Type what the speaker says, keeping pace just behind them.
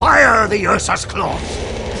the Ursa's claws.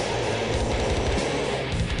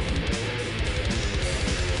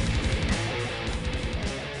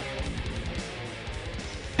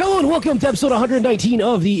 Hello and welcome to episode 119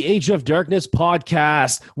 of the Age of Darkness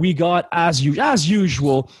podcast. We got, as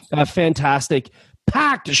usual, a fantastic,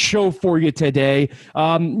 packed show for you today.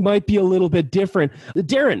 Might be a little bit different.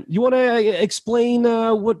 Darren, you want to explain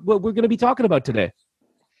what we're going to be talking about today?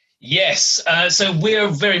 Yes, so we're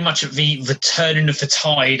very much at the returning of the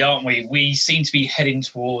tide, aren't we? We seem to be heading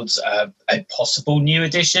towards a possible new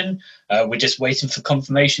edition. We're just waiting for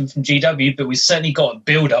confirmation from GW, but we've certainly got a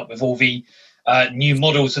build-up with all the new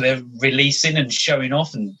models that they're releasing and showing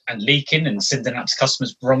off and leaking and sending out to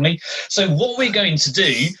customers wrongly. So what we're going to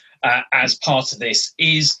do as part of this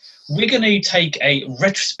is we're going to take a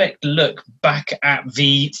retrospect look back at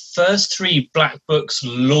the first three Black Book's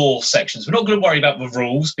lore sections. We're not going to worry about the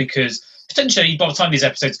rules because potentially by the time these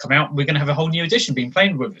episodes come out, we're going to have a whole new edition being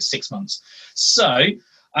played with for 6 months. So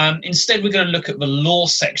instead, we're going to look at the lore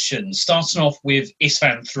section, starting off with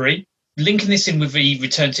Istvaan 3, linking this in with the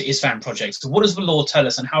Return to Istvaan project. So what does the lore tell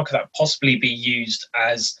us and how could that possibly be used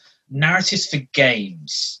as narratives for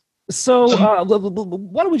games? So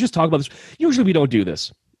why don't we just talk about this? Usually we don't do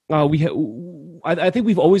this. I think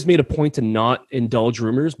we've always made a point to not indulge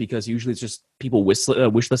rumors because usually it's just people wish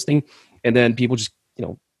listing, and then people just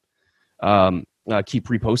keep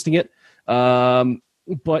reposting it.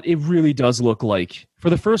 But it really does look like, for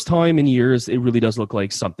the first time in years, it really does look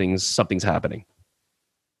like something's happening.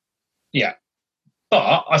 Yeah,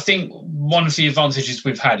 but I think one of the advantages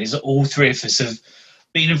we've had is that all three of us have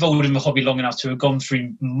been involved in the hobby long enough to have gone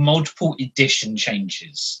through multiple edition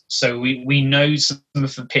changes. So we know some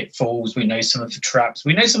of the pitfalls, we know some of the traps,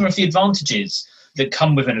 we know some of the advantages that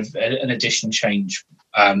come with an edition change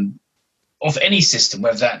of any system,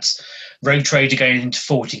 whether that's Rogue Trader going into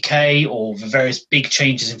 40k or the various big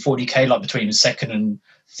changes in 40k, like between the second and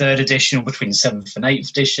third edition or between 7th and 8th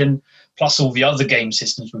edition, plus all the other game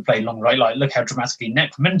systems we play along, right? Like, look how dramatically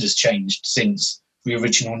Necromender's changed since the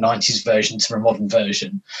original 90s version to the modern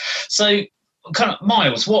version. So, kind of,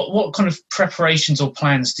 Miles, what kind of preparations or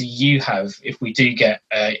plans do you have if we do get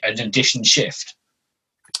an edition shift?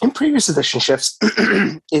 In previous edition shifts,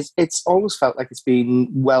 it's always felt like it's been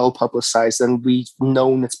well publicized and we've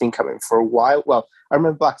known it's been coming for a while. Well, I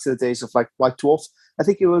remember back to the days of like White Dwarf. I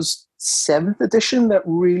think it was 7th edition that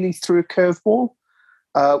really threw a curveball,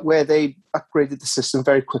 where they upgraded the system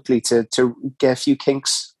very quickly to get a few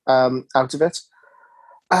kinks out of it.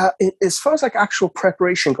 As far as like actual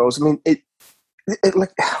preparation goes, I mean,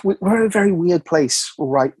 we're in a very weird place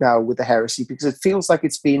right now with the heresy because it feels like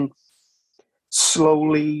it's been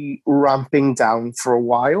slowly ramping down for a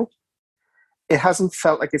while. It hasn't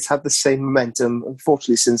felt like it's had the same momentum,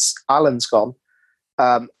 unfortunately, since Alan's gone.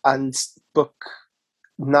 And book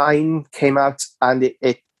 9 came out, and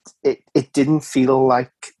it didn't feel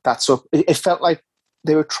like that. So it felt like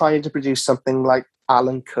they were trying to produce something like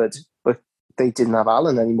Alan could, but they didn't have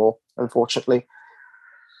Alan anymore, unfortunately.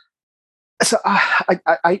 So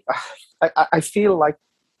I feel like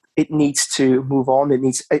it needs to move on.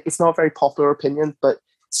 It's not a very popular opinion, but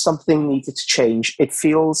something needed to change. It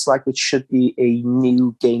feels like it should be a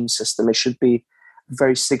new game system. It should be a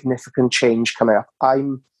very significant change coming up.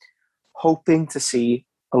 I'm hoping to see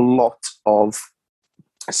a lot of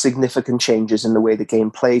significant changes in the way the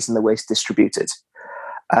game plays and the way it's distributed.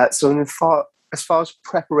 So as far as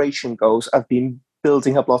preparation goes, I've been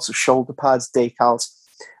building up lots of shoulder pads, decals.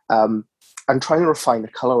 I'm trying to refine the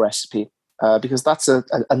color recipe because that's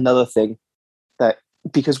another thing that,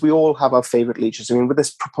 because we all have our favorite legions. I mean, with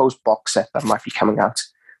this proposed box set that might be coming out,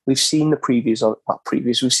 we've seen the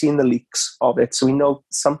we've seen the leaks of it, so we know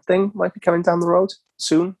something might be coming down the road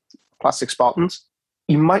soon. Plastic Spartans.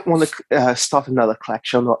 You might want to start another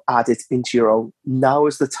collection or add it into your own. Now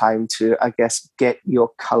is the time to, I guess, get your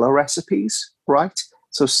color recipes right.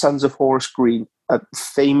 So Sons of Horus Green, a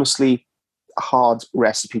famously hard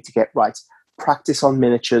recipe to get right. Practice on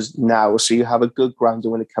miniatures now so you have a good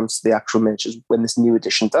grounding when it comes to the actual miniatures when this new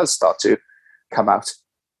edition does start to come out.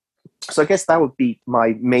 So I guess that would be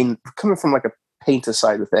my main, coming from like a painter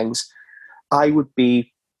side of things, I would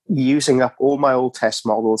be using up all my old test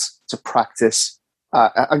models to practice.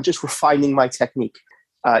 I'm just refining my technique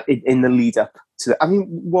in the lead up to that. I mean,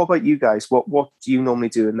 what about you guys? What do you normally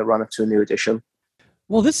do in the run up to a new edition?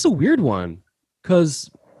 Well, this is a weird one because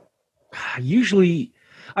usually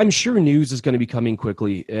I'm sure news is going to be coming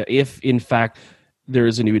quickly if, in fact, there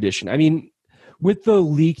is a new edition. I mean, with the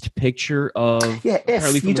leaked picture of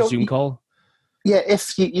apparently from the Zoom call. Yeah,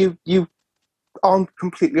 if you aren't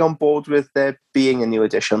completely on board with there being a new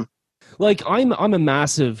edition. Like, I'm a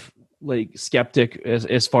massive like skeptic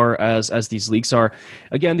as far as these leaks are.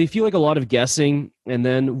 Again, they feel like a lot of guessing, and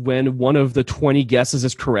then when one of the 20 guesses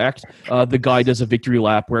is correct, the guy does a victory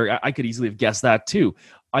lap where I could easily have guessed that too.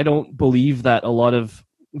 I don't believe that a lot of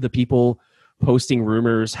the people posting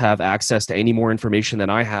rumors have access to any more information than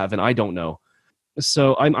I have, and I don't know.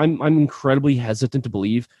 So I'm incredibly hesitant to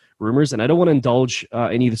believe rumors, and I don't want to indulge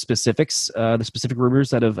any of the specifics, the specific rumors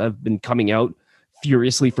that have been coming out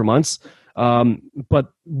furiously for months.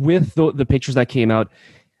 But with the pictures that came out,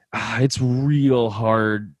 it's real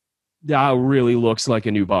hard. That really looks like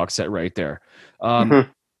a new box set right there.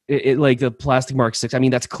 It like the Plastic Mark 6. I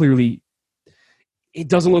mean, that's clearly. It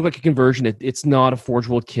doesn't look like a conversion. It's not a Forge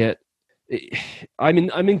World kit.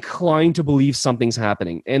 I'm inclined to believe something's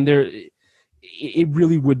happening, and it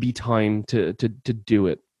really would be time to do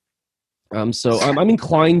it. So I'm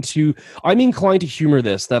inclined to humor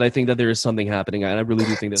this. That I think that there is something happening, and I really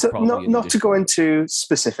do think that's probably not to go into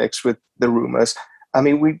specifics with the rumors. I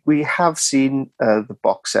mean, we have seen the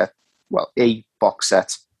box set, well, a box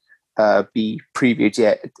set, be previewed.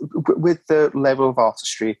 Yeah, with the level of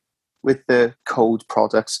artistry, with the code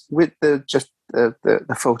products, with the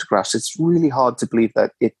photographs. It's really hard to believe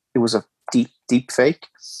that it was a deep fake.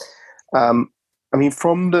 I mean,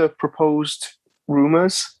 from the proposed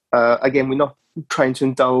rumors, again, we're not trying to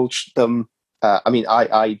indulge them. I mean,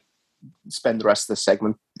 I spend the rest of the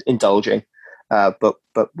segment indulging, but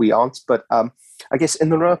we aren't. But I guess in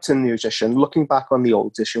the run up to the new edition, looking back on the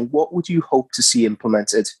old edition, what would you hope to see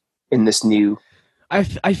implemented in this new?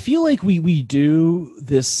 I feel like we do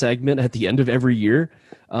this segment at the end of every year.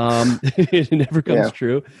 It never comes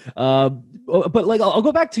true. But like I'll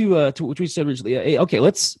go back to what we said originally.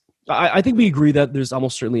 Okay, I think we agree that there's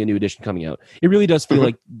almost certainly a new edition coming out. It really does feel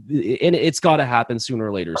like, and it's got to happen sooner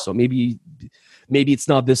or later. So maybe it's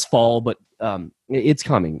not this fall, but it's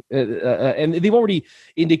coming. And they've already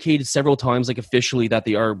indicated several times, like officially, that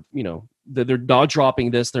they are, that they're not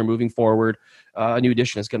dropping this. They're moving forward. A new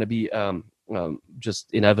edition is going to be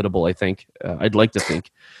just inevitable, I think. I'd like to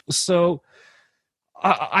think. So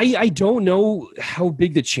I don't know how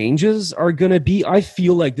big the changes are going to be. I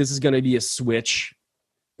feel like this is going to be a switch,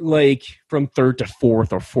 like from third to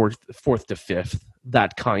fourth or fourth to fifth,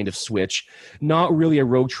 that kind of switch. Not really a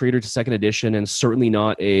Rogue Trader to second edition, and certainly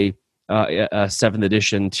not a seventh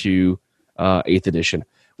edition to eighth edition,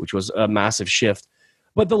 which was a massive shift.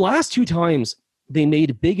 But the last two times they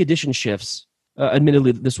made big edition shifts,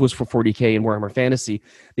 admittedly this was for 40K and Warhammer Fantasy,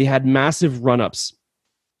 they had massive run-ups,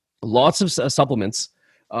 lots of supplements.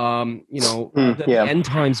 The End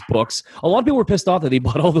Times books. A lot of people were pissed off that they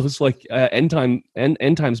bought all those like End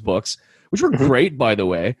Times books, which were great, by the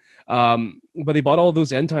way. But they bought all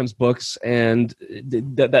those End Times books, and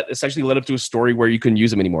that essentially led up to a story where you couldn't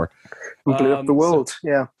use them anymore. Blew up the world.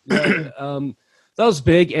 That was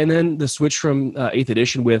big. And then the switch from 8th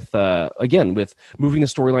edition with moving the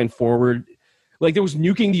storyline forward. Like there was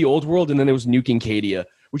nuking the old world, and then there was nuking Cadia,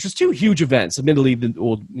 which was two huge events. Admittedly, the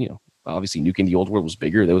old, obviously nuking the old world was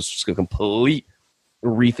bigger. There was just a complete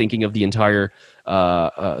rethinking of the entire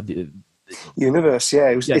universe. Yeah,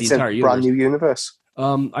 it's a brand new universe.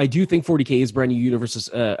 I do think 40K is brand new universe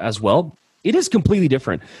as well. It is completely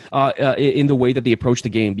different in the way that they approach the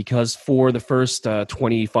game, because for the first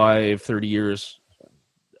 25, 30 years,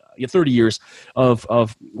 30 years of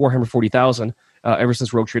Warhammer 40,000, ever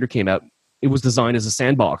since Rogue Trader came out, it was designed as a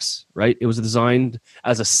sandbox, right? It was designed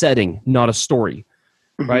as a setting, not a story,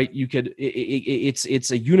 right? You could, it's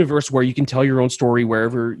a universe where you can tell your own story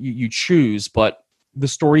wherever you choose, but the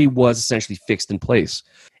story was essentially fixed in place.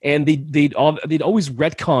 And they'd always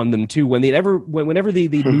retcon them too. Whenever they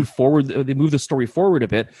move forward, they move the story forward a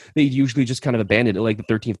bit, they'd usually just kind of abandon it, like the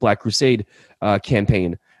 13th Black Crusade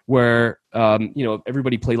campaign, where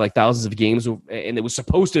everybody played like thousands of games, and it was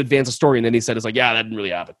supposed to advance a story, and then they said it's like, that didn't really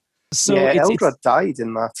happen. So Eldred died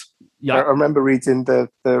in that. Yeah, I remember reading the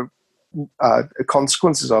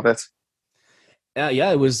consequences of it.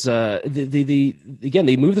 It was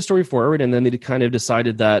they moved the story forward, and then they kind of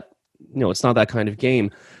decided that it's not that kind of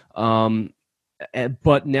game.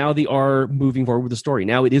 But now they are moving forward with the story.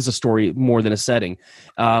 Now it is a story more than a setting,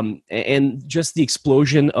 and just the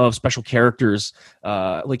explosion of special characters.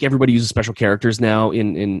 Like everybody uses special characters now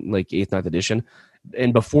in like 8th, 9th edition,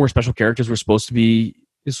 and before special characters were supposed to be.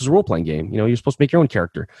 This was a role-playing game. You're supposed to make your own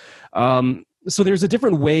character. So there's a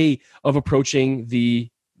different way of approaching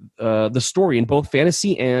the story in both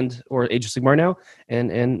fantasy or Age of Sigmar now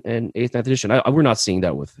and 8th, 9th edition. We're not seeing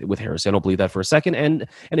that with Heresy. I don't believe that for a second. And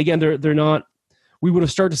again, they're not. We would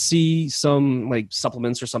have started to see some like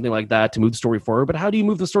supplements or something like that to move the story forward. But how do you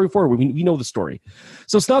move the story forward? We know the story,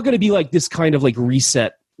 so it's not going to be like this kind of like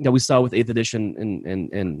reset that we saw with 8th edition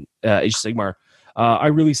in Age of Sigmar. I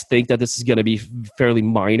really think that this is going to be fairly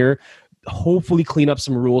minor. Hopefully clean up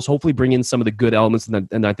some rules, hopefully bring in some of the good elements in the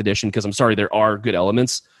 9th edition, because I'm sorry, there are good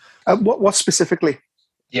elements. What specifically?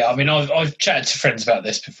 Yeah, I mean, I've chatted to friends about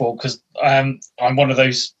this before, because I'm one of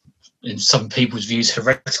those, in some people's views,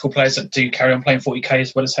 heretical players that do carry on playing 40k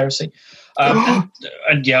as well as Heresy.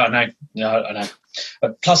 And yeah, I know. Yeah, I know.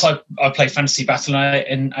 Plus, I play Fantasy Battle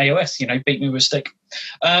in AOS. Beat me with a stick.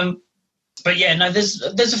 But yeah, no, there's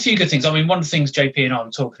a few good things. I mean, one of the things JP and I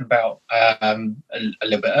were talking about a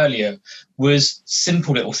little bit earlier was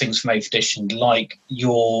simple little things from 8th edition, like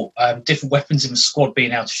your different weapons in the squad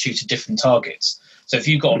being able to shoot at different targets. So if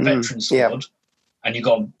you've got a veteran squad and you've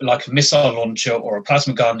got like a missile launcher or a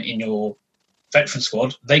plasma gun in your veteran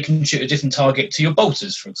squad, they can shoot a different target to your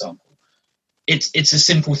bolters, for example. It's a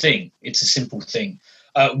simple thing.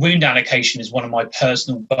 Wound allocation is one of my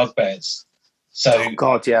personal bugbears. So,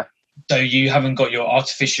 God, yeah. So you haven't got your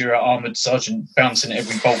artificer armoured sergeant bouncing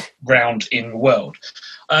every bolt round in the world.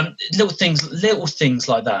 Little things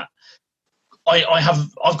like that.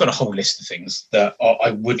 I've got a whole list of things that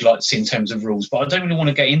I would like to see in terms of rules, but I don't really want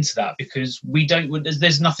to get into that because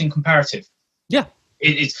there's nothing comparative. Yeah,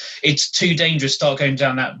 it's too dangerous to start going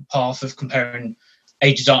down that path of comparing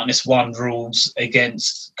Age of Darkness 1 rules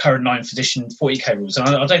against current 9th edition 40k rules, and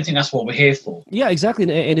I don't think that's what we're here for. Yeah, exactly,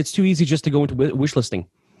 and it's too easy just to go into wish listing.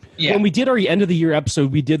 Yeah. When we did our end of the year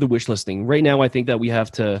episode, we did the wish listing. Right now, I think that we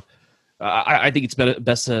have to. I think it's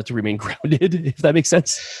best to remain grounded, if that makes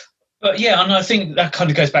sense. But yeah, and I think that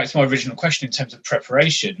kind of goes back to my original question in terms of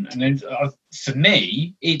preparation. And then for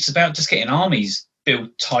me, it's about just getting armies built,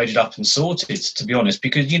 tidied up, and sorted. To be honest,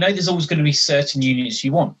 because there's always going to be certain units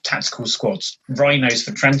you want: tactical squads, rhinos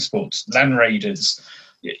for transports, land raiders.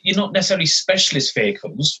 You're not necessarily specialist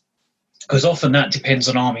vehicles, because often that depends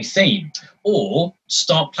on army theme, or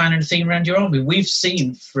start planning a theme around your army. We've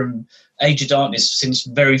seen from Age of Darkness since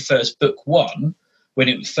very first book 1, when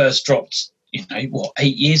it first dropped, 8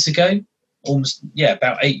 years ago? Almost,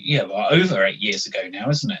 over 8 years ago now,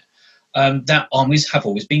 isn't it? That armies have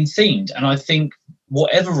always been themed. And I think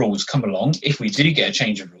whatever rules come along, if we do get a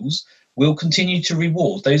change of rules, we'll continue to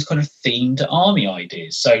reward those kind of themed army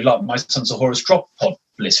ideas. So like my Sons of Horus drop pod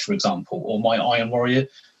list, for example, or my Iron Warrior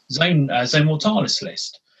Zone Mortalis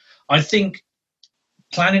list. I think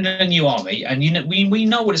planning a new army, and we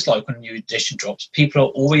know what it's like when a new edition drops. People are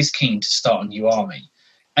always keen to start a new army,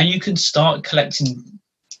 and you can start collecting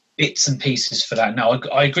bits and pieces for that. Now,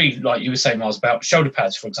 I agree, like you were saying, Miles, about shoulder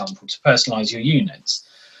pads, for example, to personalise your units.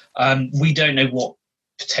 We don't know what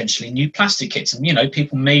potentially new plastic kits, and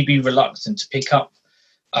people may be reluctant to pick up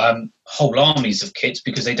whole armies of kits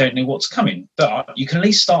because they don't know what's coming. But you can at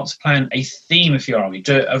least start to plan a theme of your army,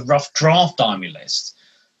 do a rough draft army list.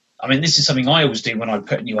 I mean, this is something I always do when I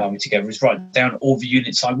put a new army together, is write down all the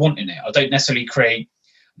units I want in it. I don't necessarily create,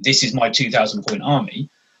 this is my 2,000 point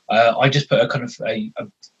army. I just put a kind of a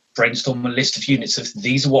brainstorm a list of units of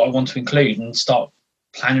these are what I want to include and start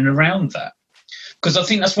planning around that. Because I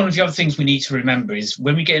think that's one of the other things we need to remember is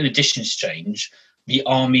when we get an editions change, the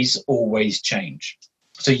armies always change.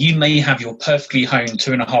 So you may have your perfectly honed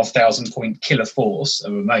 2,500 point killer force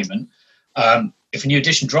at the moment. If a new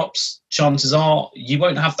edition drops, chances are you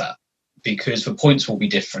won't have that because the points will be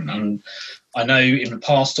different. And I know in the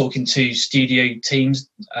past, talking to studio teams,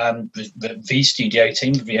 the studio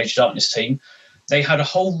team, the Age of Darkness team, they had a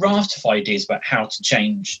whole raft of ideas about how to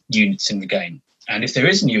change units in the game. And if there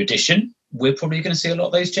is a new edition, we're probably going to see a lot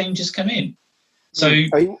of those changes come in. So,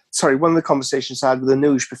 sorry, one of the conversations I had with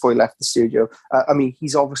Anuj before he left the studio,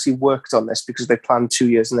 he's obviously worked on this because they planned 2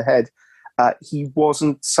 years ahead. He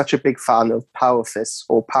wasn't such a big fan of power fists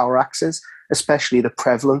or power axes, especially the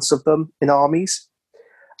prevalence of them in armies.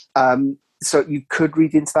 So you could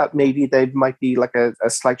read into that. Maybe there might be like a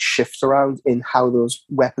slight shift around in how those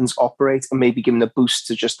weapons operate and maybe giving a boost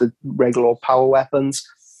to just the regular power weapons.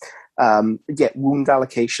 Wound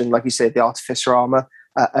allocation, like you said, the artificer armor.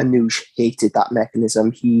 Anuj hated that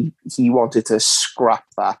mechanism. He wanted to scrap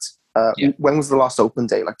that. When was the last open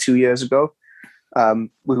day? Like 2 years ago?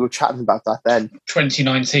 We were chatting about that then.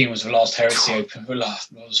 2019 was the last Heresy Open.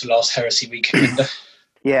 Was the last Heresy weekend.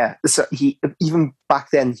 Yeah, so even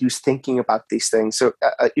back then he was thinking about these things. So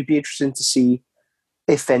it'd be interesting to see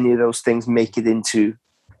if any of those things make it into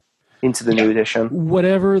the new edition.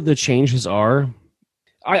 Whatever the changes are,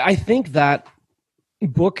 I think that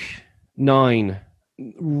book 9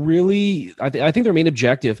 really, I think their main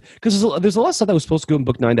objective, because there's a lot of stuff that was supposed to go in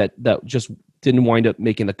book 9 that just didn't wind up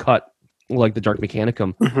making the cut, like the Dark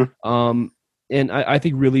Mechanicum. Mm-hmm. And I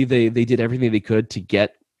think really they did everything they could to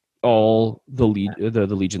get all the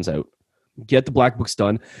legions out. get the black books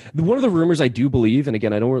done. One of the rumors I do believe, and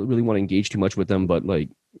again, I don't really want to engage too much with them, but like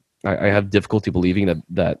I have difficulty believing that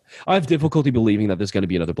there's going to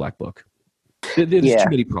be another black book. There's too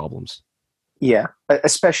many problems. Yeah,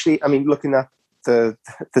 especially, I mean, looking at the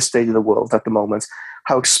state of the world at the moment,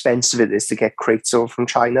 how expensive it is to get crates over from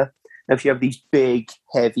China. And if you have these big,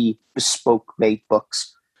 heavy, bespoke-made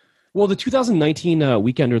books. Well, the 2019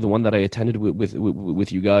 Weekender, the one that I attended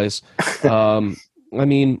with you guys, I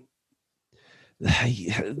mean,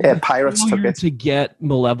 Pirates took it to get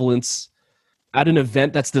Malevolence at an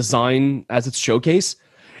event that's designed as its showcase.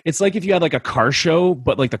 It's like if you had like a car show,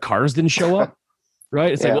 but like the cars didn't show up,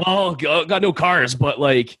 right? It's like, well, got no cars, but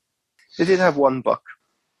like they did have one book.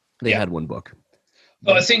 They had one book.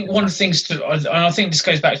 But I think one of the things and I think this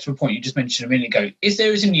goes back to a point you just mentioned a minute ago. If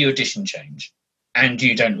there is a new edition change and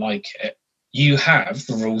you don't like it, you have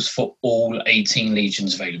the rules for all 18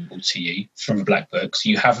 legions available to you from the Black Books.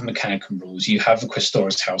 You have the Mechanicum rules. You have the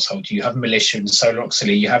Questoris household. You have Militia and Solar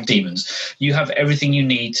Auxiliary. You have Demons. You have everything you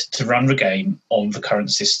need to run the game on the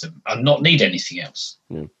current system and not need anything else.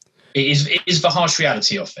 Yeah. It is the harsh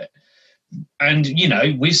reality of it. And, you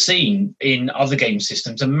know, we've seen in other game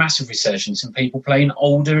systems a massive resurgence in people playing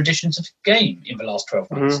older editions of the game in the last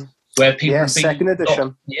 12 months. Mm. Where people have been second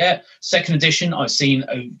edition. Second edition. I've seen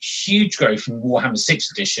a huge growth in Warhammer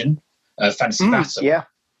 6th edition, Fantasy Battle,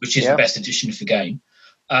 which is the best edition of the game.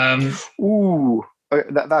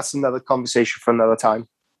 That's another conversation for another time.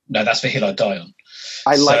 No, that's the hill I die on.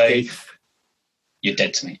 I like it. You're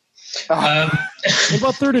dead to me. What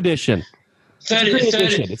about third edition? Third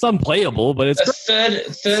edition. It's unplayable, but it's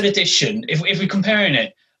third edition. If we're comparing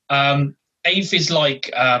it, 8th is like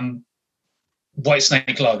White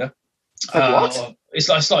Snake Lager. What? It's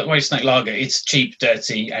like White Snake Lager. It's cheap,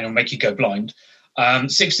 dirty, and it'll make you go blind.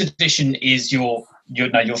 6th edition is your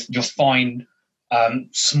fine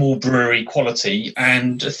small brewery quality,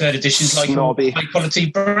 and third edition is like your high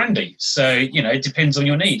quality brandy. So it depends on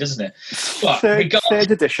your need, doesn't it? But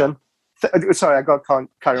third edition. Sorry, I can't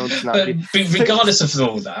carry on. But regardless of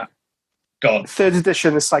all that, God. Third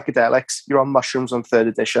edition is psychedelics. You're on mushrooms on third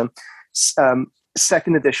edition.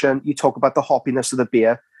 Second edition, you talk about the hoppiness of the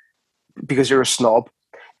beer because you're a snob.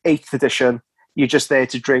 8th edition, you're just there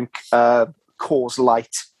to drink Coors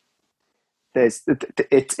Light.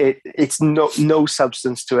 It's no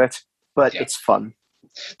substance to it, but it's fun.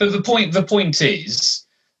 But the point is,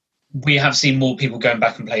 we have seen more people going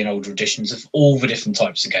back and playing older editions of all the different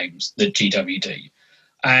types of games that GW do.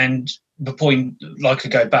 And the point, like I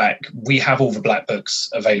go back, we have all the Black Books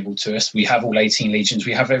available to us. We have all 18 Legions.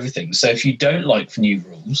 We have everything. So if you don't like the new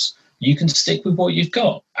rules, you can stick with what you've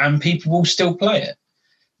got and people will still play it.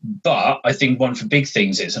 But I think one of the big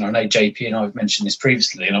things is, and I know JP and I have mentioned this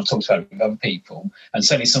previously, and I've talked about it with other people, and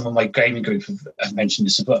certainly some of my gaming group have mentioned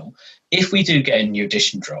this as well. If we do get a new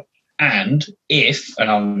edition drop, and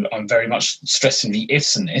I'm very much stressing the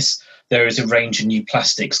ifs in this, there is a range of new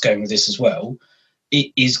plastics going with this as well,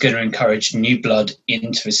 it is going to encourage new blood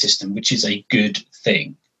into the system, which is a good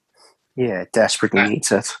thing. Yeah, desperately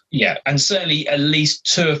needs it. Yeah, and certainly at least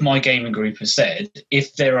 2 of my gaming group have said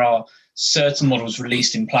if there are certain models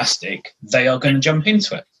released in plastic, they are going to jump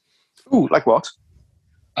into it. Ooh, like what?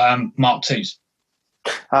 Mark IIs.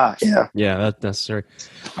 Yeah. Yeah, that's necessary.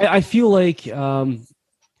 I feel like the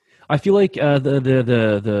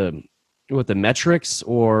metrics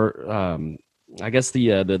or I guess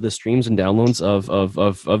the streams and downloads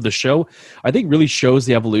of the show, I think really shows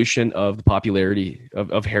the evolution of the popularity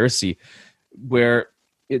of Heresy, where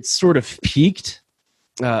it sort of peaked.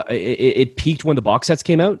 It peaked when the box sets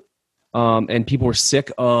came out, and people were sick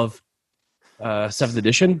of 7th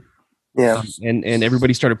edition. Yeah, and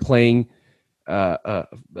everybody started playing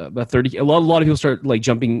 30. A lot of people start like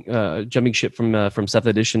jumping ship from 7th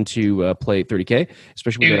edition to play 30K,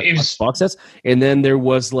 especially with the box sets. And then there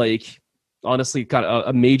was like, honestly, kind of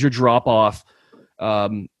a major drop off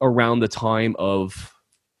around the time of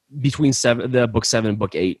between the book 7 and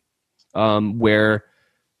book 8, where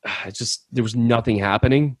there was nothing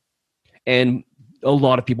happening, and a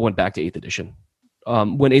lot of people went back to 8th edition.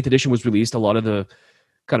 When 8th edition was released, a lot of the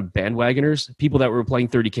kind of bandwagoners, people that were playing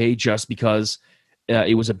 30K just because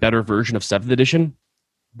it was a better version of 7th edition,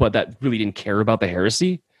 but that really didn't care about the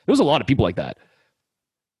Heresy. There was a lot of people like that.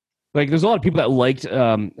 Like, there's a lot of people that liked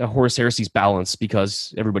Horus Heresy's balance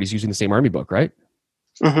because everybody's using the same army book, right?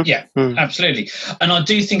 Mm-hmm. Yeah, absolutely. And I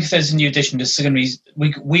do think if there's a new edition, there's going to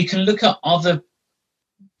be, we can look at other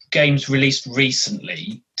games released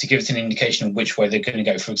recently to give us an indication of which way they're going to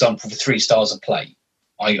go. For example, the 3 stars of play.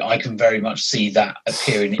 I can very much see that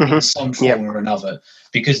appearing in some form or another,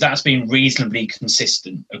 because that's been reasonably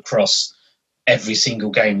consistent across every single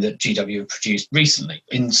game that GW have produced recently,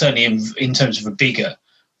 certainly in terms of the bigger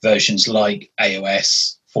versions like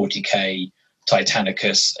AOS, 40k,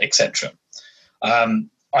 Titanicus, etc.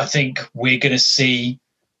 I think we're going to see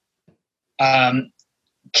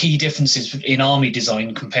key differences in army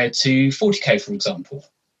design compared to 40k, for example.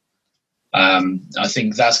 I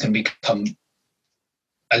think that's going to become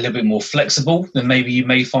a little bit more flexible than maybe you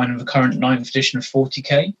may find in the current 9th edition of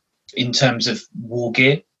 40k in terms of war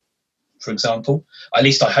gear, for example. At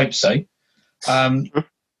least I hope so.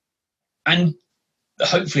 And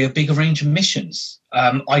hopefully a bigger range of missions.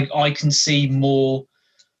 I can see more,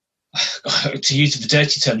 to use the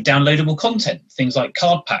dirty term, downloadable content, things like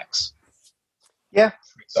card packs. Yeah.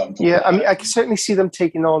 For example. Yeah, I mean, I can certainly see them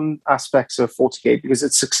taking on aspects of 40k because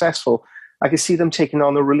it's successful. I can see them taking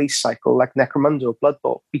on a release cycle like Necromunda, Blood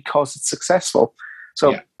Bowl, because it's successful.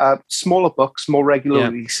 So smaller books, more regular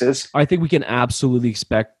releases. I think we can absolutely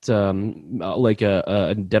expect like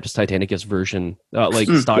a Adeptus Titanicus version,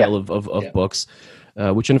 style of books,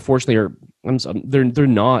 which unfortunately are they're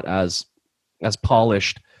not as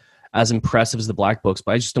polished, as impressive as the black books.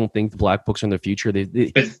 But I just don't think the black books are in the future.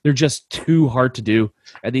 They're just too hard to do,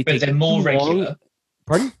 and they're more regular.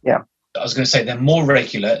 Pardon? Yeah. I was going to say they're more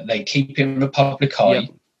regular. They keep in the public eye. Yep.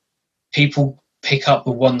 People pick up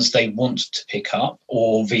the ones they want to pick up,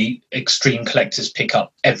 or the extreme collectors pick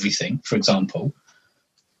up everything, for example.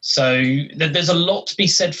 So there's a lot to be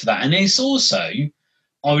said for that. And it's also,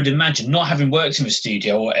 I would imagine, not having worked in the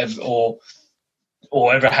studio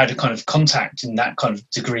or ever had a kind of contact in that kind of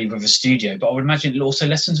degree with a studio, but I would imagine it also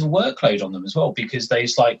lessens the workload on them as well, because they're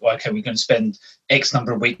like, well, okay, we're going to spend X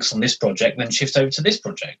number of weeks on this project, then shift over to this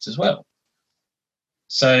project as well.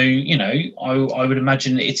 So, I would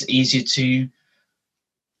imagine it's easier to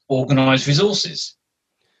organize resources.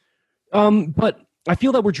 But I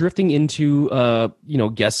feel that we're drifting into,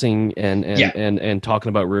 guessing and talking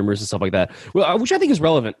about rumors and stuff like that, which I think is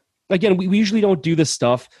relevant. Again, we usually don't do this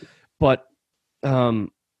stuff, but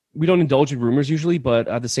we don't indulge in rumors usually, but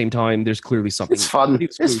at the same time, there's clearly something. It's fun.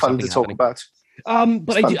 It's fun to talk about.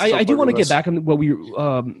 But I do want to get back on what we.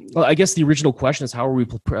 I guess the original question is how are we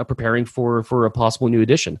preparing for a possible new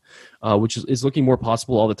edition, which is looking more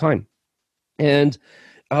possible all the time. And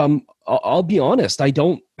I'll be honest, I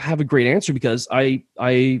don't have a great answer because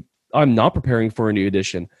I'm not preparing for a new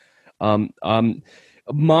edition.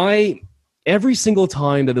 Every single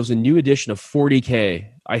time that there was a new edition of 40K,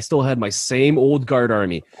 I still had my same old Guard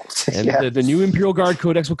army. And the new Imperial Guard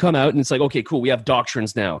Codex will come out, and it's like, okay, cool, we have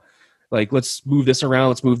doctrines now. Like, let's move this around,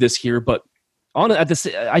 let's move this here. But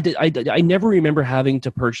I never remember having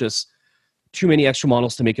to purchase too many extra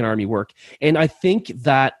models to make an army work. And I think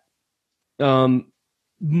that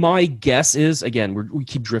my guess is, again, we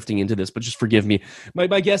keep drifting into this, but just forgive me.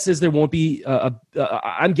 My guess is there won't be.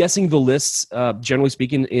 I'm guessing the lists, generally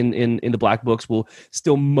speaking, in the black books will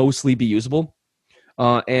still mostly be usable,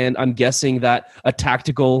 and I'm guessing that a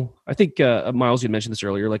tactical. I think Miles, you mentioned this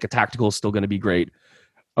earlier. Like a tactical is still going to be great.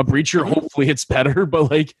 A breacher, hopefully, it's better. But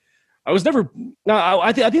like, I was never.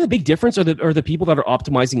 I think the big difference are the people that are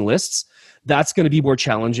optimizing lists. That's going to be more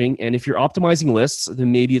challenging. And if you're optimizing lists,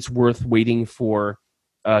 then maybe it's worth waiting for.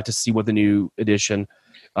 To see what the new edition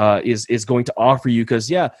is going to offer you,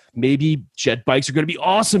 because maybe jet bikes are going to be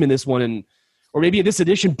awesome in this one, or maybe in this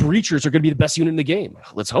edition breachers are going to be the best unit in the game.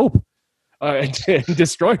 Let's hope, and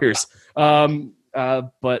destroyers.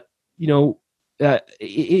 But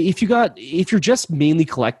if you're just mainly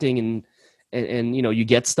collecting and you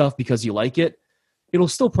get stuff because you like it, it'll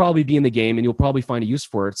still probably be in the game, and you'll probably find a use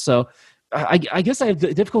for it. So. I guess I have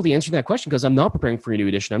difficulty answering that question because I'm not preparing for a new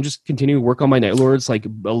edition. I'm just continuing to work on my Night Lords like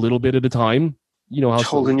a little bit at a time. How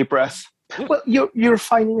holding your breath. Yeah. Well, you're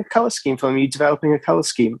refining a color scheme for them. You're developing a color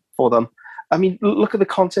scheme for them. I mean, look at the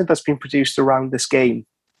content that's been produced around this game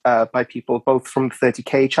by people, both from the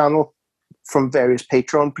 30K channel, from various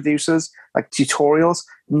Patreon producers, like tutorials.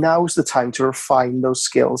 Now's the time to refine those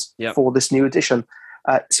skills for this new edition.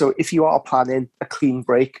 So if you are planning a clean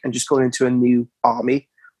break and just going into a new army,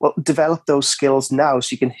 well, develop those skills now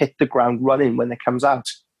so you can hit the ground running when it comes out.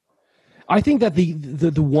 I think that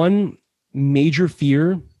the one major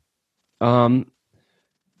fear that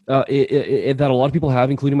a lot of people have,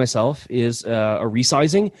 including myself, is a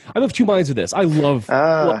resizing. I'm of two minds with this. I love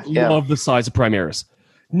the size of Primaris.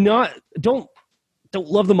 Don't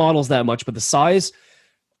love the models that much, but the size,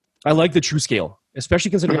 I like the true scale, especially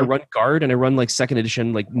considering I run Guard and I run like second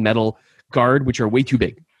edition like metal Guard, which are way too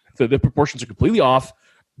big. The proportions are completely off.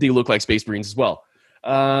 They look like Space Marines as well.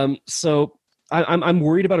 So I'm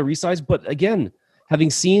worried about a resize. But again, having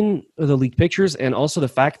seen the leaked pictures and also the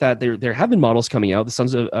fact that there have been models coming out, the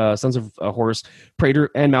Sons of Horus, Praetor,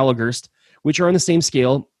 and Malagurst, which are on the same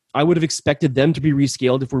scale. I would have expected them to be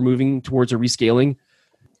rescaled if we're moving towards a rescaling.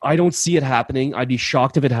 I don't see it happening. I'd be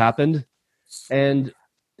shocked if it happened. And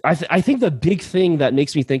I think the big thing that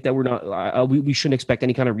makes me think that we shouldn't expect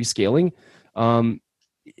any kind of rescaling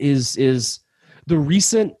is the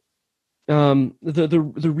recent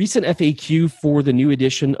the recent FAQ for the new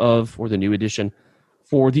edition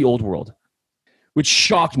for the old world, which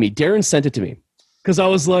shocked me. Darren sent it to me because I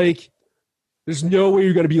was like, there's no way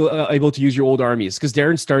you're going to be able to use your old armies, because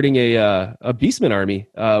Darren's starting a Beastman army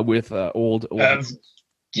with old.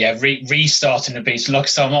 Restarting the Beast. Like I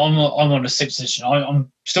said, I'm on the 6th edition.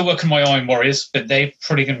 I'm still working my Iron Warriors, but they're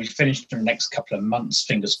probably going to be finished in the next couple of months.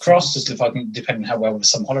 Fingers crossed, as if I can, depending on how well the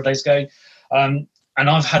summer holidays go. And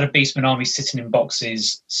I've had a Beastman army sitting in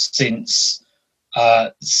boxes since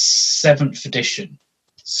 7th edition.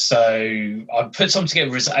 So I put some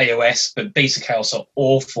together as AOS, but Beast of Chaos are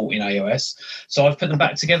awful in AOS. So I've put them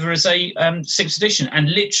back together as a 6th edition. And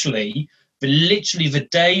literally the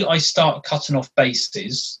day I start cutting off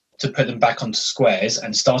bases to put them back onto squares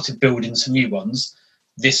and started building some new ones,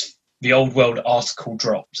 the Old World article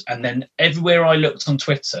dropped. And then everywhere I looked on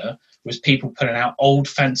Twitter was people putting out old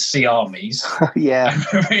fantasy armies. Yeah.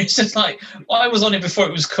 It's just like, I was on it before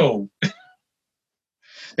it was cool.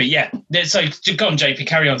 But yeah, so go on, JP,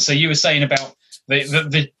 carry on. So you were saying about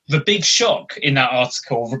the big shock in that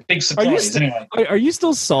article, the big surprise. Are you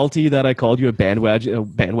still salty that I called you a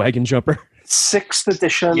bandwagon jumper? 6th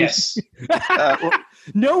edition. Yes.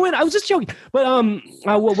 No, I was just joking. But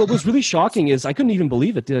what was really shocking is I couldn't even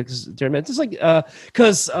believe it. It's just like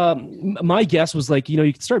because my guess was like, you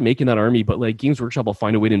can start making that army, but like Games Workshop will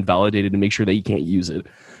find a way to invalidate it and make sure that you can't use it,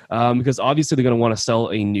 because obviously they're going to want to sell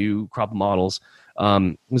a new crop of models.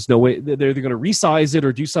 There's no way they're going to resize it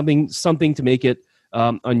or do something to make it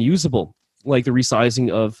unusable, like the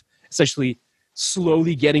resizing of essentially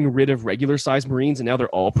slowly getting rid of regular size Marines, and now they're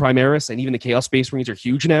all Primaris, and even the Chaos Space Marines are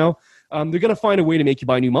huge now. They're going to find a way to make you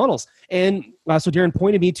buy new models. And so Darren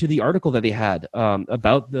pointed me to the article that they had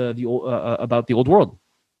about the old world,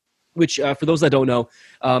 which for those that don't know,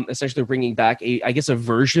 essentially they're bringing back a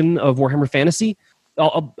version of Warhammer Fantasy.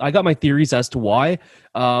 I got my theories as to why.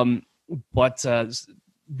 But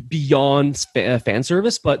beyond fan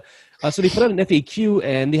service. But so they put out an FAQ,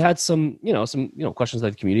 and they had some questions that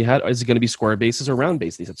the community had. Is it going to be square bases or round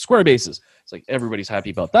bases? They said square bases. It's like everybody's happy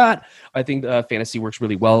about that. I think fantasy works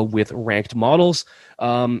really well with ranked models.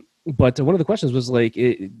 But one of the questions was like,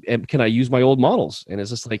 can I use my old models? And it's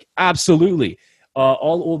just like, absolutely.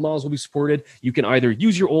 All old models will be supported. You can either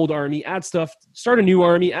use your old army, add stuff, start a new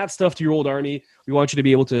army, add stuff to your old army. We want you to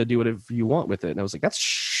be able to do whatever you want with it. And I was like, that's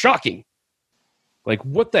shocking. Like,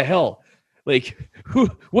 what the hell? Like,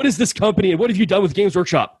 what is this company, and what have you done with Games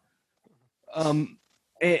Workshop? And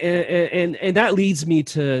that leads me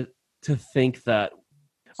to think that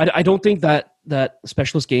I don't think that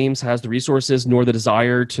Specialist Games has the resources nor the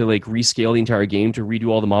desire to like rescale the entire game to redo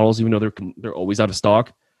all the models, even though they're always out of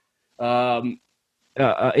stock.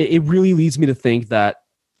 It really leads me to think that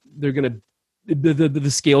they're going to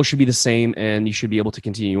the scale should be the same, and you should be able to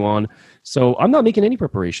continue on. So I'm not making any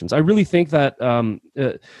preparations. I really think that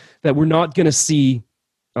that we're not going to see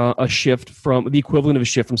a shift from the equivalent of a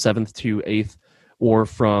shift from 7th to 8th, or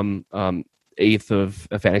from 8th of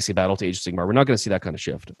a Fantasy Battle to Age of Sigmar. We're not going to see that kind of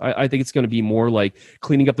shift. I think it's going to be more like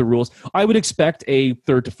cleaning up the rules. I would expect a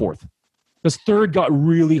 3rd to 4th, because 3rd got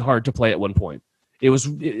really hard to play at one point. It was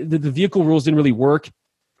the vehicle rules didn't really work.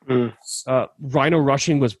 Rhino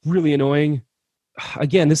rushing was really annoying.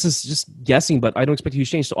 Again, this is just guessing, but I don't expect a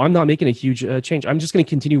huge change. So I'm not making a huge change. I'm just going to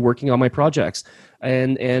continue working on my projects.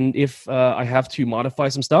 And if I have to modify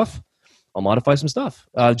some stuff, I'll modify some stuff.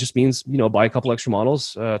 Just means, buy a couple extra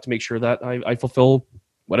models to make sure that I fulfill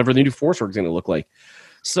whatever the new Force Org is going to look like.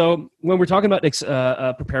 So when we're talking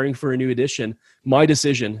about preparing for a new edition, my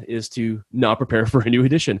decision is to not prepare for a new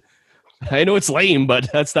edition. I know it's lame,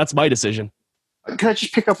 but that's my decision. Can I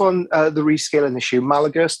just pick up on the rescaling issue?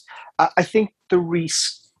 Malagust, I think the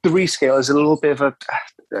rescale is a little bit of a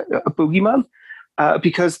boogeyman,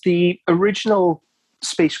 because the original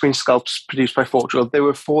Space Marine sculpts produced by Forge, they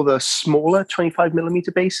were for the smaller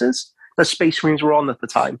 25mm bases that Space Marines were on at the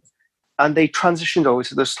time. And they transitioned over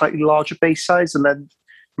to the slightly larger base size, and then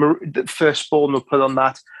the Firstborn were put on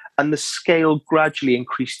that, and the scale gradually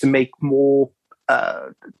increased to make more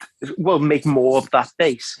of that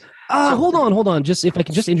base. Hold on. Just if I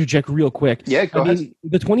can just interject real quick. Yeah, go ahead.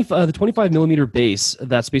 The 25mm base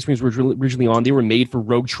that Space Marines were originally on, they were made for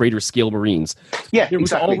Rogue Trader scale Marines. Yeah, there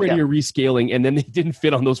was already a rescaling, and then they didn't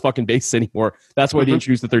fit on those fucking bases anymore. That's why they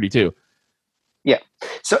introduced the 32. Yeah.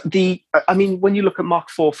 So when you look at Mark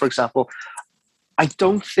IV, for example, I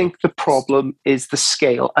don't think the problem is the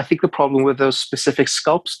scale. I think the problem with those specific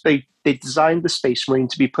sculpts, they designed the Space Marine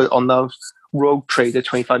to be put on those Rogue Trader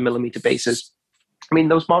 25mm bases. I mean,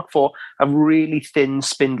 those Mark IV have really thin,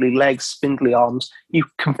 spindly legs, spindly arms. You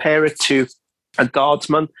compare it to a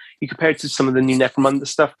Guardsman, you compare it to some of the new Necromunda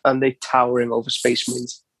stuff, and they're towering over Space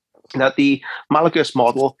Marines. Now, the Malagus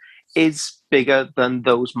model is bigger than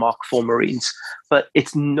those Mark IV Marines, but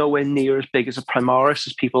it's nowhere near as big as a Primaris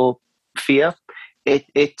as people fear.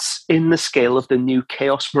 It's in the scale of the new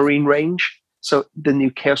Chaos Marine range, so the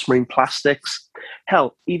new Chaos Marine plastics.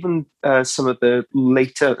 Hell, even some of the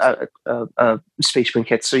later Space Marine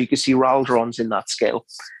kits, so you can see Raldrons in that scale.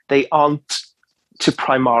 They aren't to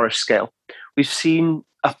Primaris scale. We've seen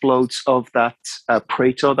uploads of that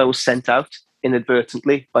Praetor that was sent out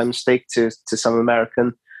inadvertently by mistake to some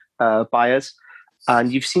American buyers,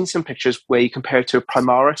 and you've seen some pictures where you compare it to a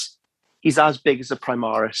Primaris. He's as big as a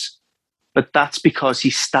Primaris, but that's because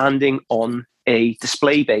he's standing on a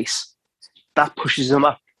display base. That pushes him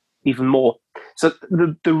up even more. So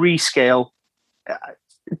the rescale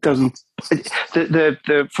doesn't.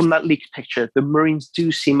 From that leaked picture, the Marines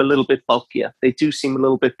do seem a little bit bulkier. They do seem a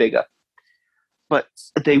little bit bigger, but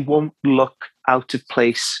they won't look out of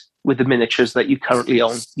place with the miniatures that you currently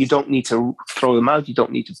own. You don't need to throw them out. You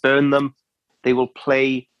don't need to burn them. They will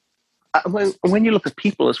play. When you look at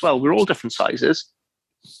people as well, we're all different sizes.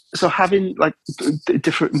 So having like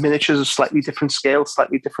different miniatures of slightly different scales,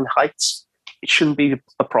 slightly different heights, it shouldn't be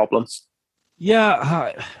a problem.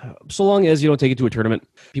 Yeah, so long as you don't take it to a tournament,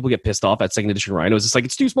 people get pissed off at second edition Rhinos. It's like,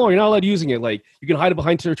 it's too small, you're not allowed using it. Like, you can hide it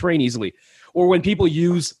behind their terrain easily. Or when people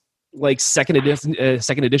use like second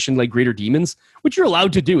edition like Greater Demons, which you're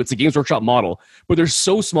allowed to do. It's a Games Workshop model, but they're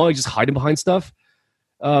so small, you just hide them behind stuff.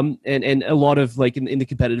 And a lot of like in the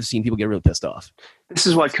competitive scene, people get really pissed off. This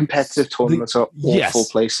is why competitive tournaments are awful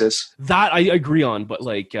places. That I agree on, but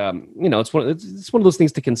like it's one of those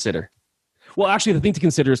things to consider. Well, actually, the thing to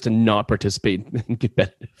consider is to not participate in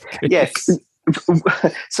competitive. Yes.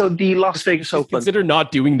 So the Las Vegas Open. Consider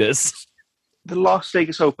not doing this. The Las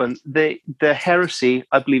Vegas Open, the Heresy,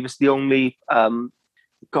 I believe, is the only.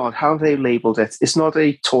 God, how have they labeled it? It's not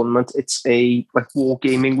a tournament. It's a like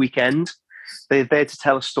wargaming weekend. They're there to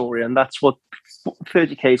tell a story, and that's what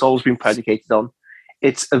 30K has always been predicated on.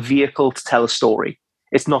 It's a vehicle to tell a story.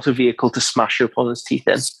 It's not a vehicle to smash your opponent's teeth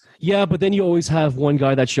in. Yeah, but then you always have one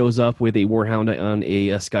guy that shows up with a Warhound on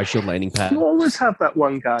a Sky Shield landing pad. You always have that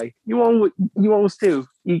one guy. You always do.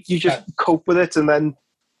 You just cope with it and then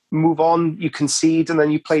move on. You concede and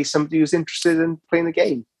then you play somebody who's interested in playing the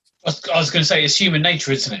game. I was going to say, it's human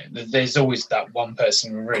nature, isn't it? There's always that one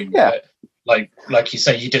person in the room. Yeah. Like you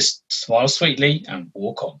say, you just smile sweetly and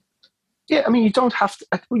walk on. Yeah, I mean, you don't have to.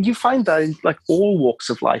 You find that in like all walks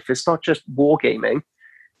of life. It's not just wargaming.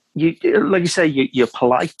 You, like you say, you're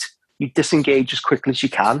polite. You disengage as quickly as you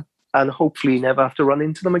can, and hopefully you never have to run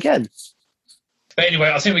into them again. But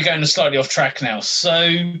anyway, I think we're going slightly off track now. So,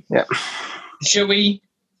 yeah, shall we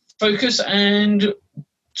focus and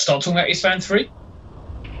start talking about Istvaan 3?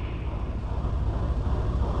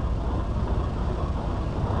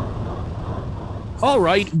 All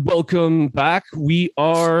right, welcome back. We're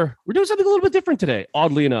doing something a little bit different today,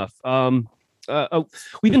 oddly enough.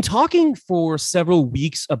 We've been talking for several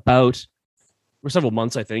weeks or several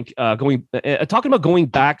months, I think, talking about going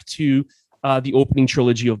back to the opening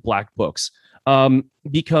trilogy of Black Books.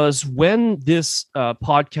 Because when this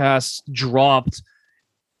podcast dropped,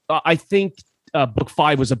 I think book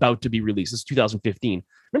 5 was about to be released. This is 2015.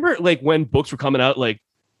 Remember, like, when books were coming out, like,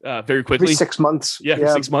 very quickly? Every 6 months. Yeah, for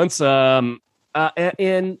 6 months.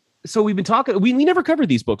 And so we've been talking. We never covered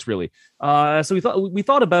these books really. So we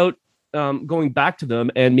thought about going back to them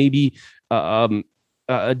and maybe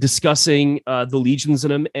discussing the legions in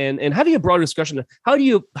them and having a broader discussion. How do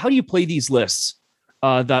you play these lists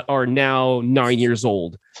that are now 9 years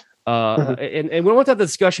old? And we want to have the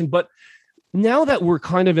discussion, but now that we're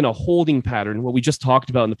kind of in a holding pattern, what we just talked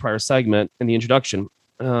about in the prior segment in the introduction,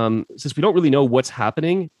 since we don't really know what's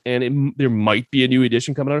happening and there might be a new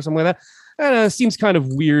edition coming out or something like that. It seems kind of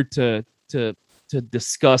weird to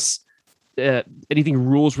discuss anything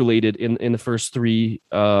rules related in the first three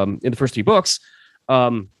books,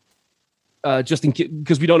 just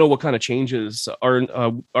because we don't know what kind of changes are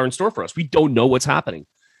in store for us. We don't know what's happening,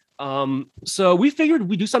 so we figured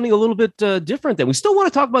we'd do something a little bit different. Then we still want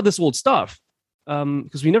to talk about this old stuff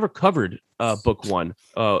because we never covered book 1,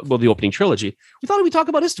 the opening trilogy. We thought we'd talk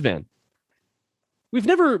about Istvaan. We've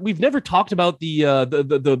never talked about the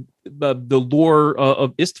lore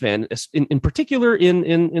of Istvaan in particular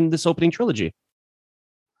in this opening trilogy.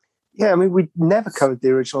 Yeah, I mean, we never covered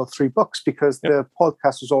the original 3 books because the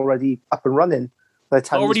podcast was already up and running by the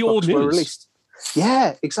time Already these books old were news. released.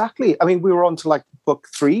 Yeah, exactly. I mean, we were on to like book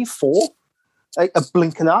 3, 4, like a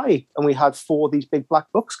blink an eye, and we had 4 of these big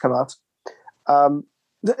black books come out.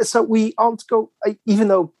 So we aren't even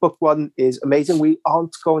though book 1 is amazing, we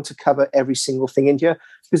aren't going to cover every single thing in here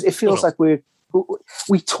because it feels like we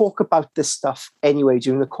talk about this stuff anyway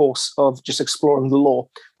during the course of just exploring the lore.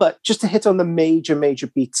 But just to hit on the major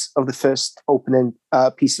beats of the first opening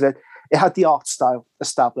piece of it, it had the art style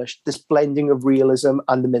established, this blending of realism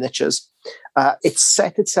and the miniatures. It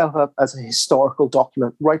set itself up as a historical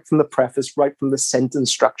document right from the preface, right from the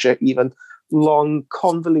sentence structure, even long,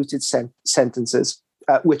 convoluted sentences,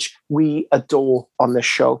 which we adore on this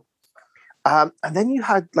show. And then you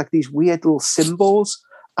had like these weird little symbols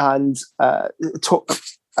and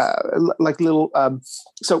like little.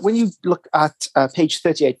 So when you look at page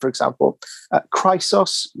 38, for example,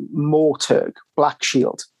 Chrysos Morturg, Black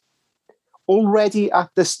Shield. Already at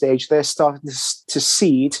this stage, they're starting to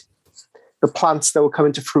seed the plants that will come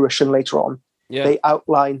into fruition later on. Yeah. They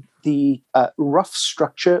outline the rough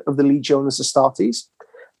structure of the Legiones Astartes,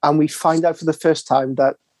 and we find out for the first time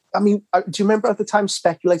that, I mean, do you remember at the time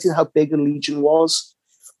speculating how big a legion was?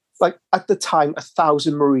 Like at the time,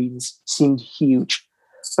 1,000 Marines seemed huge,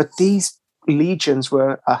 but these legions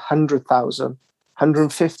were 100,000,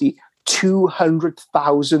 150,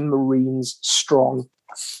 200,000 Marines strong.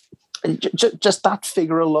 And just that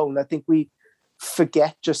figure alone, I think we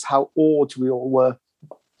forget just how awed we all were.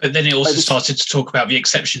 But then it also started to talk about the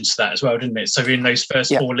exceptions to that as well, didn't it? So in those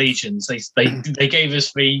first 4 legions, they gave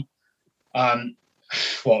us the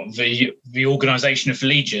organisation of the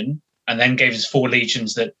legion, and then gave us 4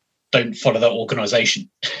 legions that don't follow that organisation.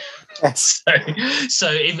 Yes. so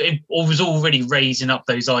it was already raising up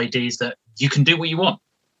those ideas that you can do what you want.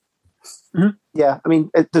 Mm-hmm. Yeah, I mean,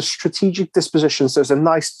 the strategic dispositions, there's a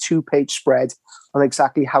nice 2-page spread on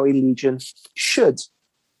exactly how a legion should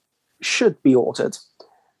be ordered.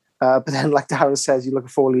 But then, like Darren says, you look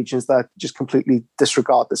at 4 legions that just completely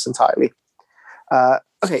disregard this entirely.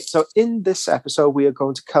 Okay, so in this episode, we are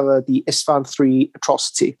going to cover the Istvaan 3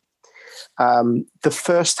 atrocity. The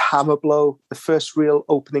first hammer blow, the first real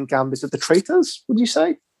opening gambit of the traitors, would you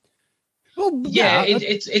say? Well, yeah,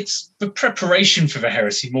 it's the preparation for the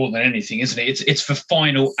heresy more than anything, isn't it? It's the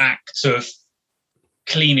final act of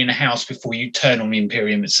cleaning a house before you turn on the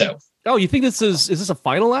Imperium itself. Oh, you think is this a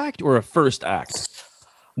final act or a first act?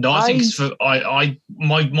 No, I think it's for my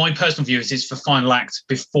personal view is it's the final act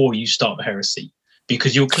before you start the heresy,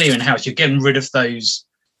 because you're clearing the house, you're getting rid of those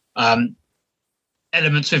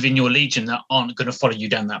elements within your legion that aren't going to follow you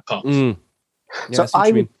down that path. Yeah, so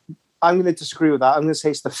I'm going to disagree with that. I'm going to say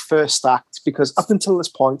it's the first act, because up until this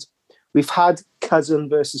point, we've had cousin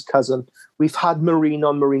versus cousin. We've had marine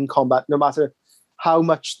on marine combat, no matter how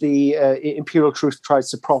much the Imperial Truth tries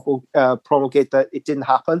to promulgate that it didn't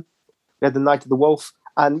happen. We had the Knight of the Wolf,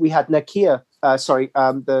 and we had Nakia,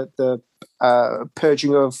 the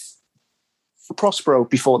purging of Prospero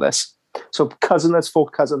before this. So cousin has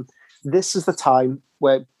fought cousin. This is the time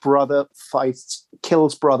where brother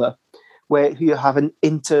kills brother, where you have an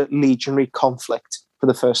interlegionary conflict for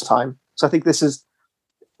the first time. So I think this is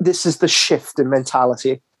the shift in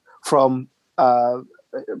mentality from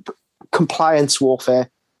compliance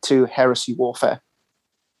warfare to heresy warfare.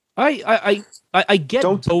 I get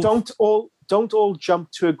don't all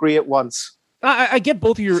jump to agree at once. I get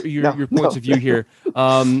both of your points of view here,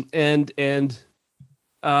 and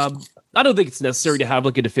I don't think it's necessary to have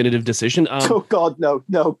like a definitive decision. Oh God, no,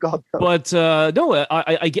 God, no. But no,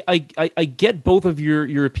 I get both of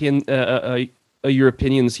your opinions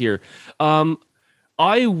here.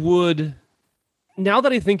 I would, now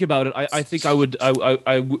that I think about it, I think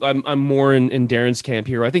I'm more in Darren's camp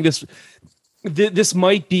here. I think this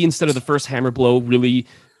might be, instead of the first hammer blow, really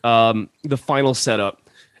the final setup.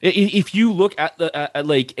 If you look at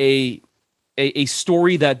like a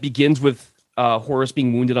story that begins with Horus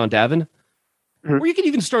being wounded on Davin, or you can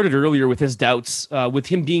even start it earlier with his doubts, with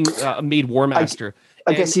him being made War Master.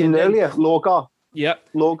 I guess even earlier, Lorgar. Yep.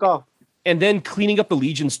 Lorgar. And then cleaning up the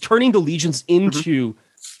legions, turning the legions into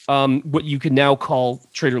what you can now call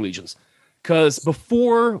traitor legions. Because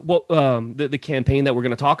before the campaign that we're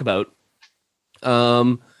going to talk about,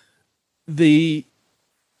 you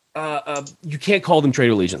can't call them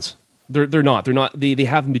traitor legions. They're not. They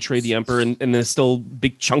haven't betrayed the Emperor, and there's still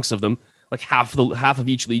big chunks of them, like half of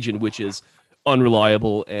each legion, which is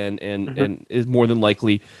unreliable and is more than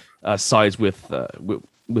likely sides with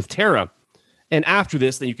Terra. And after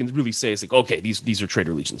this, then you can really say it's like, okay, these are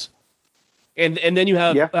traitor legions. And then you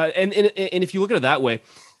have and if you look at it that way,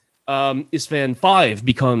 Istvaan 5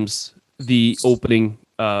 becomes the opening,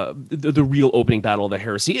 the real opening battle of the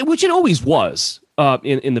heresy, which it always was.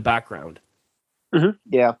 in the background. Mm-hmm.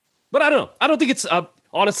 Yeah. But I don't know. I don't think it's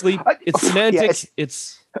honestly, it's semantic.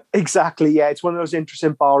 It's exactly, yeah. It's one of those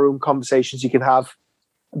interesting barroom conversations you can have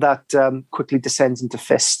that quickly descends into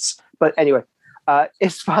fists. But anyway,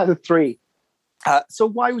 Istvaan 3. So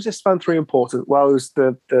why was Istvaan 3 important? Well, it was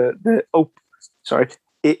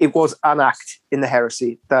it was an act in the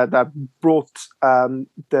heresy that brought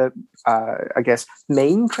the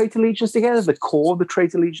main traitor legions together, the core of the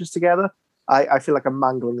traitor legions together. I feel like I'm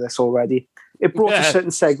mangling this already. It brought a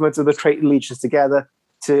certain segment of the traitor legions together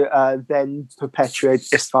to then perpetuate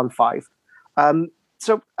Istvaan 5.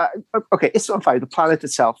 Istvaan 5, the planet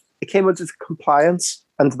itself, it came under compliance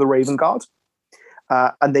under the Raven Guard.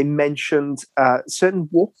 And they mentioned certain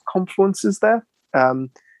warp confluences there.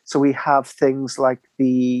 So we have things like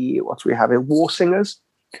War Singers.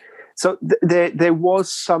 So there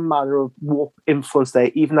was some manner of warp influence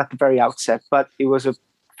there, even at the very outset, but it was a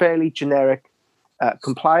fairly generic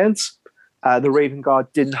compliance. The Raven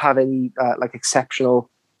Guard didn't have any exceptional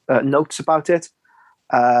notes about it.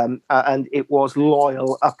 And it was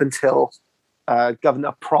loyal up until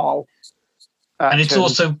Governor Prowl. And it's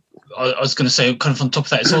also, I was going to say, kind of on top of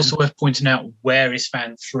that, it's also worth pointing out where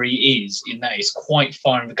Istvaan 3 is, in that it's quite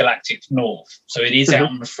far in the galactic north. So it is out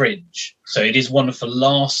on the fringe. So it is one of the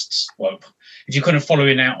last, if you're kind of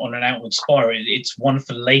following out on an outward spiral, it's one of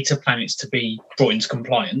the later planets to be brought into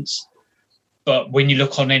compliance. But when you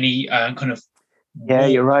look on any kind of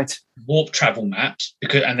you're right, warp travel maps,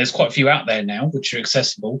 and there's quite a few out there now which are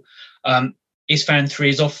accessible, Istvaan 3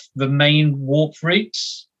 is off the main warp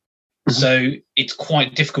routes. So it's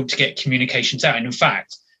quite difficult to get communications out. And in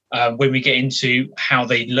fact, when we get into how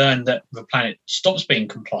they learn that the planet stops being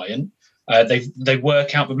compliant, they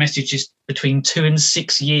work out the messages between 2 and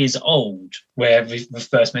 6 years old, where the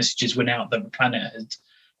first messages went out that the planet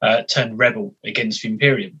had turned rebel against the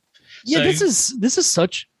Imperium. Yeah, so, this is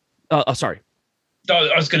such. Sorry.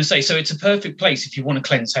 I was going to say, so it's a perfect place if you want to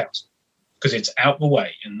cleanse house, because it's out the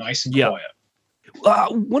way and nice and quiet.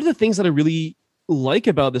 One of the things that I really like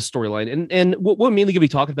about this storyline, and what we're mainly going to be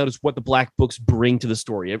talking about is what the Black Books bring to the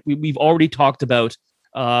story. We've already talked about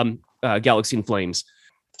Galaxy in Flames,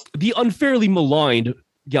 the unfairly maligned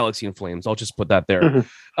Galaxy in Flames. I'll just put that there.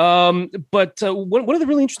 But one of the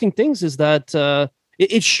really interesting things is that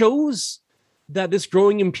it shows that this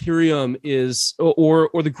growing Imperium is, or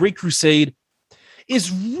the Great Crusade,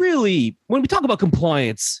 is really, when we talk about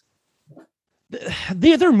compliance,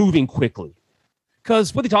 they're moving quickly.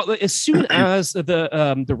 Because what they talk, as soon as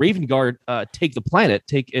the Raven Guard take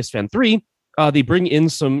Istvaan 3, they bring in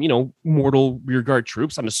some, mortal rear guard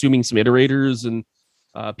troops. I'm assuming some iterators and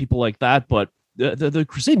people like that. But the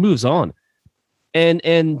Crusade moves on,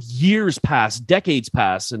 and years pass, decades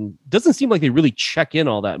pass, and doesn't seem like they really check in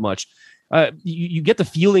all that much. You get the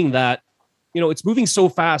feeling that it's moving so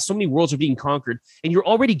fast, so many worlds are being conquered, and you're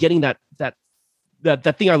already getting that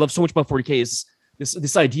thing I love so much about 40K is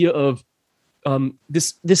this idea of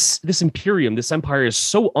this Imperium, this empire is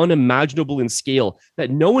so unimaginable in scale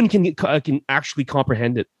that no one can actually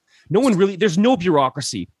comprehend it. No one really. There's no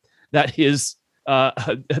bureaucracy that is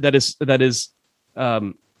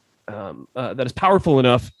powerful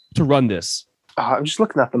enough to run this. I'm just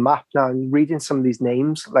looking at the map now and reading some of these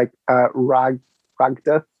names, like Rangda.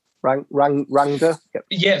 Yep.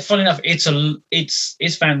 Yeah, funny enough,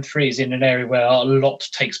 Istvaan 3 is in an area where a lot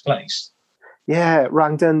takes place. Yeah,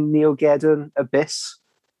 Rangdan, Neogeddon, Abyss,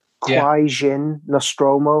 Kwai Jin,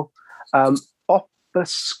 Nostromo,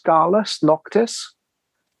 Opuscalis, Noctis,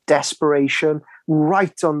 Desperation,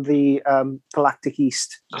 right on the Galactic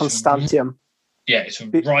East, Constantium. It's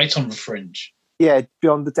right on the fringe. Yeah,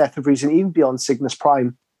 beyond the Death of Reason, even beyond Cygnus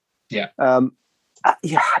Prime. Yeah.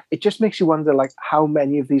 It just makes you wonder, how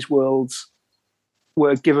many of these worlds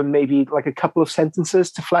were given maybe a couple of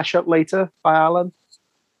sentences to flesh out later by Alan.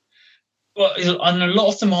 Well, and a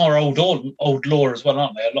lot of them are old lore as well,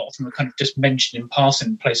 aren't they? A lot of them are kind of just mentioned in passing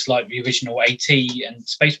in places like the original AT and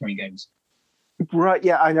Space Marine games. Right,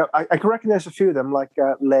 yeah, I know. I can recognize a few of them, like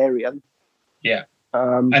Larian. Yeah.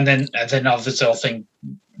 And then others, I think,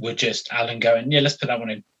 were just Alan going, let's put that one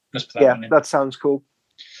in. Yeah, that sounds cool.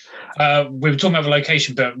 We were talking about the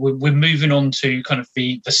location, but we're moving on to kind of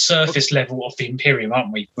the surface level of the Imperium,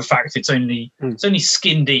 aren't we? The fact it's only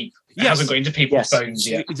skin deep. It hasn't got into people's bones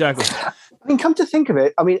yet. Exactly. I mean, come to think of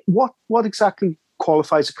it, what exactly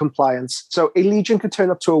qualifies a compliance? So a legion could turn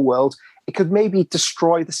up to a world. It could maybe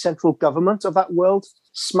destroy the central government of that world,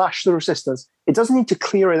 smash the resistance. It doesn't need to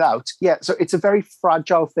clear it out. Yeah, so it's a very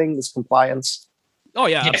fragile thing, this compliance. Oh,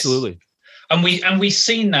 yeah, yes. Absolutely. we've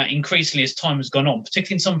seen that increasingly as time has gone on,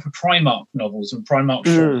 particularly in some of the Primarch novels and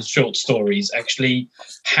Primarch short stories. Actually,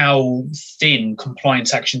 how thin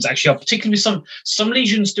compliance actions actually are. Particularly with some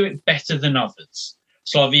legions do it better than others.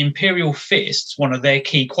 So, like the Imperial Fists, one of their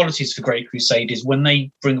key qualities for Great Crusade is when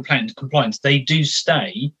they bring a planet into compliance, they do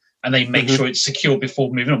stay and they make sure it's secure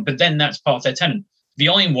before moving on. But then that's part of their tenet. The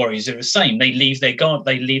Iron Warriors are the same. They leave their guard,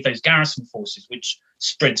 they leave those garrison forces, which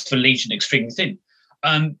spreads the legion extremely thin.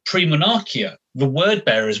 Pre-Monarchia, the word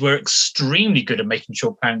bearers were extremely good at making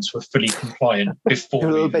sure planets were fully compliant before.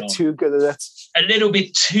 A little bit too good at it. A little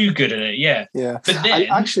bit too good at it, yeah. Yeah. But then,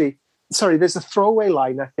 there's a throwaway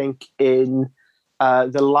line, I think, in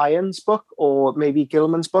the Lion's book, or maybe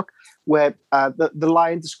Gilliman's book, where the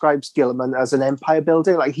Lion describes Gilliman as an empire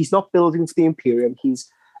builder. Like, he's not building for the Imperium.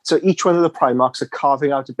 So each one of the Primarchs are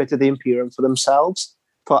carving out a bit of the Imperium for themselves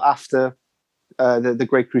for after the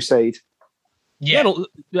Great Crusade. Yeah, no,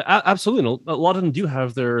 absolutely. No, a lot of them do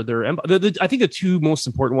have their empire. I think the two most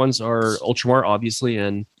important ones are Ultramar, obviously,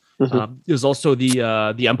 and there's also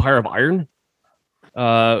the Empire of Iron,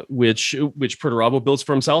 which Perturabo builds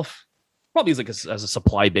for himself. Probably as a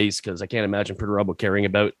supply base, because I can't imagine Perturabo caring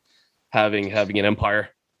about having an empire.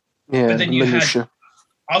 Yeah, but then you had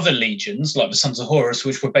other legions like the Sons of Horus,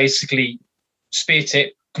 which were basically spear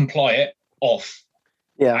tip, comply it, off.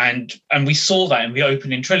 Yeah, and we saw that in the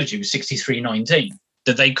opening trilogy with 6319,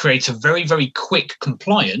 that they create a very, very quick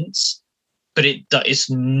compliance, but it's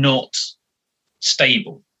not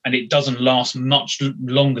stable and it doesn't last much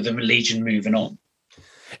longer than the Legion moving on.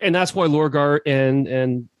 And that's why Lorgar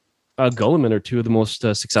and Gulliman are two of the most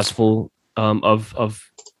successful of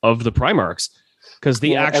the Primarchs, because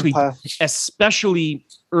they actually, especially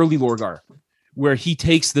early Lorgar, where he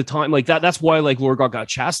takes the time like that. That's why like Lorgar got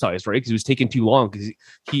chastised, right? Because it was taking too long. Because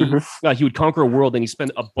he would conquer a world and he spent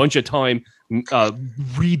a bunch of time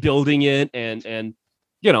rebuilding it and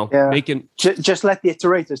making. Just let the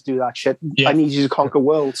iterators do that shit. Yeah. I need you to conquer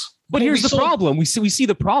worlds. But here's the problem. We see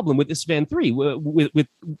the problem with Istvaan 3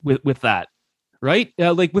 with that, right?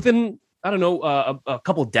 Like within a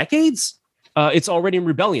couple of decades. It's already in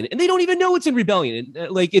rebellion, and they don't even know it's in rebellion.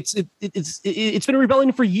 Like it's been a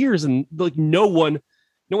rebellion for years, and like no one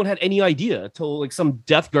had any idea until like some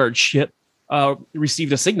Death Guard ship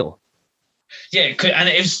received a signal. Yeah, and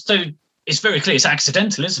it's very clear it's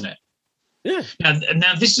accidental, isn't it? Yeah.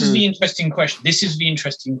 Now this is the interesting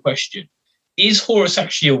question. Is Horus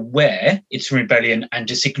actually aware it's in rebellion and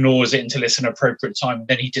just ignores it until it's an appropriate time?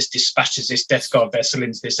 Then he just dispatches this Death Guard vessel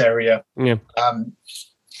into this area. Yeah.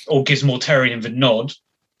 Or gives Mortarion the nod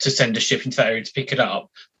to send a ship into that area to pick it up?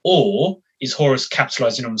 Or is Horus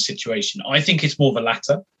capitalizing on the situation? I think it's more the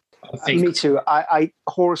latter. Me too.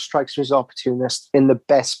 Horus strikes me as opportunist in the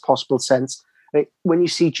best possible sense. Like, when you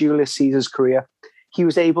see Julius Caesar's career, he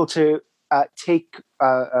was able to take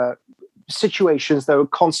situations that were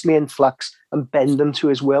constantly in flux and bend them to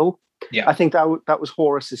his will. Yeah. I think that was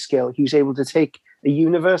Horus's skill. He was able to take a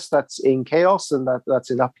universe that's in chaos and that's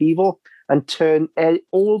in upheaval and turn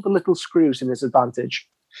all the little screws in his advantage.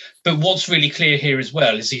 But what's really clear here as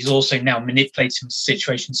well is he's also now manipulating the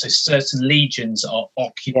situation so certain legions are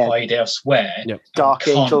occupied elsewhere. Yep. Dark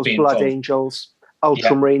Angels, Blood Angels,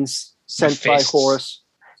 Ultramarines sent by Horus,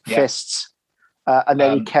 Fists. And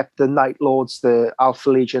then he kept the Night Lords, the Alpha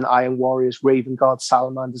Legion, Iron Warriors, Raven Guard,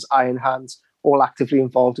 Salamanders, Iron Hands, all actively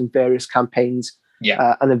involved in various campaigns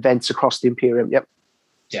and events across the Imperium. Yep.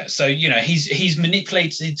 Yeah, so he's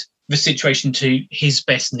manipulated the situation to his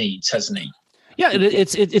best needs, hasn't he? Yeah,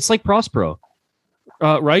 it's like Prospero,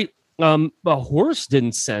 right? Horus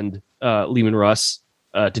didn't send Leman Russ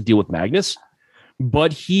to deal with Magnus,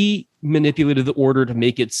 but he manipulated the order to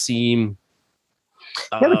make it seem.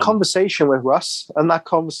 He had a conversation with Russ, and that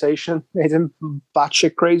conversation made him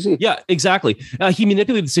batshit crazy. Yeah, exactly. He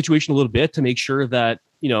manipulated the situation a little bit to make sure that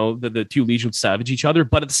the two legions savage each other.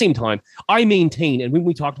 But at the same time, I maintain, and when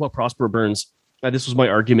we talked about Prospero Burns, this was my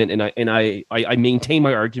argument, and I maintain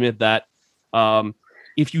my argument that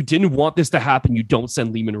if you didn't want this to happen, you don't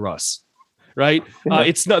send Leman Russ, right?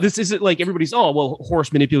 It's not. This isn't like everybody's. Oh well,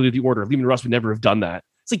 Horus manipulated the order. Leman Russ would never have done that.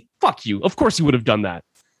 It's like, fuck you. Of course he would have done that.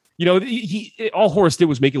 All Horus did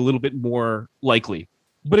was make it a little bit more likely,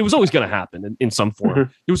 but it was always going to happen in some form.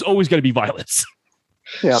 Mm-hmm. It was always going to be violence.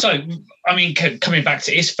 Yeah. So, I mean, coming back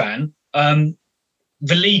to Istvaan,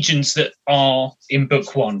 the legions that are in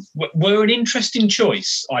Book One were an interesting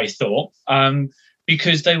choice, I thought,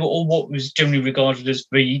 because they were all what was generally regarded as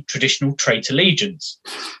the traditional traitor legions,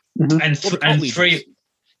 and three.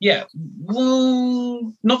 Yeah,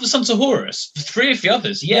 well, not the Sons of Horus. Three of the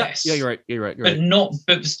others, yes. Yeah, you're right.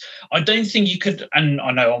 But I don't think you could. And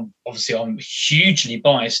I know, I'm hugely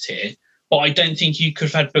biased here. but I don't think you could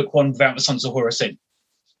have had book 1 without the Sons of Horus in.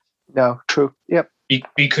 No, true. Yep.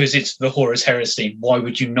 Because it's the Horus heresy. Why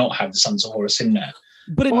would you not have the Sons of Horus in there?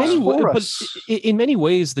 But in many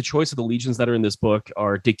ways, the choice of the legions that are in this book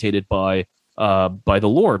are dictated by the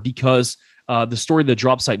lore, because the story of the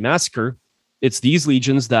Drop Site Massacre, it's these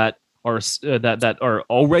legions that are that are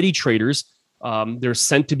already traitors. They're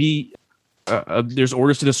sent to be. There's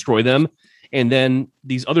orders to destroy them, and then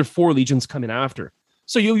these other 4 legions come in after.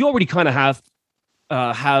 So you already kind of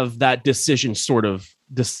have that decision sort of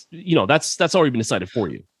this. That's already been decided for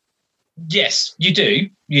you. Yes, you do,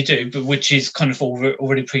 but which is kind of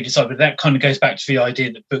already pre-decided. But that kind of goes back to the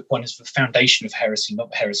idea that book 1 is the foundation of heresy,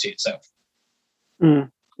 not the heresy itself.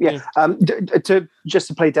 Yeah. Just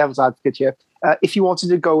to play devil's advocate here, if you wanted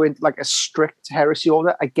to go in like a strict heresy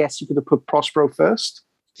order, I guess you could have put Prospero first.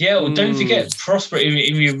 Yeah, well, don't forget Prospero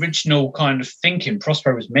in the original kind of thinking.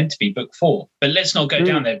 Prospero was meant to be book 4, but let's not go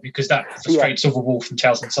down there because that frustrates Silver Wolf and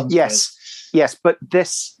Tales and Sons. Yes, but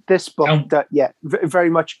this book, very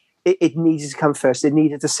much. It needed to come first. It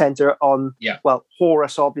needed to center on,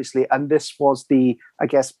 Horus, obviously. And this was the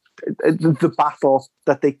battle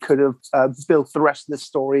that they could have built the rest of the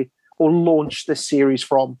story or launched this series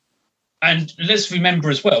from. And let's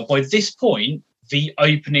remember as well, by this point, the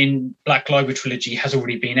opening Black Library trilogy has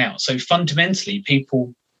already been out. So fundamentally,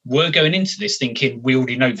 people were going into this thinking, we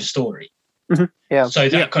already know the story. Mm-hmm. Yeah. So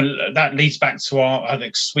that leads back to our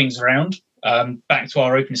swings around, back to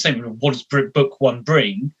our opening statement of what does book 1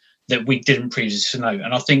 bring that we didn't previously know.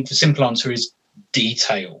 And I think the simple answer is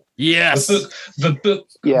detail. Yes.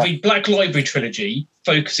 The Black Library trilogy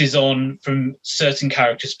focuses on from certain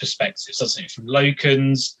characters' perspectives, doesn't it? From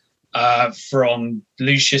Loken's, from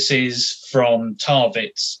Lucius's, from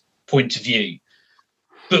Tarvit's point of view.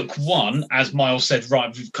 Book 1, as Miles said,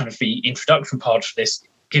 right, kind of the introduction part of this,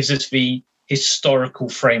 gives us the historical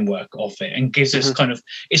framework of it and gives us kind of,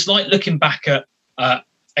 it's like looking back at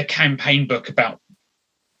a campaign book about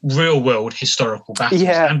real world historical battles,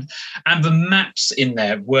 and the maps in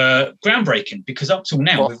there were groundbreaking because up till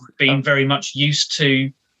now we've been very much used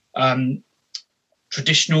to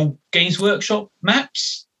traditional Games Workshop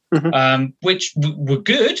maps, which were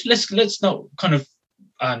good. Let's not kind of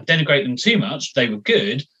denigrate them too much. They were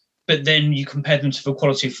good, but then you compare them to the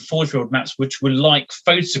quality of the Forge World maps, which were like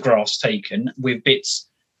photographs taken with bits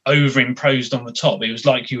overimposed on the top. It was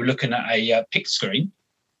like you were looking at a pic screen.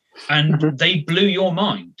 And they blew your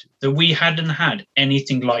mind that we hadn't had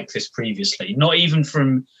anything like this previously, not even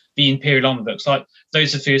from the Imperial Armor books. Like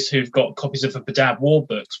those of us who've got copies of the Badab War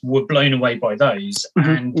books were blown away by those.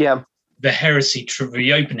 And the heresy,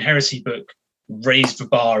 the open heresy book raised the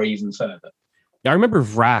bar even further. Yeah, I remember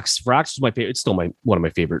Vrax. Vrax was my favorite. It's still one of my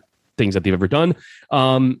favorite things that they've ever done.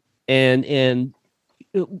 And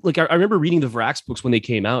like I remember reading the Vrax books when they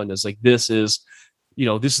came out, and it's like, this is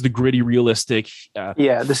the gritty, realistic,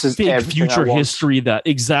 this is big future history that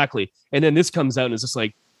exactly. And then this comes out and it's just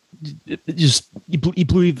like, you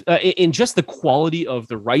believe in just the quality of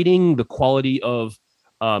the writing, the quality of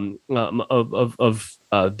the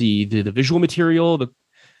visual material, the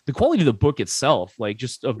quality of the book itself, like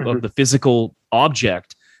just of the physical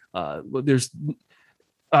object. I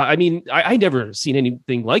never seen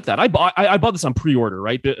anything like that. I bought this on pre-order,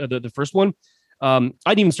 right? The first one. I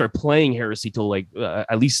didn't even start playing Heresy till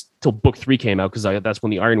at least till book 3 came out, because that's when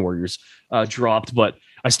the Iron Warriors dropped. But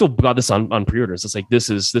I still got this on pre-orders. It's like this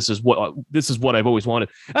is what I've always wanted.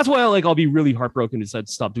 That's why I'll be really heartbroken to decide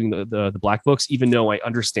to stop doing the Black books, even though I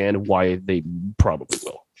understand why they probably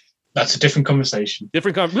will. That's a different conversation. We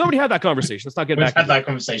already had that conversation. Let's not get back. We've had that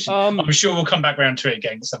conversation. I'm sure we'll come back around to it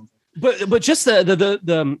again at some point. But just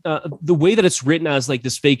the way that it's written as like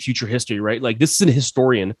this fake future history, right? Like this is an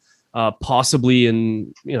historian. Possibly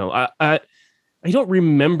in, I don't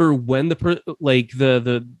remember when did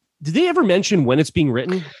they ever mention when it's being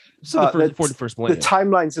written? So the first one. The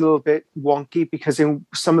timeline's a little bit wonky because in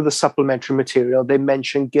some of the supplementary material they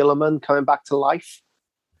mention Gilliman coming back to life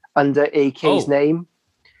under AK's name.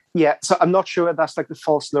 Yeah, so I'm not sure if that's like the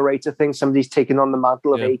false narrator thing. Somebody's taken on the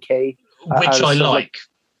mantle of AK, which I like.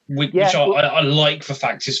 I like the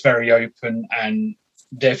fact it's very open and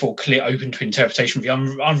therefore clear, open to interpretation. The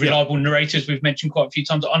unreliable narrators we've mentioned quite a few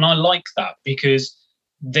times, and I like that because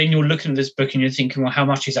then you're looking at this book and you're thinking, well, how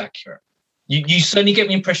much is accurate? You certainly get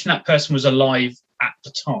the impression that person was alive at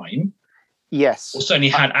the time. Yes, or certainly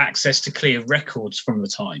had access to clear records from the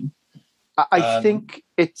time. I think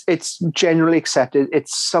it's generally accepted.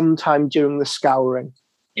 It's sometime during the Scouring.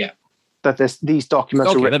 Yeah, that these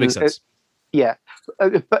documents are written. That makes sense. Yeah,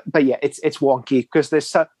 but yeah, it's wonky because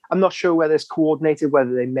there's. I'm not sure whether it's coordinated,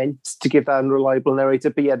 whether they meant to give that unreliable narrator.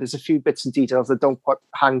 But yeah, there's a few bits and details that don't quite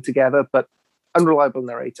hang together. But unreliable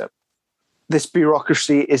narrator. This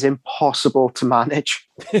bureaucracy is impossible to manage.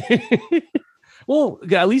 Well,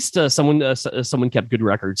 at least someone kept good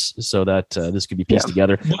records so that this could be pieced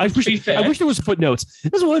together. I wish there was footnotes.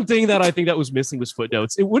 There's one thing that I think that was missing was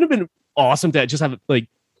footnotes. It would have been awesome to just have like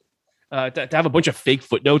to have a bunch of fake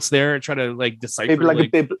footnotes there and try to like decipher. Maybe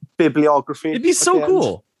like a bibliography. It'd be so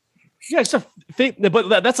cool. Yeah, it's a fake,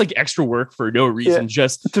 but that's like extra work for no reason.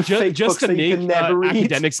 Just to make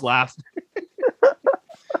academics laugh.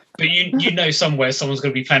 But you know somewhere someone's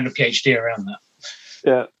going to be planning a PhD around that.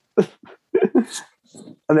 Yeah.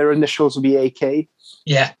 And their initials will be AK.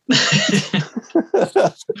 Yeah.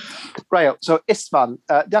 Right. So Istvaan,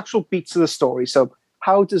 the actual beats of the story. So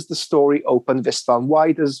how does the story open with Istvaan?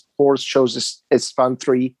 Why does Horus chose Istvaan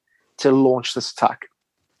 3 to launch this attack?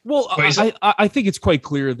 Well, I think it's quite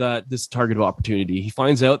clear that this target of opportunity. He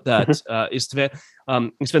finds out that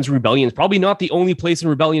Istvaan's rebellion is probably not the only place in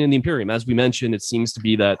rebellion in the Imperium. As we mentioned, it seems to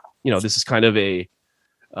be that, this is kind of a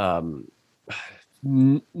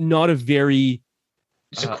not a very...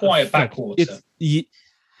 It's a quiet backwater.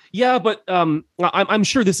 Yeah, but I'm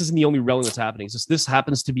sure this isn't the only rebellion that's happening. This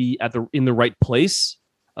happens to be in the right place,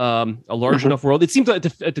 a large enough world. It seems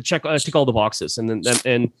to check all the boxes,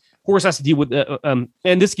 and Horus has to deal with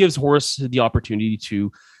and this gives Horus the opportunity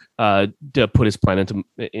to put his plan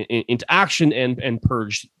into action and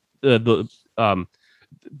purge the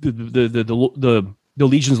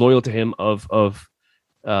legions loyal to him of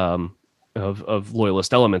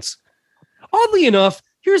loyalist elements. Oddly enough,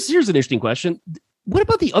 here's an interesting question. What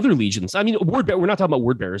about the other legions? I mean, we're not talking about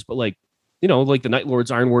word bearers, but like the Night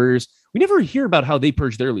Lords, Iron Warriors. We never hear about how they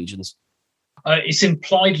purge their legions. It's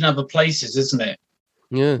implied in other places, isn't it?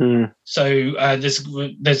 Yeah. So there's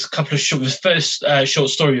a couple of the first short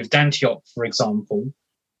story of Dantiok, for example,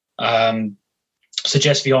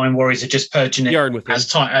 suggests the Iron Warriors are just purging it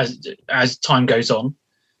as time goes on.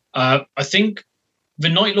 I think the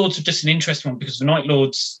Night Lords are just an interesting one because the Night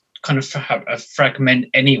Lords kind of have a fragment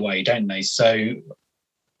anyway, don't they? So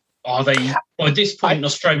are they, by this point,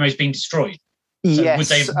 Nostromo's been destroyed? So yes.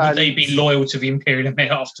 Would they be loyal to the Imperial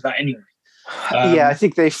Emir after that anyway? I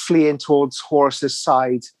think they flee in towards Horus's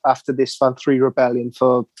side after this Istvaan 3 rebellion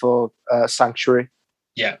for sanctuary.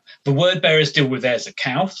 Yeah. The word bearers deal with theirs at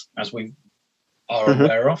Kauth, as we are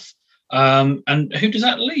aware of. And who does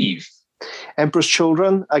that leave? Emperor's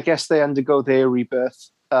children, I guess they undergo their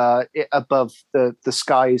rebirth above the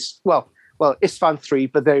skies. Well, Istvaan 3,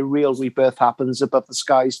 but their real rebirth happens above the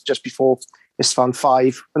skies just before Istvaan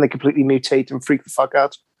 5, when they completely mutate and freak the fuck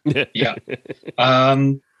out. Yeah.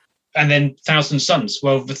 And then Thousand Sons.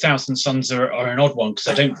 Well, the Thousand Sons are an odd one because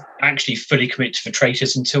they don't actually fully commit to the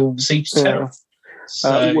traitors until the Siege of Terror.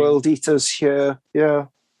 So, World Eaters here, yeah.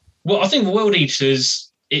 Well, I think the World Eaters,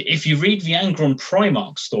 if you read the Angron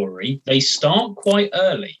Primarch story, they start quite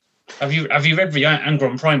early. Have you read the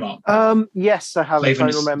Angron Primarch? Yes, I have. If I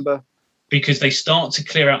remember, because they start to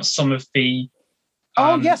clear out some of the.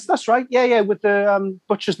 Yes, that's right. Yeah, with the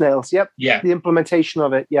butcher's nails. Yep. Yeah. The implementation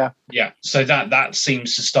of it. Yeah. Yeah. So that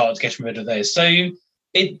seems to start getting rid of theirs. So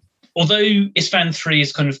although Istvaan 3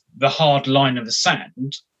 is kind of the hard line of the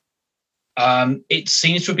sand, it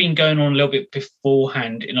seems to have been going on a little bit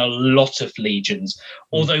beforehand in a lot of legions.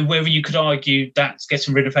 Although whether you could argue that's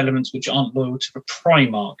getting rid of elements which aren't loyal to the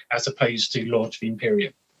Primarch as opposed to loyal to the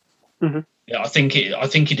Imperium. Mm-hmm. Yeah, I think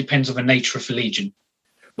it depends on the nature of the legion.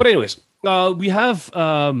 But anyways, we have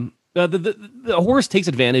the Horus takes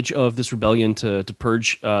advantage of this rebellion to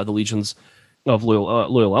purge the legions of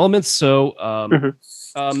loyal elements. So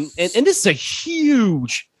and this is a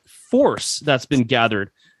huge force that's been gathered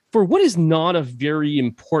for what is not a very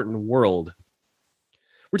important world.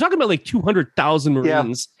 We're talking about like 200,000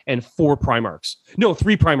 Marines and 4 Primarchs. No,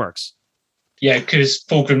 3 Primarchs. Yeah, because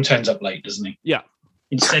Fulgrim turns up late, doesn't he? Yeah.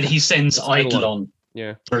 Instead, he sends Eidolon.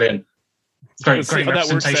 Yeah. Brilliant. Great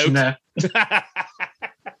representation there.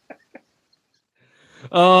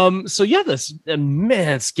 So yeah, this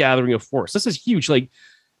immense gathering of force. This is huge. Like,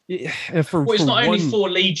 it's not only 4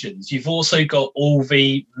 legions. You've also got all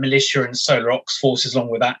the militia and Solar Ox forces along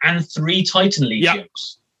with that, and 3 Titan legions. Yep.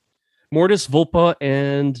 Mortis, Vulpa,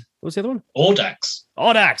 and what was the other one?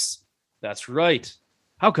 Audax. That's right.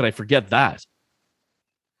 How could I forget that?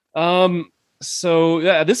 So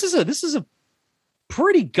yeah, this is a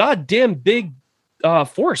pretty goddamn big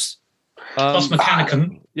force. Plus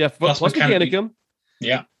Mechanicum. Plus Mechanicum.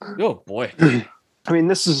 Yeah. Oh boy. I mean,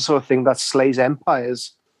 this is the sort of thing that slays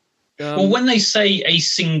empires. Well, when they say a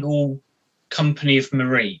single company of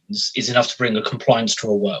Marines is enough to bring a compliance to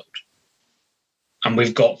a world. And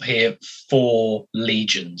we've got here 4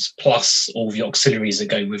 legions, plus all the auxiliaries that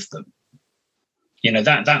go with them.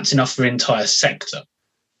 That's enough for an entire sector.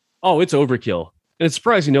 Oh, it's overkill. And it's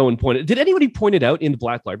surprising no one pointed. Did anybody point it out in the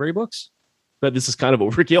Black Library books that this is kind of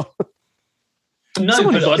overkill? No,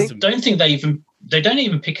 but I don't think they don't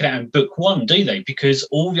even pick it out in book 1, do they? Because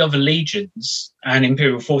all the other legions and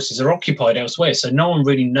Imperial forces are occupied elsewhere, so no one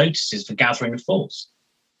really notices the gathering of force.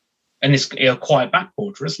 And it's a quiet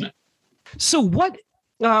backwater, isn't it? So what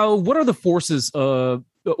are the forces or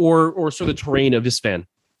sort of the terrain of Istvaan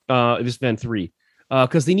 3?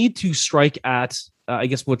 Because they need to strike at I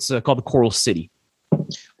guess what's called the Coral City.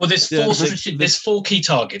 Well, there's 4 key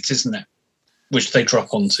targets, isn't there? Which they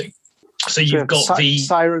drop onto. So you've got the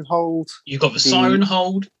Siren Hold. You've got the Siren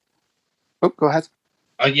Hold. Oh, go ahead.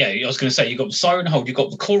 Yeah, I was going to say you've got the Siren Hold. You've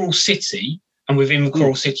got the Coral City, and within the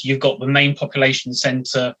Coral City, you've got the main population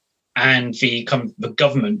centre and the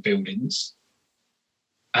government buildings,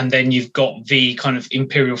 and then you've got the kind of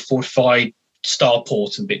Imperial fortified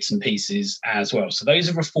starport and bits and pieces as well. So those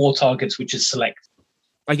are the 4 targets which is selected.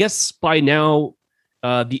 I guess by now,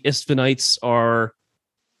 the Istvaanites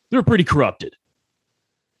they're pretty corrupted.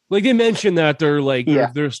 Like they mentioned that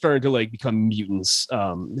they're starting to become mutants.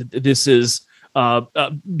 This is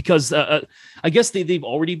because I guess they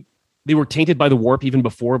were tainted by the warp even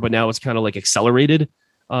before, but now it's kind of accelerated.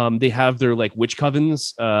 They have their witch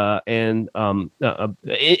covens and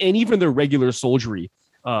even their regular soldiery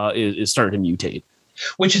is starting to mutate.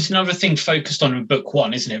 Which is another thing focused on in book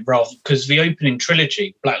 1, isn't it? Rather, because the opening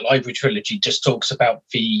trilogy, Black Library trilogy, just talks about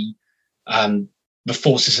the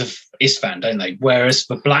forces of Istvaan, don't they? Whereas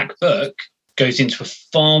the Black Book goes into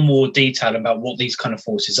far more detail about what these kind of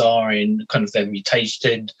forces are in kind of their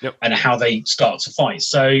mutation and how they start to fight.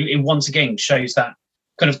 So it once again shows that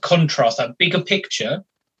kind of contrast, that bigger picture,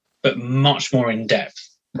 but much more in depth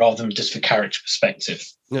rather than just the character perspective.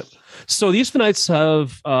 Yep. So the Istvaanites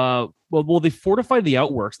have they fortified the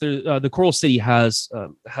outworks. The Coral City has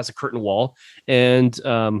a curtain wall, and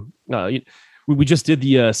we just did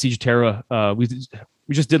the Siege of Terra. We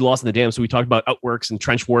just did Lost in the Dam, so we talked about outworks and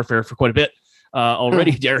trench warfare for quite a bit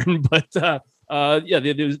already, Darren. But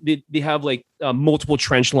they have multiple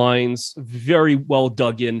trench lines, very well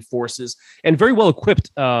dug in forces, and very well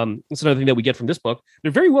equipped. That's another thing that we get from this book.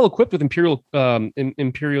 They're very well equipped with Imperial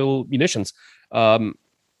munitions.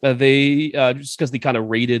 They just because they kind of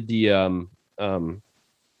raided the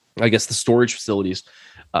I guess the storage facilities.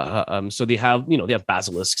 So they have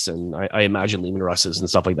basilisks and I imagine Leman Russes and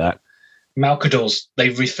stuff like that. Malcadors. They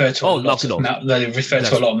refer to a lot of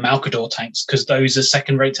Malcador tanks because those are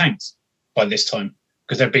second-rate tanks by this time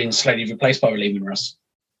because they're being slowly replaced by a Leman Russ.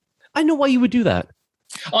 I know why you would do that.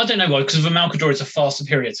 I don't know why, because the Malcador is a far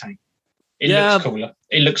superior tank. It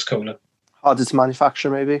looks cooler. Harder to manufacture,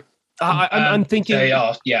 maybe. I'm thinking they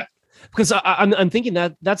are, yeah. Because I'm thinking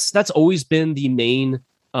that's always been the main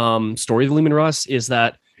story of the Leman Russ is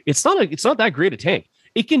that it's not that great a tank.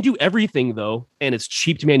 It can do everything though, and it's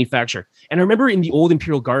cheap to manufacture. And I remember in the old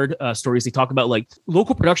Imperial Guard stories, they talk about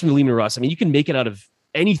local production of the Leman Russ. I mean, you can make it out of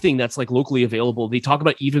anything that's locally available. They talk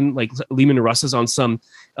about even Leman Russes on some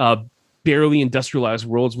barely industrialized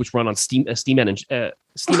worlds which run on steam engines.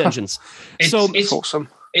 It's awesome.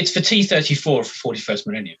 It's for T-34 for 41st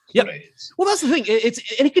Millennium. Yeah. Well, that's the thing.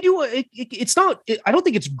 It can do. It's not. I don't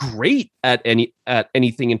think it's great at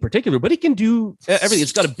anything in particular, but it can do everything.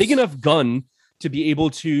 It's got a big enough gun to be able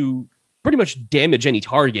to pretty much damage any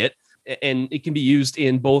target, and it can be used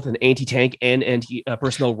in both an anti-tank and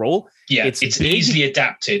anti-personnel role. Yeah, it's easily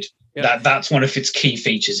adapted. Yeah. That's one of its key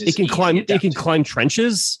features. It can climb. Adapted. It can climb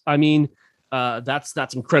trenches. I mean.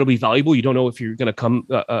 That's incredibly valuable. You don't know if you're going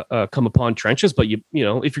to come upon trenches, but you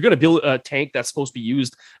know if you're going to build a tank that's supposed to be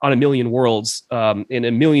used on a million worlds in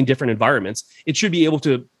a million different environments, it should be able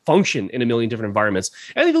to function in a million different environments.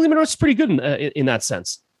 I think the Leman Russ is pretty good in that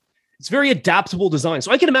sense. It's very adaptable design,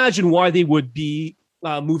 so I can imagine why they would be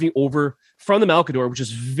moving over from the Malcador, which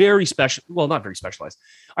is very special. Well, not very specialized.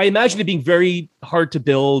 I imagine it being very hard to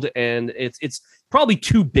build, and it's probably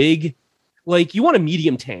too big. You want a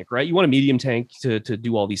medium tank, right? You want a medium tank to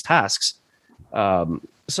do all these tasks.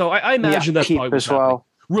 So I imagine that's probably as well.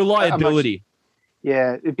 Reliability.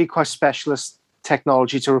 It'd be quite specialist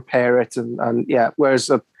technology to repair it, and whereas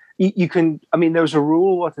you can. I mean, there was a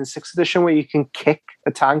rule in 6th edition where you can kick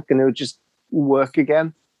a tank and it would just work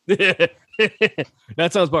again. That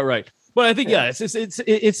sounds about right. But I think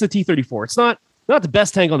it's the T-34. It's not the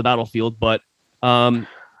best tank on the battlefield, but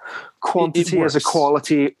quantity has a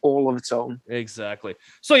quality all of its own. Exactly.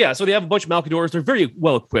 So they have a bunch of Malcadors. They're very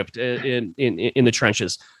well equipped in the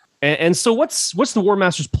trenches. And so what's the War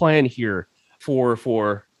Master's plan here for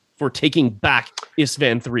taking back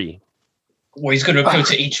Istvaan 3? Well, he's going to go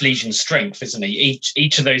to each legion's strength, isn't he?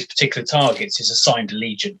 Each of those particular targets is assigned a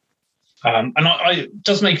legion. And it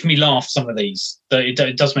does make me laugh, some of these.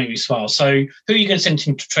 It does make me smile. So who are you going to send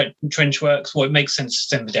into trench works? Well, it makes sense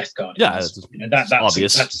to send the Death Guard. Yeah, that's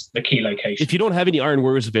obvious. That's the key location. If you don't have any Iron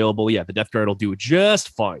Warriors available, the Death Guard will do just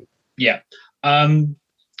fine. Yeah.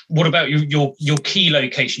 What about your key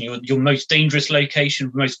location, your most dangerous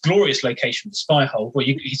location, most glorious location, the spy hole? Well,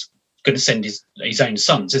 he's going to send his own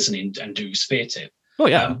sons, isn't he, and do a spear tip. Oh,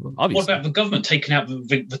 yeah, obviously. What about the government taking out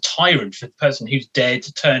the tyrant, the person who's dared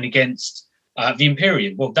to turn against the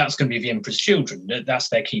Imperium? Well, that's going to be the Emperor's children. That's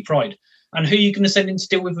their key pride. And who are you going to send in to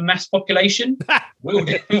deal with the mass population? The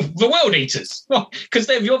World Eaters. Because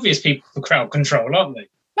they're the obvious people for crowd control, aren't they?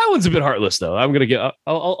 That one's a bit heartless, though. I'm going to get...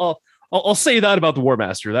 I'll say that about the War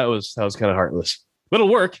Master. That was kind of heartless. But it'll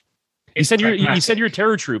work. You send your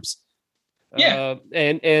terror troops. Yeah.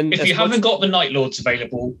 And if you haven't got the Night Lords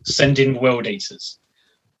available, send in World Eaters.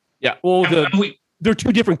 Yeah, well, they're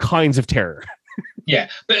two different kinds of terror. Yeah,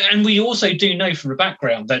 and we also do know from the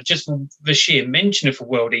background that just the sheer mention of a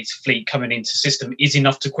World Eater fleet coming into system is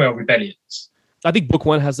enough to quell rebellions. I think Book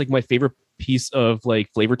 1 has like my favorite piece of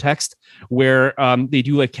like flavor text where they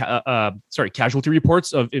do like casualty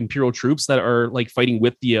reports of Imperial troops that are like fighting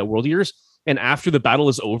with the World Eaters, and after the battle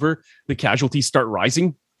is over, the casualties start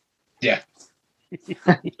rising. Yeah,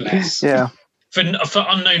 yeah, for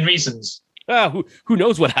unknown reasons. Who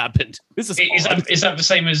knows what happened? Is that the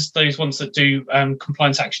same as those ones that do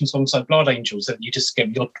compliance actions alongside Blood Angels, that you just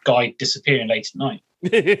get your guy disappearing late at night?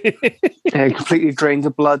 Yeah, completely drained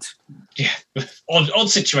of blood. Yeah, odd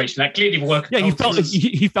situation. That clearly will work. Yeah,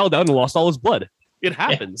 he fell down and lost all his blood. It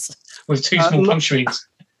happens with two small puncturings.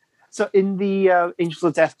 So in the Angels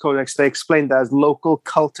of Death Codex, they explained that as local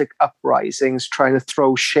cultic uprisings trying to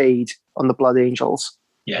throw shade on the Blood Angels.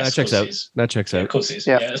 Yeah, that checks out. That checks out. Of course it is.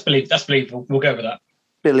 Yeah, that's believable. We'll go with that.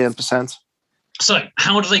 1,000,000,000%. So,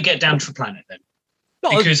 how do they get down to the planet then?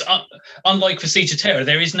 Because unlike for Siege of Terror,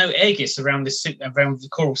 there is no Aegis around the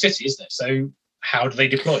Coral City, is there? So, how do they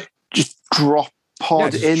deploy? Just drop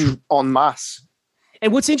pod in en masse.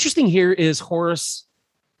 And what's interesting here is Horus.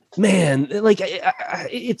 Man, like I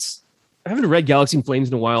haven't read Galaxy in Flames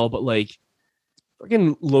in a while, but like,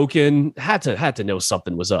 fucking Loken had to know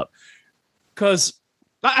something was up, because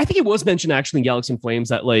I think it was mentioned actually in Galaxy in Flames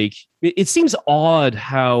that like it seems odd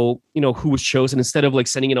how who was chosen. Instead of like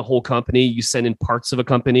sending in a whole company, you send in parts of a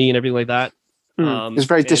company and everything like that. It's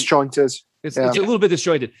very disjointed. It's a little bit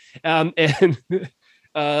disjointed.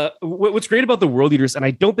 What's great about the World Eaters, and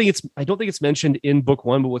I don't think it's mentioned in Book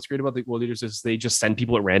 1, but what's great about the World Eaters is they just send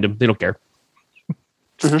people at random. They don't care.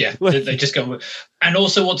 Yeah, they just go. And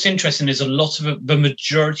also, what's interesting is a lot of the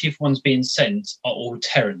majority of ones being sent are all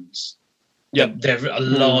Terrans. Yeah, they're a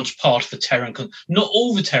large part of the Terran. Not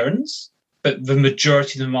all the Terrans, but the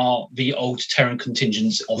majority of them are the old Terran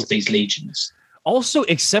contingents of these legions. Also,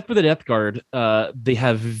 except for the Death Guard, they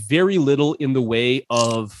have very little in the way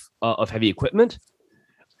of heavy equipment.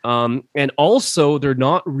 And also, they're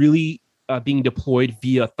not really being deployed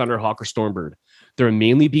via Thunderhawk or Stormbird. They're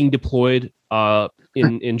mainly being deployed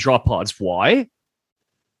in drop pods. Why?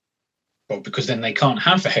 Well, because then they can't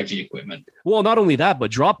have the heavy equipment. Well, not only that,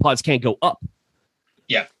 but drop pods can't go up.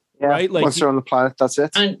 Yeah. Right. Like once they're on the planet, that's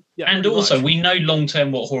it. And also, we know long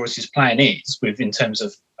term what Horus's plan is in terms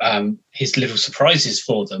of his little surprises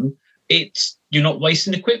for them. It's you're not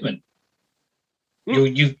wasting equipment.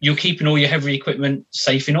 You're keeping all your heavy equipment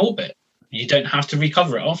safe in orbit. You don't have to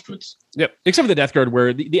recover it afterwards. Yep. Except for the Death Guard,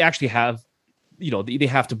 where they actually have, they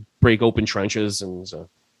have to break open trenches, and so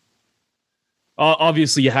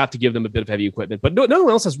obviously you have to give them a bit of heavy equipment. But no one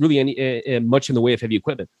else has really any much in the way of heavy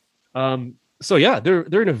equipment. So yeah,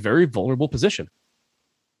 they're in a very vulnerable position.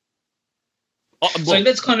 So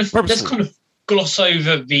let's kind of gloss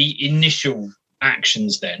over the initial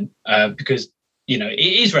actions then, because it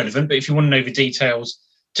is relevant. But if you want to know the details,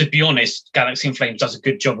 to be honest, Galaxy in Flames does a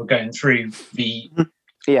good job of going through the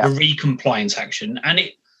re-compliance action, and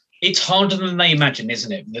it's harder than they imagine,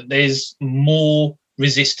 isn't it? That there's more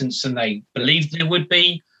resistance than they believed there would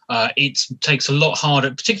be. It takes a lot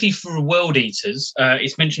harder, particularly for World Eaters.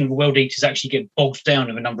 It's mentioned the World Eaters actually get bogged down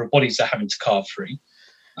in the number of bodies they're having to carve through.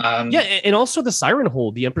 And also the Siren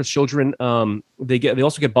Hold, the Emperor's Children, they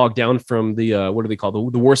also get bogged down from the what do they call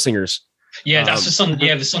the War Singers. Yeah, that's the Son.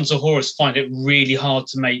 Yeah, the Sons of Horus find it really hard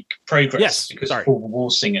to make progress because of all the War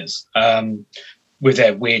Singers with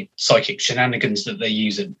their weird psychic shenanigans that they're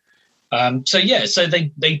using. So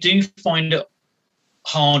they do find it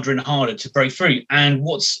harder and harder to break through. And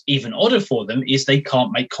what's even odder for them is they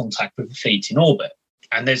can't make contact with a fleet in orbit.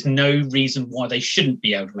 And there's no reason why they shouldn't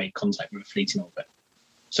be able to make contact with a fleet in orbit.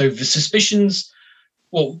 So the suspicions,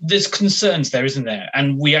 well, there's concerns there, isn't there?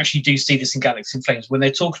 And we actually do see this in Galaxy in Flames when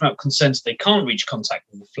they're talking about concerns they can't reach contact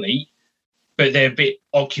with the fleet, but they're a bit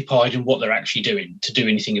occupied in what they're actually doing to do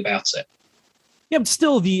anything about it. Yeah, but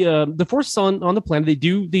still, the forces on the planet, they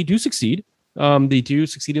do succeed. They do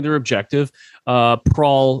succeed in their objective.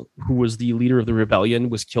 Prawl, who was the leader of the rebellion,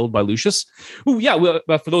 was killed by Lucius. Who, yeah,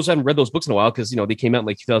 for those who haven't read those books in a while, because they came out in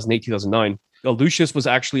like 2008, 2009. Lucius was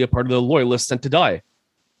actually a part of the loyalists sent to die.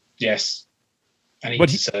 Yes, and he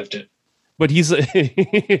deserved it. But he's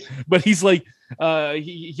like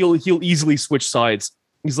he'll easily switch sides.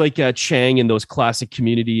 He's like Chang in those classic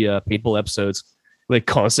Community paintball episodes, like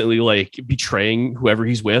constantly like betraying whoever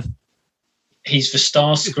he's with. He's the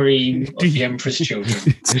Starscream of the Emperor's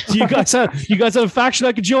Children. Do you guys have a faction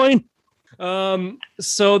I could join?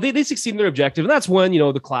 So they succeed in their objective, and that's when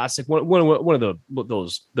the classic one of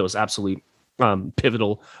those absolute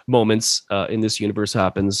pivotal moments in this universe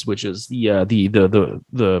happens, which is the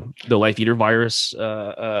Life Eater virus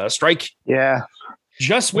strike. Yeah,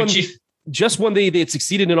 just when they had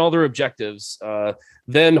succeeded in all their objectives,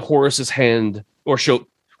 then Horus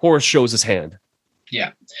shows his hand.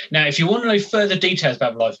 Yeah. Now, if you want to know further details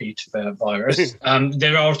about the Life Eater virus,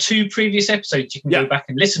 there are 2 previous episodes you can go back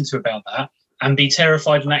and listen to about that and be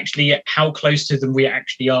terrified and actually how close to them we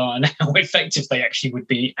actually are and how effective they actually would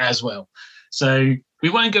be as well. So we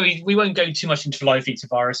won't go too much into the Life Eater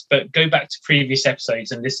virus, but go back to previous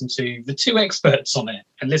episodes and listen to the 2 experts on it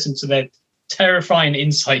and listen to their terrifying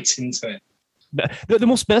insights into it. The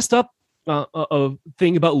most messed up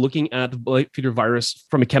thing about looking at the Life Eater virus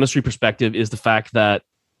from a chemistry perspective is the fact that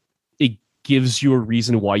it gives you a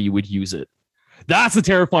reason why you would use it. That's the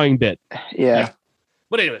terrifying bit. Yeah.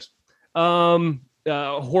 But anyways,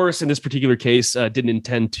 Horus in this particular case didn't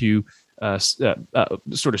intend to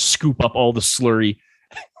sort of scoop up all the slurry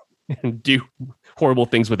and do horrible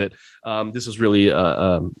things with it. This is really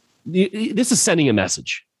this is sending a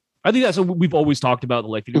message. I think that's what we've always talked about the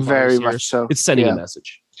Life Eater virus. Very much so. It's sending a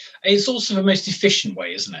message. It's also the most efficient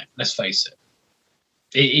way, isn't it? Let's face it.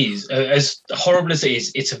 It is. As horrible as it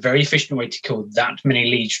is, it's a very efficient way to kill that many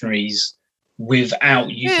legionaries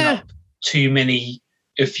without using up too many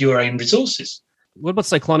of your own resources. What about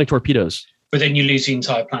cyclonic torpedoes? But then you lose the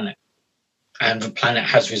entire planet. And the planet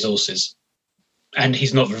has resources. And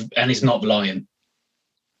he's not the lion.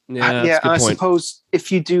 Yeah, and I suppose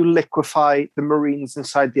if you do liquefy the Marines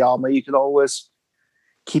inside the armor, you can always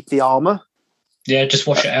keep the armor. Yeah, just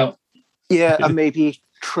wash it out. Yeah, and maybe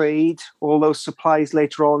trade all those supplies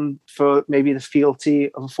later on for maybe the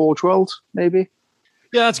fealty of a Forge World, maybe.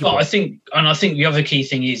 Yeah, that's good. I think the other key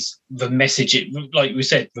thing is the message. Like we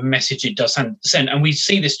said, the message it does send, and we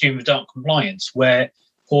see this during the Dark Compliance, where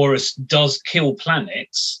Horus does kill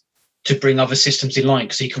planets to bring other systems in line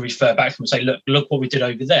because he can refer back to them and say, look what we did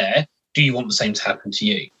over there. Do you want the same to happen to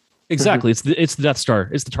you? Exactly. It's the Death Star.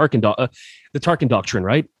 It's the Tarkin doctrine,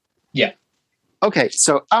 right? Yeah. Okay,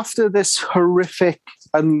 so after this horrific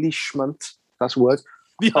unleashment, that's a word.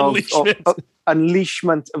 The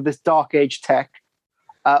unleashment of this Dark Age tech,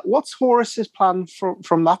 what's Horus's plan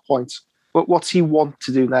from that point? What's he want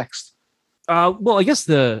to do next? Well, I guess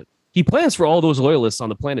he plans for all those loyalists on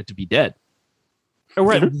the planet to be dead.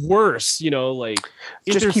 Or at worst, if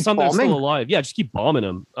just there's keep some that's bombing. still alive, just keep bombing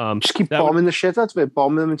them. Just keep bombing the shit out of it,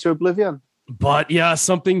 bombing them into oblivion. But yeah,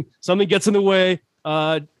 something gets in the way.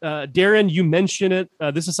 Darren, you mention it.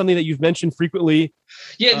 This is something that you've mentioned frequently.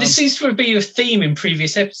 Yeah, this seems to be a theme in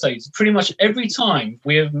previous episodes. Pretty much every time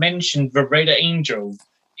we have mentioned the Red Angel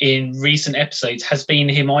in recent episodes has been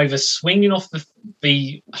him either swinging off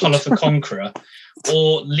the hull of the Conqueror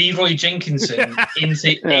or Leroy Jenkinson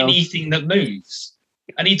into anything that moves.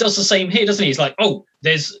 And he does the same here, doesn't he? He's like, oh,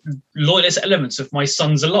 there's loyalist elements of my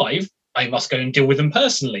sons alive. I must go and deal with them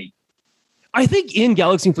personally. I think in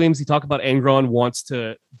Galaxy in Flames, he talked about Angron wants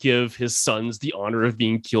to give his sons the honor of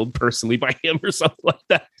being killed personally by him or something like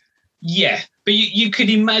that. Yeah, but you could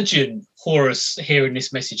imagine Horus hearing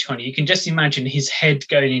this message, honey. You can just imagine his head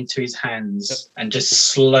going into his hands and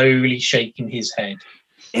just slowly shaking his head.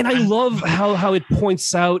 And I love how it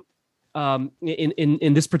points out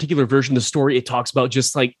in this particular version of the story, it talks about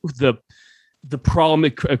just like the problem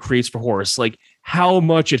it creates for Horus, like how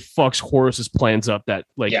much it fucks Horus's plans up that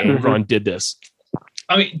Angron did this.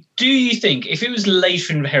 I mean, do you think if it was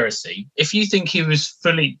later in the heresy, if you think he was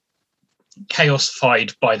fully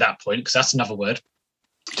chaosified by that point, because that's another word,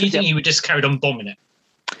 do you think he would just carried on bombing it?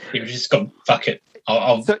 He would just gone, fuck it.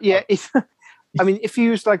 I mean, if he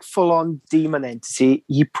was like full-on demon entity,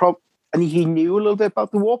 and he knew a little bit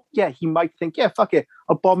about the warp, yeah, he might think, yeah, fuck it,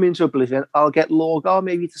 I'll bomb into oblivion, I'll get Lorgar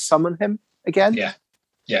maybe to summon him again. Yeah.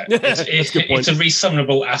 It's a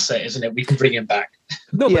resummonable asset, isn't it? We can bring him back.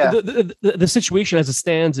 No, but the situation as it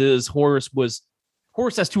stands is Horus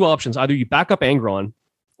has two options. Either you back up Angron,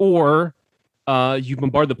 or you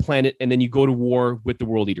bombard the planet and then you go to war with the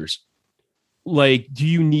World Eaters. Like, do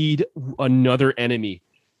you need another enemy?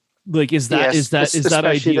 Like, is that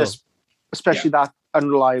ideal? Especially that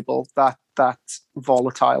unreliable, that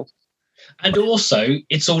volatile. And also,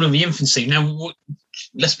 it's all in the infancy. Now,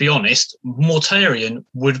 let's be honest, Mortarion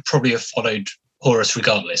would probably have followed Horus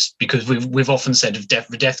regardless, because we've often said of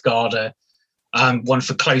the Death Guard are one of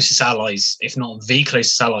the closest allies, if not the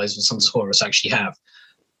closest allies that Sons of Horus actually have.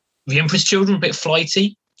 The Emperor's Children are a bit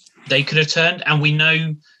flighty. They could have turned, and we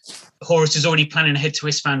know Horus is already planning ahead to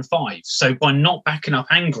Istvaan 5. So by not backing up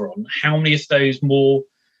Angron, how many of those more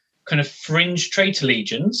kind of fringe traitor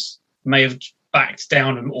legions may have backed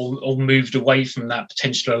down or moved away from that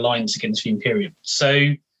potential alliance against the Imperium?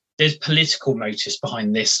 So there's political motives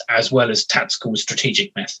behind this, as well as tactical,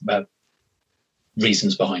 strategic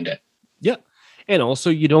reasons behind it. Yeah, and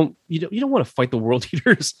also you don't want to fight the World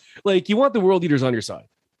Eaters. Like, you want the World Eaters on your side.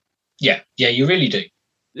 Yeah, you really do.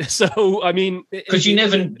 So I mean, because you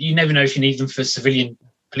never know if you need them for civilian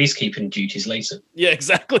policekeeping duties later. Yeah,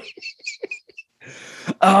 exactly.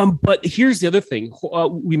 But here's the other thing.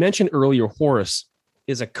 We mentioned earlier, Horus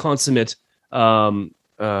is a consummate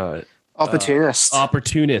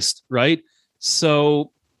opportunist, right?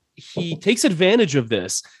 So he takes advantage of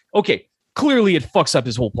this. Okay, clearly it fucks up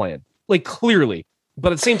his whole plan. Like, clearly.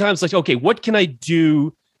 But at the same time, it's like, okay, what can I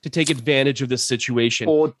do to take advantage of this situation?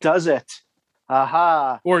 Or does it?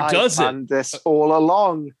 Aha. Or does it? And this all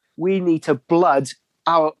along. We need to blood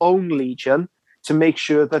our own legion to make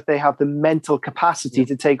sure that they have the mental capacity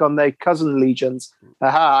to take on their cousin legions.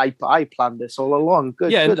 Aha, I planned this all along.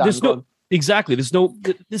 Good. Yeah, good, there's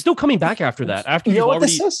no coming back after that. After you know what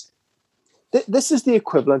this is? This is the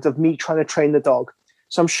equivalent of me trying to train the dog.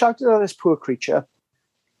 So I'm shouting at this poor creature,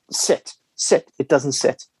 sit. It doesn't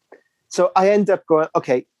sit. So I end up going,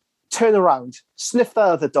 okay, turn around, sniff that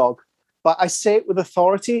other dog. But I say it with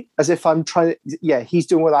authority, as if I'm trying to, he's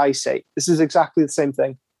doing what I say. This is exactly the same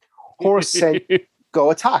thing. Horus said,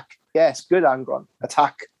 go attack. Yes, good, Angron.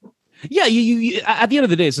 Attack. Yeah, you at the end of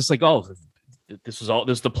the day, it's just like, oh, this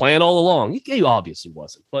was the plan all along. It obviously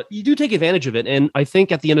wasn't. But you do take advantage of it. And I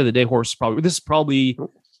think at the end of the day, Horus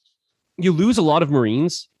you lose a lot of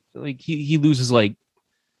Marines. Like, he loses like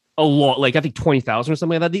a lot, like I think 20,000 or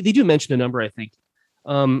something like that. They do mention a number, I think.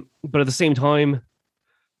 But at the same time,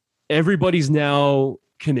 everybody's now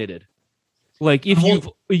committed. Like, if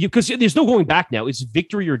because there's no going back now. It's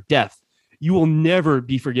victory or death. You will never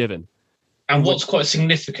be forgiven. And what's quite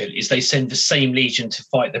significant is they send the same legion to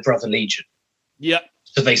fight their brother legion. Yeah.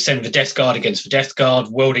 So they send the Death Guard against the Death Guard,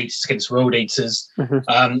 World Eaters against World Eaters.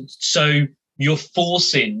 Mm-hmm. So you're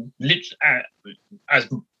forcing, as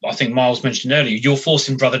I think Miles mentioned earlier, you're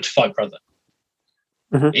forcing brother to fight brother.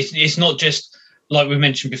 Mm-hmm. It's not just like we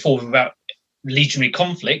mentioned before about legionary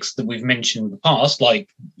conflicts that we've mentioned in the past, like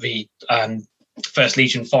the First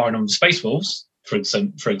Legion firing on the Space Wolves, for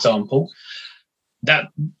example. That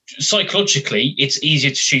psychologically, it's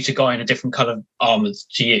easier to shoot a guy in a different color armor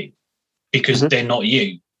to you because they're not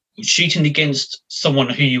you. Shooting against someone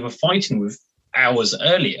who you were fighting with hours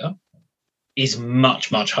earlier is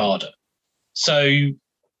much, much harder. So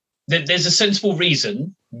there's a sensible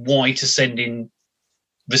reason why to send in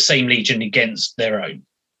the same legion against their own.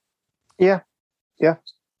 Yeah.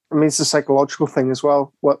 I mean, it's a psychological thing as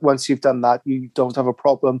well. Once you've done that, you don't have a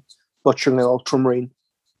problem butchering an Ultramarine.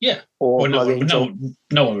 Yeah. No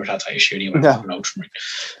one would have that issue anyway. No. An Ultramarine.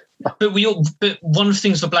 But one of the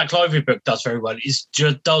things the Black Library book does very well is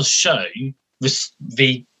does show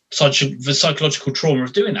the psychological trauma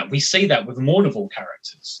of doing that. We see that with Mournival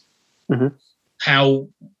characters. Mm-hmm. How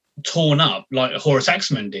torn up, like Horus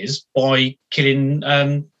Axmund is, by killing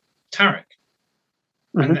Tarek.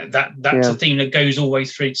 Mm-hmm. And that's a theme that goes all the way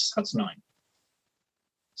through to Saturnine.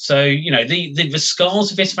 So, the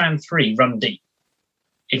scars of Istvaan 3 run deep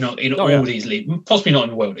in all these leads, possibly not in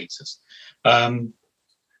the World Eaters.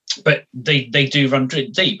 But they do run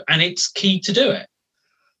deep, and it's key to do it.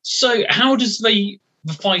 So how does the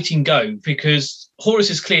fighting go? Because Horus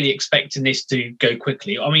is clearly expecting this to go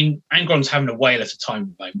quickly. I mean, Angron's having a whale of a time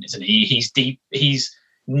at the moment, isn't he? He's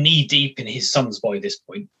knee deep in his sons by this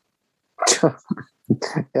point.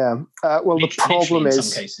 Yeah. Well, the problem is, in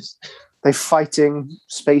some cases, they're fighting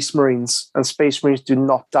Space Marines, and Space Marines do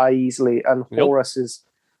not die easily. And Horus is,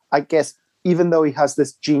 I guess, even though he has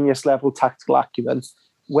this genius level tactical acumen,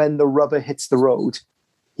 when the rubber hits the road,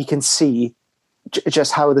 he can see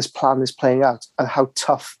just how this plan is playing out and how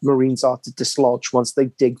tough Marines are to dislodge once they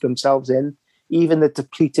dig themselves in. Even the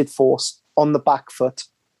depleted force on the back foot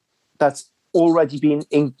that's already been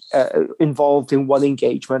involved in one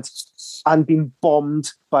engagement and been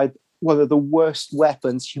bombed by one of the worst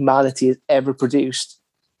weapons humanity has ever produced,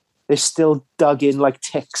 they're still dug in like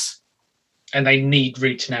ticks. And they need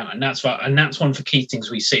rooting out. And that's one of the key things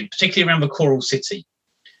we see, particularly around the Coral City.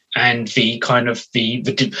 And the kind of the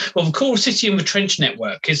Coral City and the trench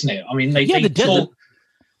network, isn't it? I mean, they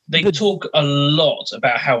talk a lot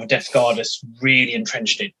about how the Death Guard is really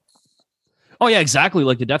entrenched in. Oh yeah, exactly.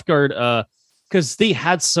 Like the Death Guard, because they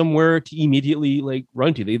had somewhere to immediately like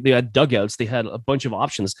run to. They had dugouts. They had a bunch of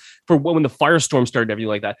options for when the firestorm started, everything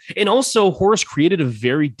like that. And also, Horus created a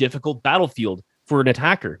very difficult battlefield for an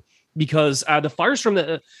attacker. Because the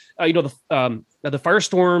firestorm, the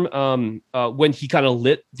firestorm, when he kind of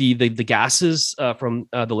lit the gases from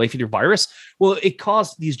the life eater virus, well, it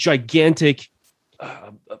caused these gigantic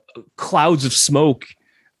clouds of smoke,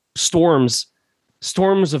 storms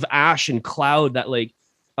of ash and cloud that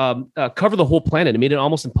cover the whole planet. It made it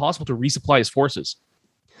almost impossible to resupply his forces.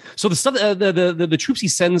 So the stuff, the troops he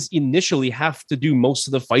sends initially have to do most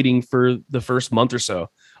of the fighting for the first month or so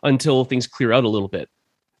until things clear out a little bit.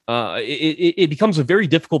 It becomes a very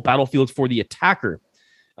difficult battlefield for the attacker,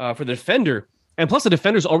 for the defender. And plus the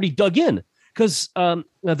defender's already dug in because the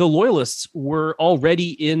loyalists were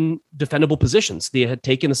already in defendable positions. They had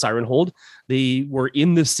taken the Siren Hold. They were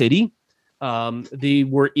in the city. They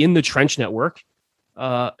were in the trench network.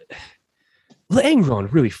 Langron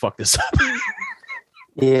really fucked this up.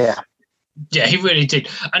 Yeah, he really did.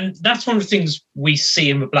 And that's one of the things we see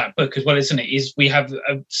in the Black Book as well, isn't it? Is we have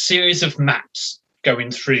a series of maps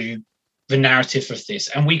going through the narrative of this,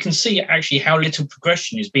 and we can see actually how little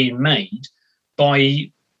progression is being made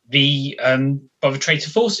by the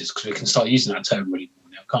traitor forces, because we can start using that term really more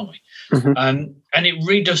now, can't we? Mm-hmm. And it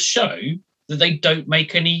really does show that they don't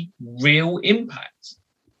make any real impact.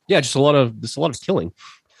 Yeah, just a lot of killing.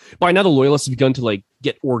 By now, the loyalists have begun to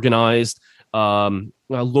get organized.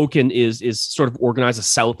 Loken is sort of organized the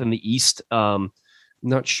south and the east.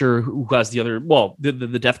 Not sure who has the other. Well,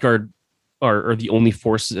 the Death Guard are the only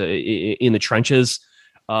force in the trenches.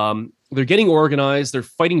 They're getting organized. They're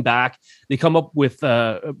fighting back. They come up with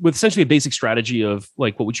essentially a basic strategy of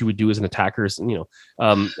what you would do as an attacker,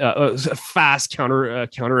 fast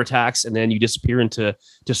counter attacks, and then you disappear into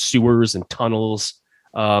sewers and tunnels.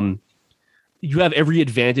 You have every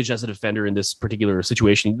advantage as a defender in this particular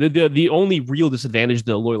situation. The only real disadvantage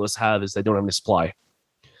the loyalists have is they don't have any supply.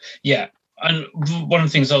 Yeah. And one of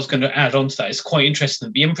the things I was going to add on to that is quite interesting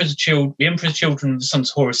that the Emperor's Children of the Sons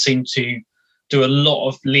of Horus seem to do a lot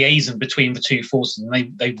of liaison between the two forces,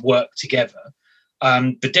 and they work together.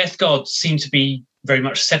 The Death Guard seem to be very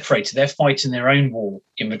much separated. They're fighting their own war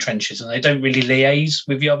in the trenches, and they don't really liaise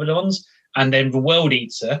with the other ones. And then the World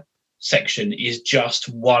Eater section is just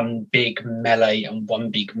one big melee and one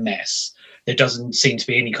big mess. There doesn't seem to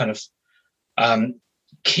be any kind of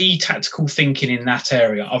key tactical thinking in that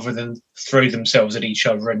area other than throw themselves at each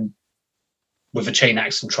other and with a chain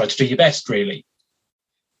axe and try to do your best, really.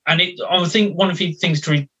 And I think one of the things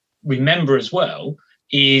to remember as well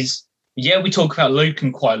is, we talk about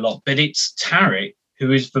Loken quite a lot, but it's Tarek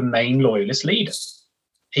who is the main loyalist leader.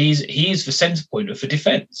 He is the centre point of the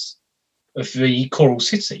defence of the Coral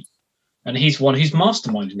City, and he's one who's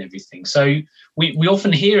masterminding everything. So we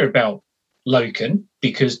often hear about Loken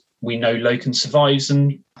because we know Loken survives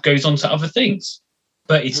and goes on to other things.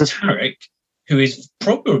 But it's Tarek who is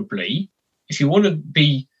probably, if you want to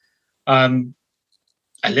be a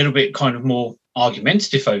little bit kind of more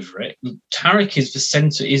argumentative over it, Tarek is the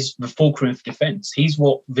centre, is the fulcrum of defence. He's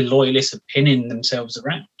what the loyalists are pinning themselves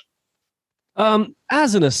around.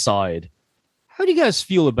 As an aside, how do you guys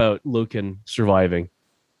feel about Loken surviving?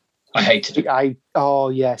 I hated it.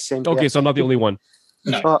 Same. Okay, so I'm not the only one.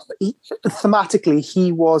 No. Thematically,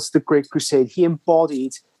 he was the Great Crusade. He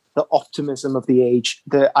embodied the optimism of the age,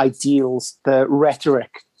 the ideals, the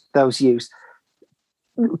rhetoric that was used.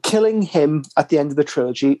 Killing him at the end of the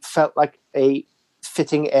trilogy felt like a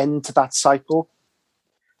fitting end to that cycle,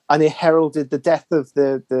 and it heralded the death of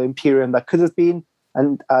the Imperium that could have been,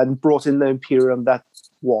 and brought in the Imperium that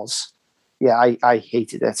was. Yeah, I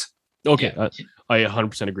hated it. Okay, I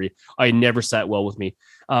 100% agree. I never sat well with me.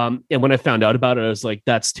 And when I found out about it, I was like,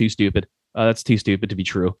 that's too stupid. That's too stupid to be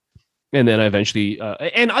true. And then I eventually,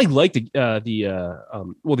 and I liked the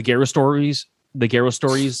Garrow stories. The Garrow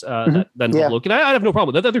stories that involve Loken. I have no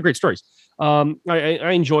problem with that. They're great stories.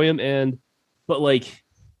 I enjoy them, but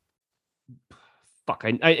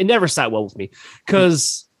it never sat well with me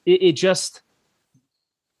because it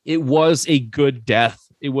was a good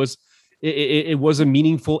death. It was a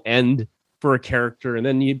meaningful end for a character, and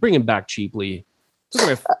then you bring him back cheaply.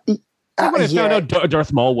 Look when I found out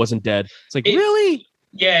Darth Maul wasn't dead. It's like, really?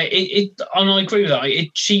 Yeah, and I agree with that.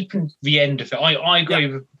 It cheapened the end of it. I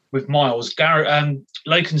agree with Miles.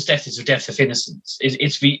 Loken's death is the death of innocence.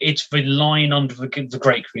 It's the line under the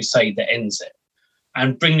Great Crusade that ends it.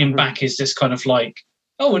 And bringing him back is this kind of like,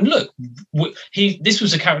 oh, and look, this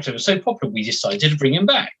was a character that was so popular, we decided to bring him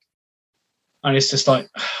back. And it's just like,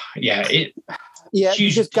 hugely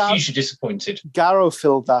disappointed. Garrow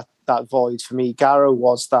filled that void for me. Garrow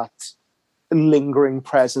was that lingering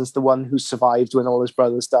presence, the one who survived when all his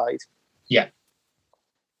brothers died. Yeah.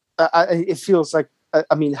 It feels like,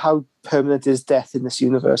 I mean, how permanent is death in this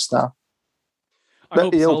universe now? I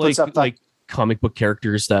hope it's not like comic book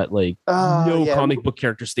characters that comic book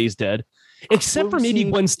character stays dead. Except for maybe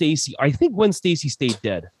Gwen Stacy. I think Gwen Stacy stayed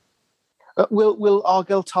dead. Will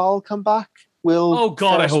Argyle Tal come back? Oh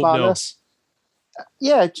God, I hope no.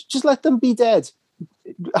 Yeah, just let them be dead.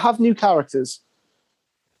 Have new characters.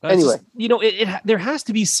 Anyway, there has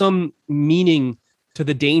to be some meaning to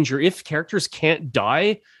the danger. If characters can't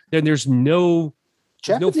die, then there's no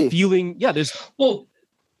feeling. Yeah, well.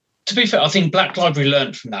 To be fair, I think Black Library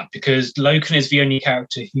learned from that because Loken is the only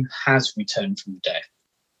character who has returned from death.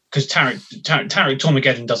 Because Tarek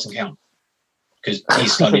Tormageddon doesn't count because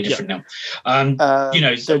he's slightly different now.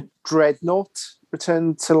 The Dreadnought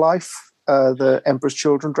returned to life. The Emperor's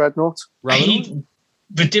Children Dreadnought.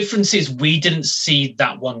 The difference is we didn't see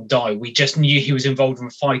that one die. We just knew he was involved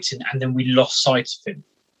in fighting, and then we lost sight of him.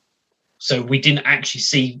 So we didn't actually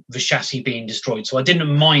see the chassis being destroyed. So I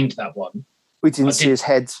didn't mind that one. We didn't see his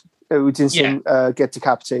head. We didn't see him get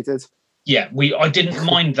decapitated. Yeah, I didn't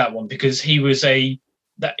mind that one because he was he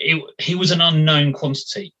was an unknown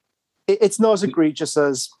quantity. It's not as egregious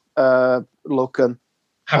as Loken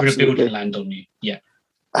having a building land on you. Yeah,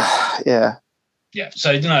 yeah.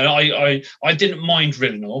 So I didn't mind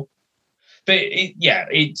Rillinor, but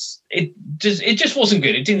it just wasn't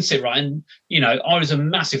good. It didn't sit right, and I was a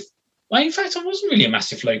massive. Well, in fact, I wasn't really a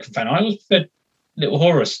massive Loken fan. I was a little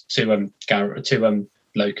Horus to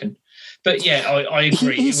Loken. But yeah, I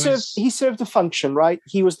agree. He served a function, right?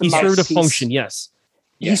 He was the mouthpiece. Served a function, yes.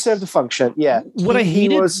 He served a function, yeah. What I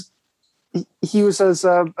hated he was as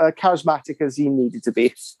charismatic as he needed to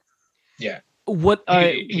be. Yeah.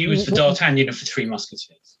 He was the D'Artagnan of the Three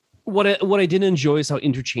Musketeers. What I didn't enjoy is how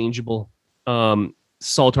interchangeable Saul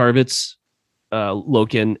Tarvitz,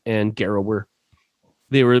 Loken, and Garrow were.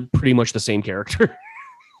 They were pretty much the same character.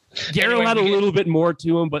 Garrow had a little bit more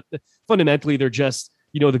to him, but fundamentally they're just,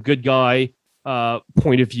 the good guy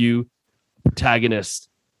point of view protagonist,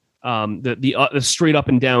 the straight up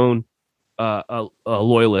and down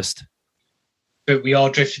loyalist. But we are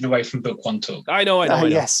drifting away from book one talk. I know.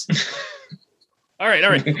 Yes. All right.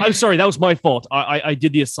 I'm sorry. That was my fault. I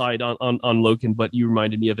did the aside on Loken, but you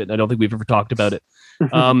reminded me of it, and I don't think we've ever talked about it.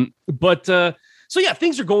 So yeah,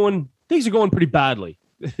 things are going pretty badly.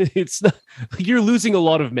 It's not, you're losing a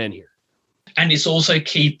lot of men here, and it's also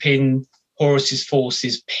keeping Horus's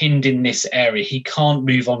forces pinned in this area. He can't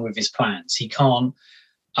move on with his plans. He can't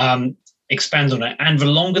expand on it. And the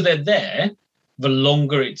longer they're there, the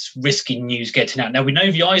longer it's risking news getting out. Now we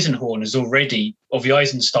know the Eisenstein has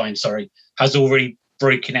already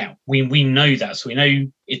broken out. We know that, so we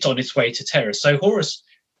know it's on its way to Terra. So Horus,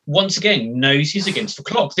 once again, knows he's against the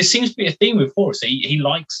clock. This seems to be a theme with Horus. He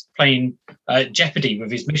likes playing Jeopardy with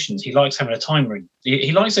his missions. He likes having a time ring.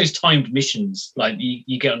 He likes those timed missions like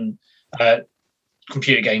you get on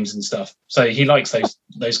computer games and stuff. So he likes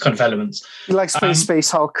those kind of elements. He likes playing Space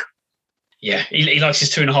Hulk. Yeah, he likes his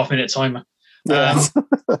 2.5 minute timer. Yeah.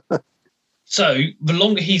 So the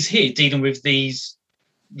longer he's here dealing with these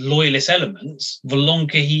loyalist elements, the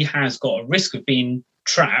longer he has got a risk of being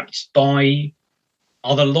trapped by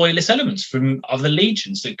other loyalist elements from other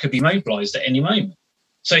legions that could be mobilized at any moment.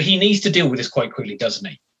 So he needs to deal with this quite quickly, doesn't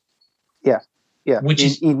he? Yeah.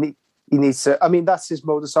 He needs to. I mean, that's his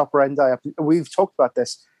modus operandi. We've talked about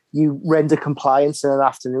this. You render compliance in an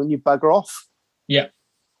afternoon, you bugger off. Yeah.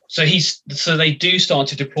 So they do start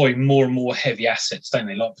to deploy more and more heavy assets, don't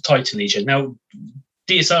they? Like the Titan Legion. Now,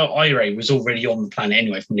 DSR Ire was already on the planet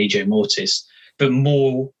anyway from Legio Mortis, but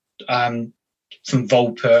more from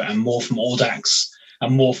Volper and more from Audax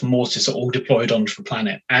and more from Mortis are all deployed onto the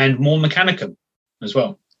planet, and more Mechanicum as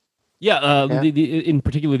well. Yeah, in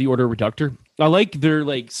particular the Order Reductor. I like their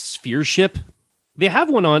sphere ship. They have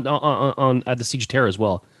one on at the Siege of Terra as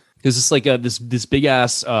well. Because it's like this big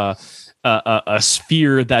ass a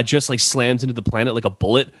sphere that just slams into the planet like a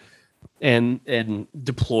bullet. and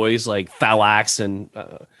deploys like Thalax and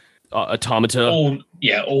Automata. All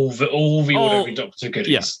the Ordinary Doctor goodies.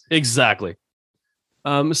 Yeah, exactly.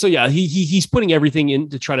 So yeah, he's putting everything in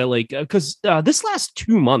to try to like, because this last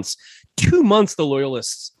 2 months, the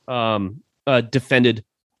Loyalists defended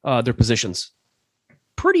their positions.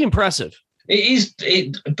 Pretty impressive. It is,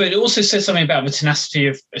 but it also says something about the tenacity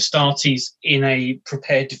of Astartes in a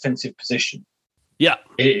prepared defensive position. Yeah,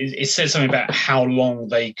 it says something about how long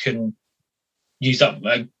they can use up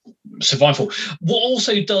survival. What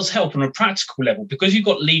also does help on a practical level, because you've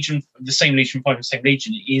got the same Legion 5 and the same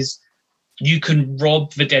Legion, is you can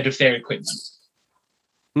rob the dead of their equipment.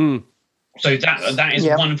 So that is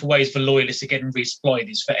one of the ways the Loyalists are getting resupplied,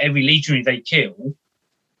 is for every legionary they kill,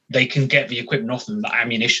 they can get the equipment off them, the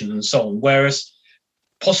ammunition and so on. Whereas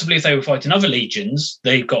possibly if they were fighting other legions,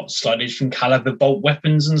 they've got slightly different caliber bolt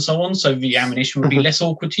weapons and so on, so the ammunition would be less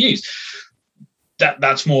awkward to use.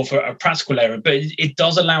 That's more for a practical error, but it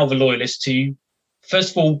does allow the Loyalists to,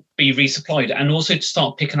 first of all, be resupplied and also to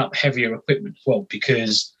start picking up heavier equipment as well,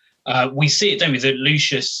 because we see it, don't we, that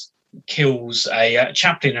Lucius kills a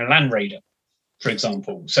chaplain and a land raider, for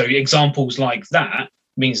example. So examples like that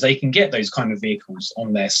means they can get those kind of vehicles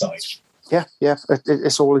on their side. Yeah.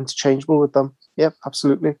 It's all interchangeable with them. Yeah,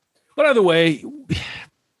 absolutely. But either way,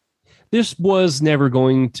 this was never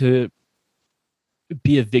going to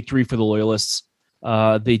be a victory for the Loyalists.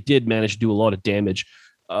 They did manage to do a lot of damage.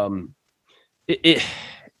 I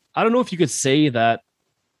don't know if you could say that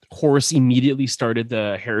Horus immediately started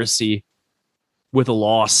the heresy with a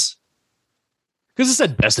loss, because it's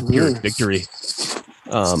at best a pyrrhic victory.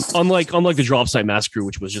 Unlike the Drop Site Massacre,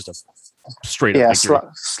 which was just a straight up victory.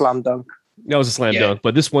 Slam dunk. That was a slam dunk,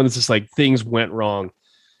 but this one is just like things went wrong.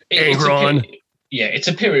 It's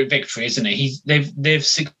a pyrrhic victory, isn't it? They've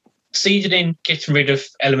succeeded in getting rid of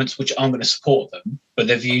elements which aren't going to support them, but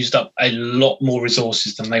they've used up a lot more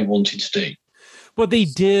resources than they wanted to do. But they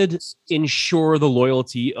did ensure the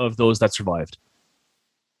loyalty of those that survived.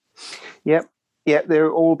 Yep. Yeah, they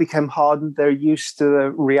all became hardened. They're used to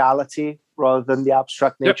the reality rather than the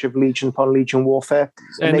abstract nature of Legion upon Legion warfare.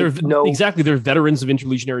 And they're veterans of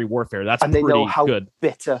interlegionary warfare. That's and they pretty know how good.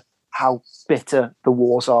 How bitter the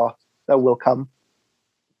wars are that will come.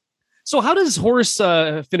 So how does Horus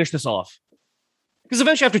finish this off? Because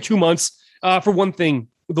eventually, after 2 months, for one thing,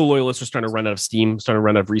 the Loyalists are starting to run out of steam, starting to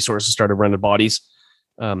run out of resources, starting to run out of bodies,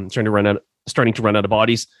 starting to run out of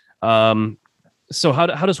bodies. So how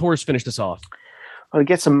does Horus finish this off? Well, he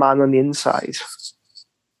gets a man on the inside.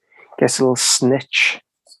 Gets a little snitch.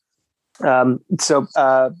 I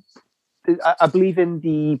believe in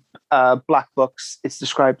the Black Books, it's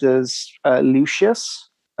described as Lucius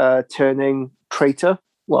turning traitor.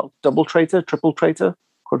 Well, double traitor, triple traitor,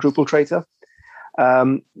 quadruple traitor.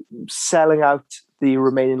 Selling out the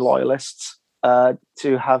remaining Loyalists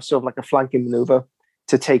to have sort of like a flanking maneuver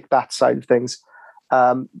to take that side of things.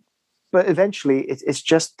 But eventually, it's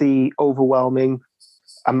just the overwhelming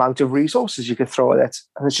amount of resources you could throw at it,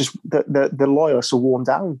 and it's just the Loyalists are worn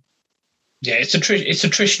down. Yeah, it's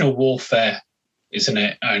attritional warfare, isn't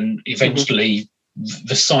it? And eventually,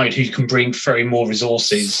 the side who can bring very more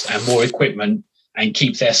resources and more equipment and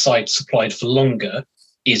keep their side supplied for longer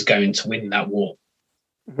is going to win that war.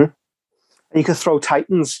 Mm-hmm. And you can throw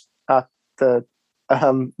Titans at the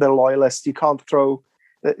Loyalists. You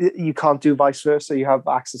can't do vice versa. You have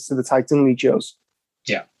access to the Titan Legios.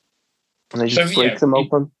 Yeah. And they just break them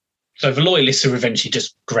open. So the Loyalists are eventually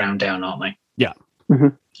just ground down, aren't they? Yeah. Mm-hmm.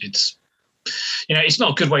 It's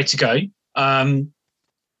not a good way to go.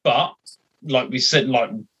 But like we've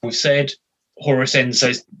said, Horus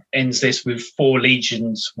ends this with 4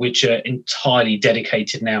 legions, which are entirely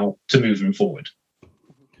dedicated now to moving forward.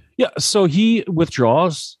 Yeah, so he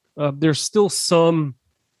withdraws. There's still some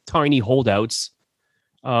tiny holdouts,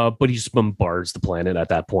 but he just bombards the planet at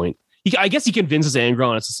that point. I guess he convinces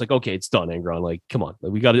Angron. It's just like, okay, it's done, Angron. Like, come on,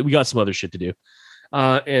 we got some other shit to do.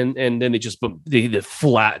 And then they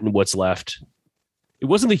flatten what's left. It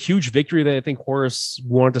wasn't the huge victory that I think Horus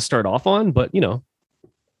wanted to start off on, but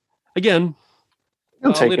again,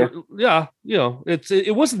 he'll take it. Yeah,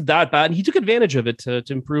 it wasn't that bad. And he took advantage of it to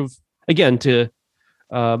improve again to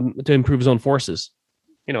improve his own forces.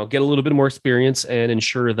 Get a little bit more experience and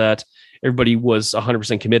ensure that everybody was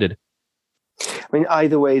 100% committed. I mean,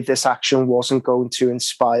 either way, this action wasn't going to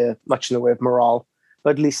inspire much in the way of morale,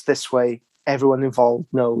 but at least this way, everyone involved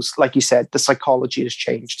knows, like you said, the psychology has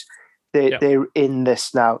changed. They're in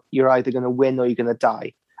this now. You're either going to win or you're going to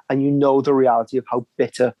die. And you know the reality of how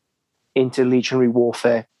bitter interlegionary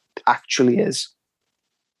warfare actually is.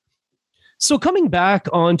 So coming back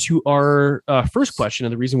onto our first question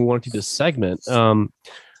and the reason we wanted to do this segment,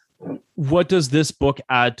 what does this book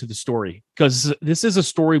add to the story? Because this is a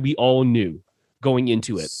story we all knew going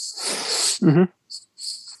into it.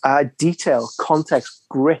 Detail, context,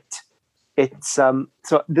 grit. It's so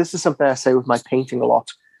this is something I say with my painting a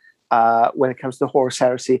lot when it comes to Horus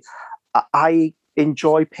Heresy. I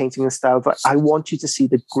enjoy painting the style, but I want you to see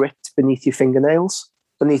the grit beneath your fingernails,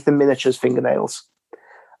 beneath the miniature's fingernails.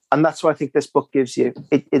 And that's what I think this book gives you.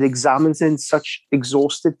 It examines in such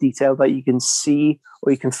exhaustive detail that you can see,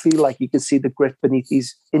 or you can feel like you can see the grit beneath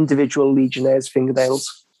these individual legionnaires'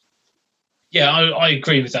 fingernails. Yeah, I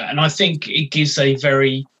agree with that. And I think it gives a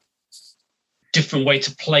very different way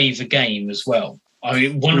to play the game as well. I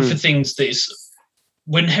mean, one of the things that is,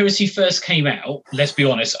 when Heresy first came out, let's be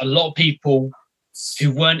honest, a lot of people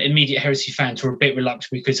who weren't immediate Heresy fans were a bit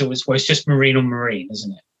reluctant because it's just Marine on Marine,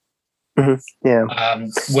 isn't it? Yeah.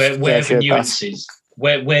 Where are the nuances?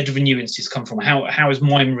 Where do the nuances come from? How is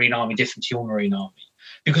my Marine army different to your Marine army?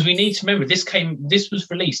 Because we need to remember this was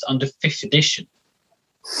released under 5th edition.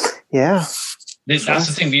 Yeah. That's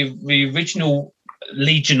the thing. The original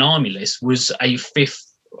Legion army list was a 5th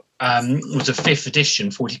edition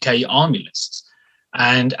 40k army list.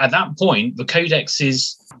 And at that point, the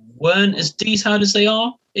codexes weren't as detailed as they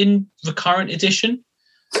are in the current edition.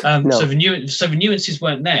 No. So the nuances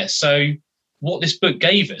weren't there. So what this book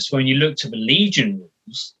gave us when you looked at the Legion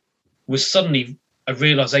rules was suddenly a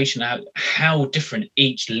realization of how different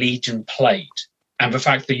each Legion played, and the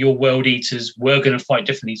fact that your World Eaters were going to fight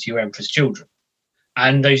differently to your Emperor's Children.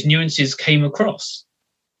 And those nuances came across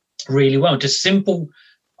really well. Just simple.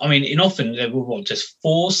 I mean, in often there were just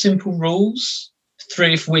 4 simple rules,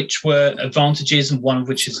 3 of which were advantages and 1 of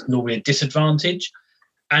which is normally a disadvantage.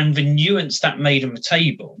 And the nuance that made on the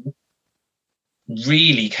table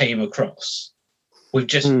really came across with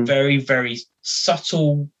just very, very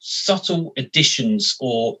subtle additions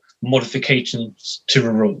or modifications to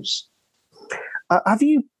the rules. Have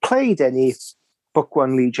you played any Book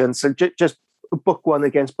 1 Legion? So just Book 1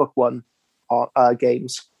 against Book 1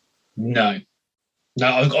 games? No.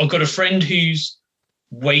 I've got a friend who's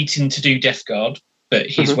waiting to do Death Guard, but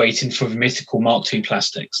he's waiting for the mythical Mark II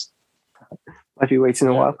plastics. Might be waiting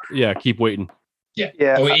a while. Yeah, keep waiting. Yeah.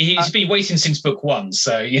 Well, he's been waiting since Book 1,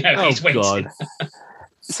 so he's waiting. God.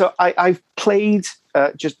 So I've played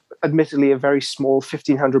just admittedly a very small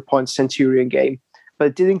 1,500-point Centurion game, but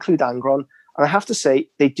it did include Angron, and I have to say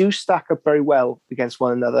they do stack up very well against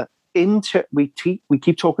one another. We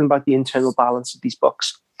keep talking about the internal balance of these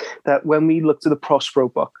books. That when we look to the Prospero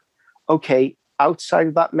book, okay, outside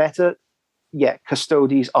of that meta, yeah,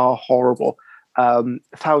 Custodes are horrible.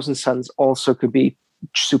 Thousand Sons also could be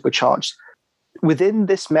supercharged. Within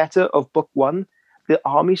this meta of Book 1, the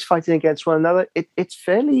armies fighting against one another, it's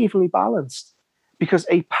fairly evenly balanced because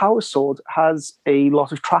a power sword has a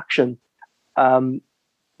lot of traction in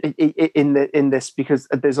this because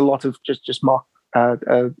there's a lot of just Mark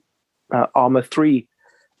Armor 3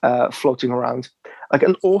 floating around. Like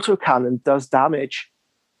an autocannon does damage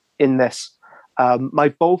in this. My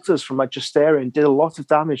bolters from my Justerian did a lot of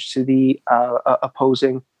damage to the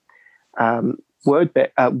opposing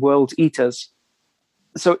World Eaters.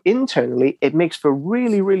 So internally, it makes for a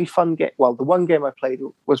really, really fun game. Well, the one game I played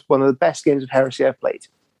was one of the best games of Heresy I've played.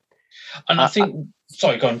 And I think...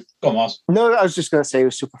 sorry, go on, Mars. No, I was just going to say it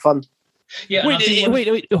was super fun. Yeah.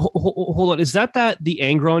 Wait. Hold on. Is that the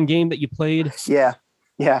Angron game that you played? Yeah.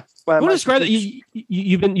 Well, describe that.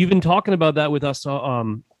 You've been talking about that with us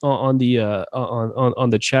on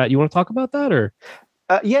the chat. You want to talk about that or?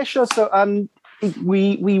 Yeah, sure. So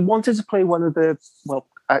we wanted to play one of the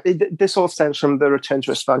this all stems from the Return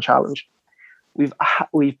to Istvaan challenge.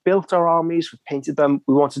 We've built our armies, we've painted them.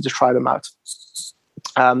 We wanted to try them out.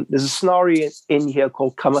 There's a scenario in here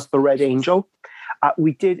called Cometh the Red Angel.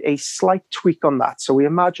 We did a slight tweak on that. So we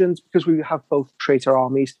imagined, because we have both traitor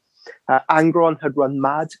armies, Angron had run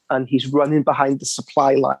mad and he's running behind the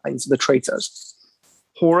supply lines of the traitors.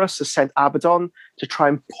 Horus has sent Abaddon to try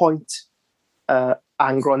and point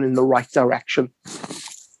Angron in the right direction.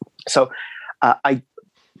 So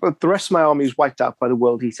the rest of my army was wiped out by the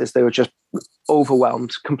World Eaters. They were just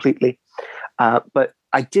overwhelmed completely. But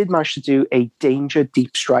I did manage to do a danger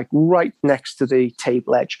deep strike right next to the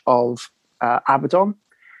table edge of Abaddon,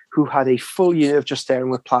 who had a full unit of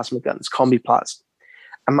Justerian with plasma guns, combi plas.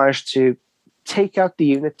 I managed to take out the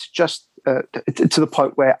unit just to the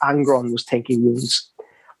point where Angron was taking wounds.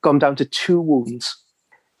 Gone down to 2 wounds.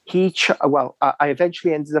 I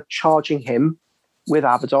eventually ended up charging him with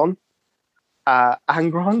Abaddon.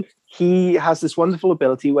 Angron, he has this wonderful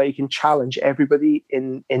ability where he can challenge everybody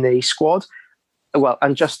in a squad.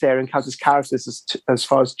 And Justerian counts as characters as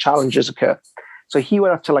far as challenges occur. So he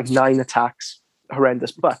went up to 9 attacks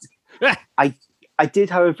horrendous. But I did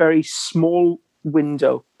have a very small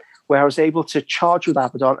window where I was able to charge with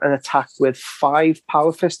Abaddon and attack with 5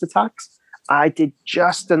 Power Fist attacks. I did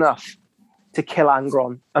just enough to kill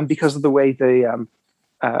Angron, and because of the way the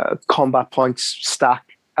combat points stack,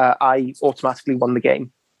 I automatically won the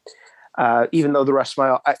game. Even though the rest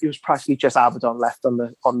of it was practically just Abaddon left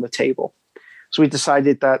on the table. So we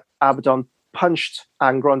decided that Abaddon punched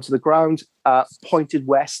Angron to the ground, pointed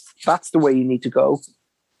west. That's the way you need to go.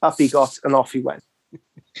 Up he got, and off he went.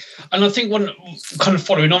 And I think one kind of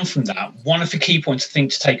following on from that, one of the key points I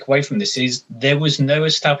think to take away from this is there was no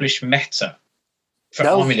established meta for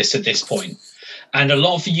army lists at this point. And a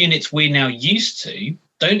lot of the units we're now used to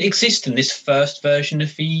don't exist in this first version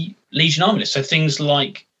of the Legion army list. So things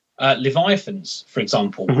like Leviathans, for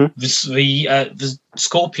example, the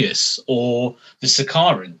Scorpius or the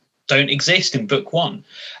Sakaran don't exist in book 1.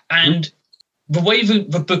 And the way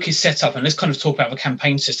the book is set up, and let's kind of talk about the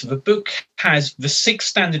campaign system, the book has the 6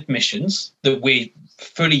 standard missions that we're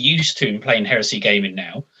fully used to in playing Heresy Gaming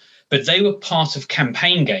now, but they were part of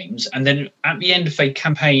campaign games. And then at the end of a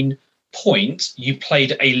campaign point, you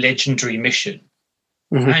played a legendary mission.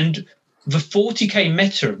 And the 40k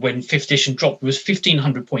meta when 5th edition dropped was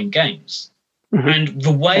 1,500 point games. And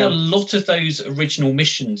the way a lot of those original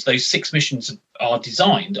missions, those 6 missions are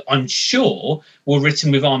designed, I'm sure were written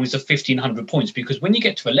with armies of 1,500 points, because when you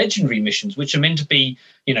get to the legendary missions, which are meant to be,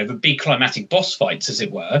 the big climatic boss fights, as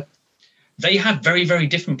it were, they have very, very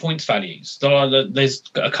different points values. There's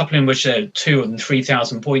a couple in which are 2,000 and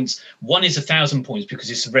 3,000 points. One is 1,000 points because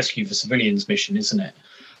it's a rescue for civilians mission, isn't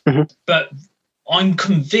it? But I'm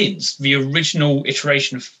convinced the original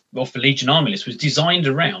iteration of the Legion army list was designed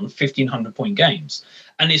around 1,500 point games.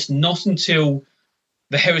 And it's not until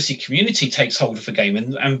the Heresy community takes hold of the game,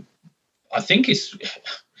 and I think it's,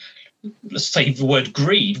 let's say the word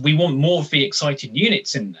greed, we want more of the exciting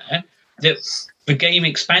units in there, that the game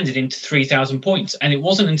expanded into 3,000 points. And it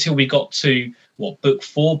wasn't until we got to, book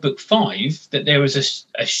 4, book 5, that there was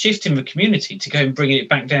a shift in the community to go and bring it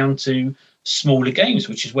back down to smaller games,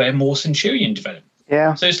 which is where more Centurion developed.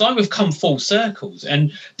 Yeah. So it's like we've come full circles.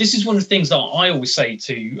 And this is one of the things that I always say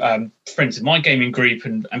to friends in my gaming group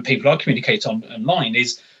and people I communicate online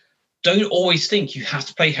is, don't always think you have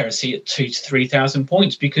to play Heresy at 2,000 to 3,000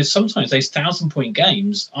 points, because sometimes those 1,000-point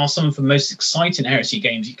games are some of the most exciting Heresy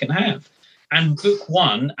games you can have. And book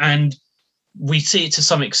 1, and we see it to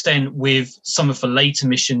some extent with some of the later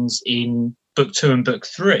missions in book 2 and book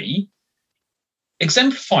 3,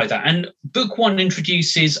 exemplify that. And book 1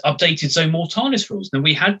 introduces updated Zone Mortalis rules. Now,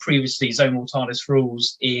 we had previously Zone Mortalis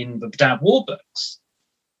rules in the Badab War books.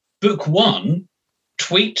 Book 1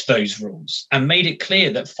 tweaked those rules and made it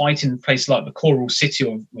clear that fighting in places like the Coral City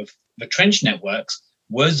or the Trench Networks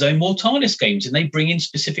were Zone Mortalis games, and they bring in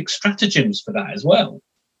specific stratagems for that as well.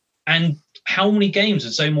 And how many games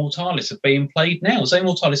of Zone Mortalis are being played now? Zone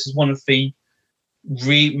Mortalis is one of the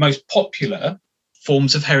most popular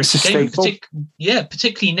forms of Heresy gaming.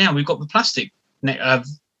 Particularly now we've got the plastic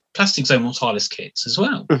Zone Mortalis kits as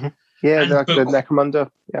well. Yeah, the Necromunda.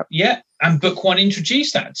 Yeah, and book 1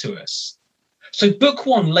 introduced that to us. So book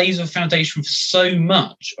 1 lays a foundation for so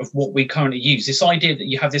much of what we currently use. This idea that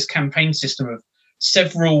you have this campaign system of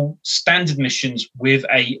several standard missions with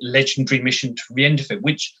a legendary mission to the end of it,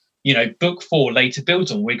 which, book 4 later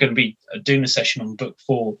builds on. We're going to be doing a session on book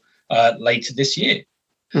 4 later this year.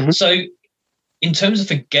 So in terms of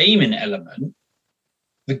the gaming element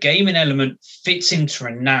fits into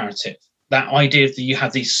a narrative. That idea that you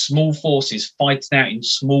have these small forces fighting out in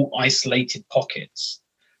small isolated pockets,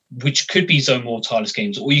 which could be Zone Mortalis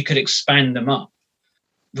games, or you could expand them up.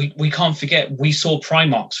 We can't forget, we saw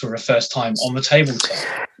Primarchs for the first time on the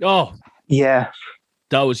tabletop. Oh, yeah.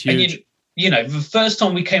 That was huge. And the first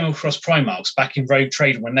time we came across Primarchs back in Rogue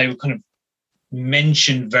Trader, when they were kind of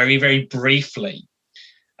mentioned very, very briefly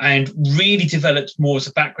and really developed more as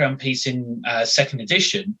a background piece in 2nd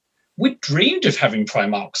edition, we dreamed of having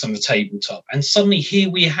Primarchs on the tabletop. And suddenly here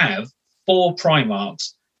we have 4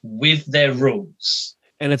 Primarchs with their rules.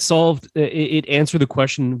 And it answered the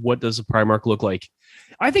question, what does a Primarch look like?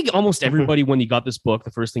 I think almost everybody, when you got this book,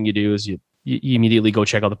 the first thing you do is you immediately go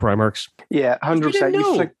check out the Primarchs. Yeah,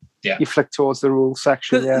 100%. You flick towards the rules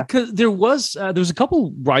section. Because there was a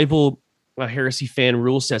couple rival Heresy fan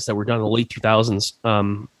rule sets that were done in the late 2000s.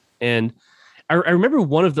 And I remember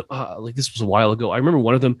one of them, this was a while ago. I remember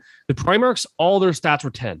one of them, the Primarchs, all their stats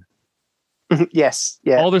were 10. Yes.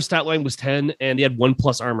 Yeah. All their stat line was 10, and they had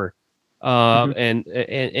 1+ armor.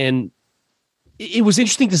 And it was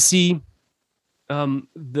interesting to see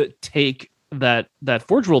the take that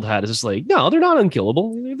Forge World had. Is just like, no, they're not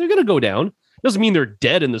unkillable. They're going to go down. Doesn't mean they're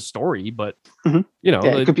dead in the story, but it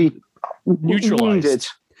could be neutralized. Wounded.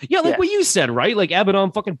 Yeah, like what you said, right? Like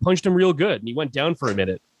Abaddon fucking punched him real good and he went down for a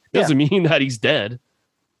minute. Doesn't mean that he's dead.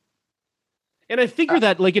 And I figure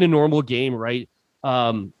that like in a normal game, right?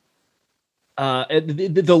 The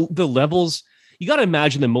levels, you got to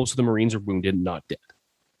imagine that most of the Marines are wounded and not dead.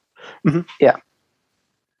 Mm-hmm. Yeah.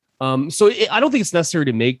 So I don't think it's necessary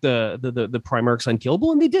to make the Primarchs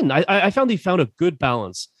unkillable, and they didn't. I found they found a good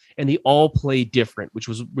balance, and they all play different, which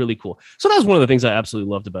was really cool. So that was one of the things I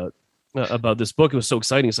absolutely loved about this book. It was so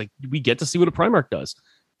exciting. It's like we get to see what a Primarch does.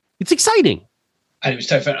 It's exciting, and it was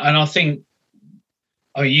so fun. And I think,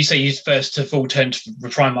 you say you first of all turned to the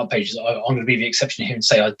Primarch pages. I'm going to be the exception here and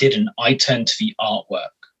say I didn't. I turned to the artwork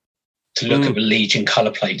to look at the Legion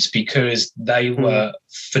color plates because they were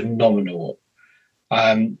phenomenal.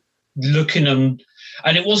 Looking them,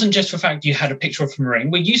 and it wasn't just the fact you had a picture of a Marine.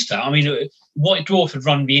 We're used to that. I mean, White Dwarf had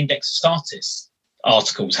run the Index of Status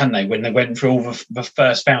articles, hadn't they, when they went through all the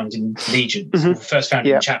first found in Legions, first found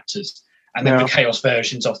in chapters, and then the Chaos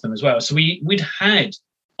versions of them as well. So we'd had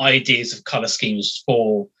ideas of color schemes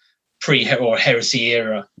for or Heresy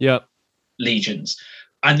era Legions,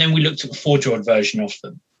 and then we looked at the 4-droid version of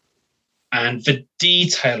them, and the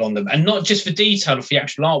detail on them, and not just the detail of the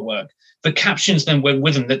actual artwork. The captions then went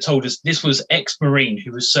with them that told us this was ex-Marine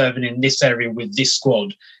who was serving in this area with this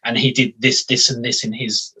squad, and he did this, this, and this in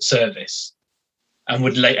his service, and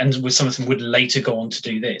with some of them would later go on to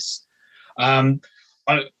do this. I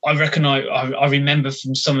reckon I remember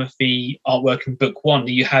from some of the artwork in Book 1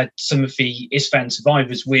 that you had some of the Istvaan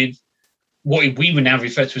survivors with what we would now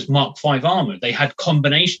refer to as Mark V armor. They had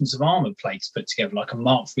combinations of armor plates put together, like a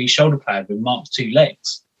Mark III shoulder pad with Mark II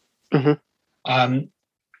legs.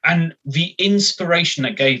 And the inspiration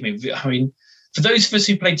that gave me, I mean, for those of us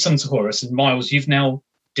who played Sons of Horus, and Miles, you've now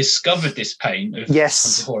discovered this paint of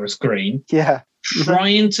Sons of Horus green. Yeah.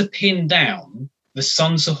 Trying to pin down the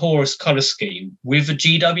Sons of Horus color scheme with the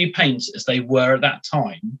GW paints as they were at that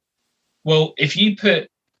time. Well, if you put,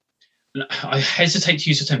 I hesitate to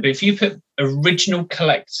use the term, but if you put original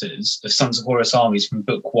collectors of Sons of Horus armies from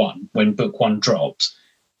Book 1, when Book 1 dropped,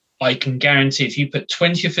 I can guarantee if you put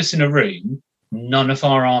 20 of us in a room, none of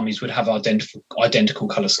our armies would have identical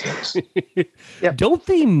color schemes. Don't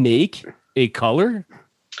they make a color?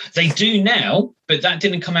 They do now, but that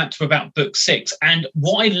didn't come out to about Book 6. And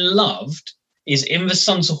what I loved is in the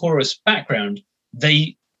Sons of Horus background,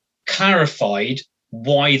 they clarified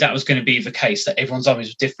why that was going to be the case, that everyone's armies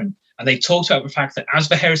were different. And they talked about the fact that as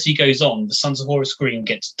the heresy goes on, the Sons of Horus green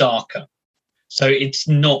gets darker. So it's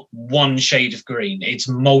not one shade of green, it's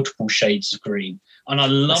multiple shades of green. And I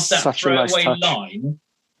love that throwaway line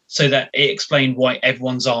so that it explained why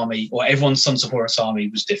everyone's army or everyone's Sons of Horus army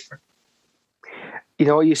was different. You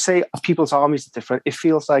know, you say people's armies are different. It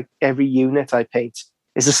feels like every unit I paint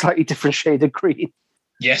is a slightly different shade of green.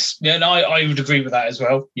 Yes, yeah, no, I would agree with that as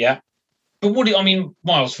well. Yeah, but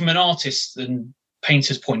Miles, from an artist and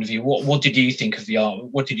painter's point of view, what did you think of the art?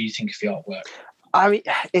 What did you think of the artwork? I mean,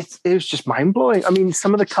 it was just mind blowing. I mean,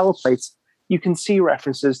 some of the color plates, you can see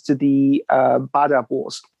references to the Badab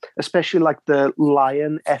Wars, especially like the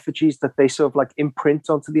lion effigies that they sort of like imprint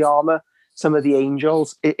onto the armor. Some of the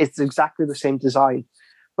angels, it's exactly the same design,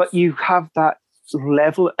 but you have that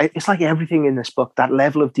level. It's like everything in this book, that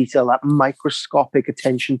level of detail, that microscopic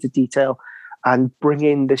attention to detail, and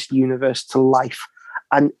bringing this universe to life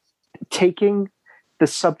and taking the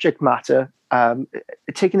subject matter,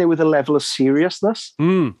 taking it with a level of seriousness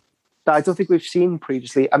that I don't think we've seen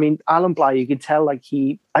previously. I mean, Alan Bligh, you can tell like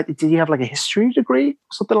did he have like a history degree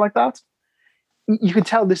or something like that? You can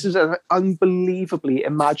tell this is an unbelievably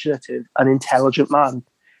imaginative and intelligent man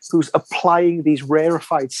who's applying these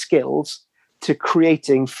rarefied skills to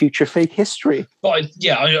creating future fake history. But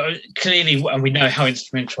clearly, and we know how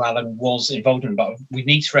instrumental Alan was involved in, but we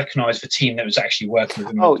need to recognise the team that was actually working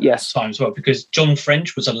with him at the time as well, because John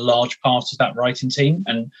French was a large part of that writing team,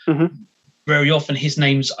 and very often his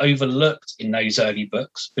name's overlooked in those early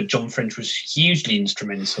books, but John French was hugely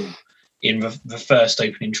instrumental in the first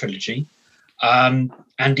opening trilogy.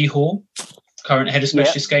 Andy Hall, current head of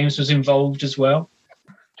specialist games, was involved as well.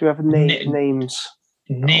 Do you have names?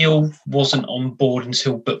 Neil wasn't on board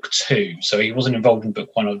until Book 2, so he wasn't involved in Book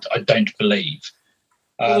 1, I don't believe.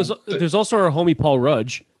 There's also our homie Paul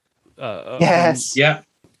Rudge. Yes. Yeah.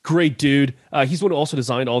 Great dude. He's one who also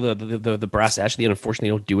designed all the brass ash that unfortunately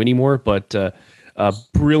don't do anymore, but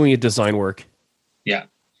brilliant design work. Yeah.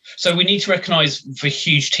 So we need to recognise the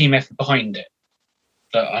huge team effort behind it.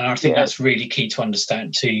 And I think that's really key to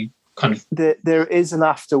understand to kind of... There is an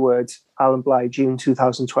afterword, Alan Bligh, June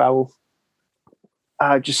 2012.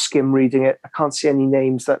 just skim reading it. I can't see any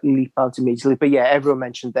names that leap out immediately. But yeah, everyone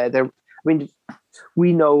mentioned there.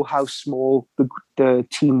 We know how small the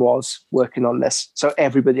team was working on this. So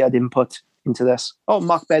everybody had input into this. Oh,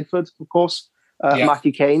 Mark Bedford, of course.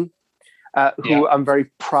 Matthew Kane, who I'm very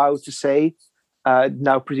proud to say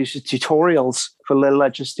now produces tutorials for Little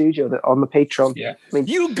Legend Studio on the Patreon. Yeah. I mean,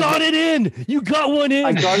 you got it in. You got one in.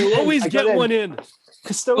 I got it in. Always get one in.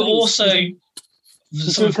 Custodians. But also,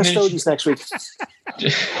 he's doing Custodians next week.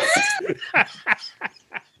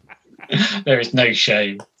 There is no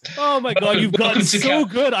shame. Oh my God, you've gotten so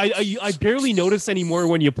good. I barely notice anymore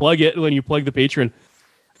when you plug it, when you plug the Patreon.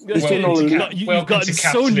 You've gotten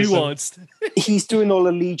so nuanced. He's doing all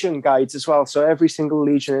the Legion guides as well. So every single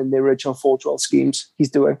Legion in the original Forge World schemes, he's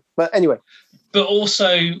doing. But anyway. But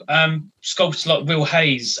also sculptors like Will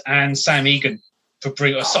Hayes and Sam Egan for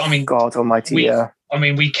bringing us. I mean, God Almighty, yeah. I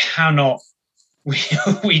mean, we cannot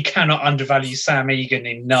undervalue Sam Egan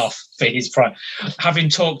enough for his prime. Having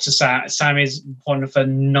talked to Sam is one of the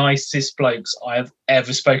nicest blokes I have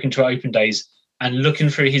ever spoken to at Open Days. And looking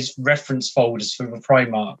through his reference folders for the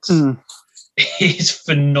Primarchs, is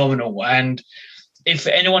phenomenal. And if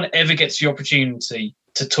anyone ever gets the opportunity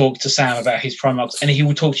to talk to Sam about his Primarchs, and he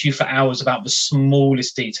will talk to you for hours about the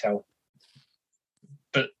smallest detail.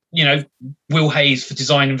 But, Will Hayes for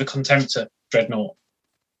designing the Contemptor Dreadnought.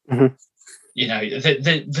 Mm-hmm.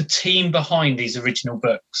 The team behind these original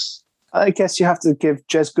books. I guess you have to give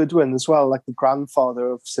Jez Goodwin as well, like the grandfather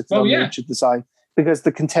of Citadel miniature design. Because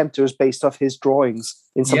the Contemptor is based off his drawings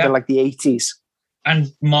in something like the 80s.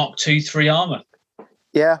 And Mark II 3 armor.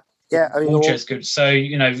 Yeah. I mean, all just good. So,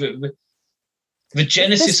 the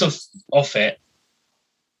genesis of it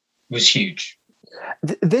was huge.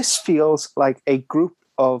 This feels like a group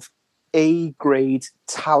of A-grade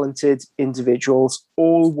talented individuals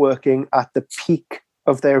all working at the peak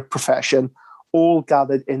of their profession, all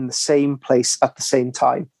gathered in the same place at the same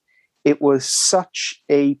time. It was such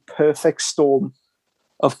a perfect storm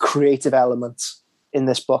of creative elements in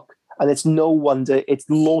this book. And it's no wonder it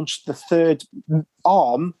launched the third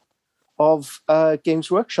arm of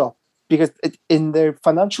Games Workshop, because in their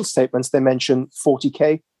financial statements, they mention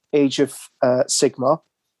 40K, Age of Sigmar,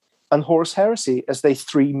 and Horus Heresy as their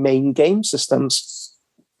three main game systems.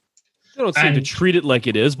 They don't seem to treat it like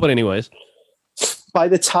it is, but anyways. By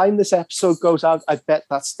the time this episode goes out, I bet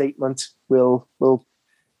that statement will.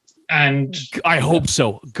 And I hope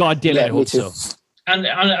so. God damn it, I hope so. And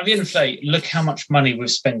at the end of the day, look how much money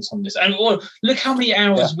we've spent on this. And look how many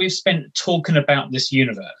hours we've spent talking about this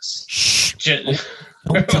universe. Shh.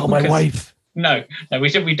 Don't tell my wife. No,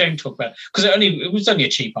 we don't talk about it. Because it was only a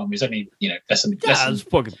cheap arm. It was only, less than... it's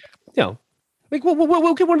fucking, like,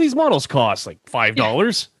 what can one of these models cost? Like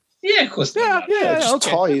 $5? Yeah, of course. Just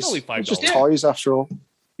toys. Only $5. Just toys, after all.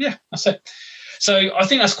 Yeah, that's it. So I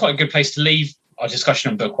think that's quite a good place to leave our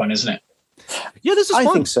discussion on book one, isn't it? Yeah, this is fun.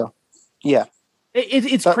 I think so. Yeah.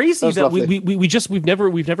 It's crazy that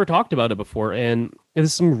we've never talked about it before, and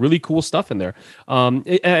there's some really cool stuff in there. We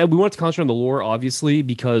want to concentrate on the lore, obviously,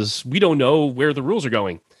 because we don't know where the rules are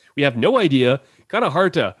going. We have no idea. Kind of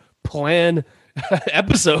hard to plan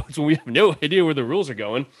episodes when we have no idea where the rules are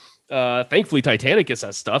going. Thankfully, Titanic gets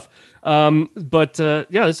that stuff. This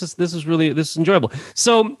is enjoyable.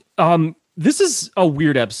 So this is a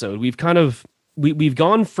weird episode. We've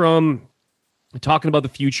gone from talking about the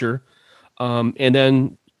future. And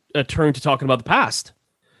then a turn to talking about the past.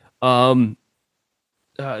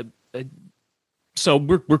 So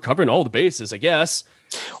we're covering all the bases, I guess.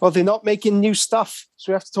 Well, they're not making new stuff,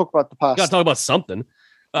 so we have to talk about the past. Got to talk about something.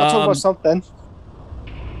 Talk about something.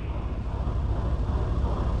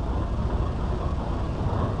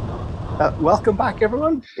 Welcome back,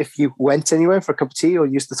 everyone. If you went anywhere for a cup of tea or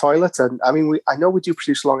used the toilet, and I know we do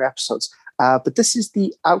produce long episodes. But this is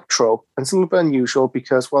the outro, and it's a little bit unusual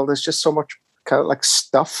because, there's just so much kind of like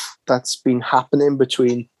stuff that's been happening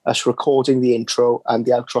between us recording the intro and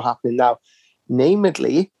the outro happening now.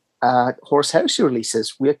 Namely, Horus Heresy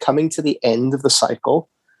releases. We are coming to the end of the cycle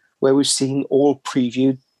where we've seen all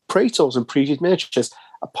previewed Praetors and previewed miniatures,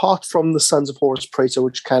 apart from the Sons of Horus Praetor,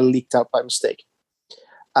 which kind of leaked out by mistake.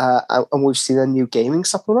 And we've seen a new gaming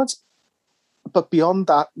supplement. But beyond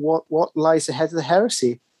that, what lies ahead of the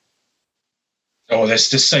Heresy? Oh, there's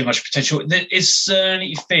just so much potential. It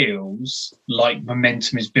certainly feels like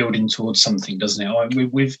momentum is building towards something, doesn't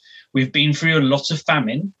it? We've been through a lot of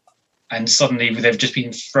famine, and suddenly they've just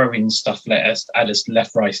been throwing stuff at us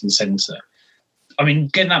left, right, and centre. I mean,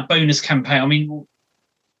 getting that bonus campaign. I mean,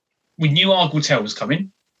 we knew Argyltel was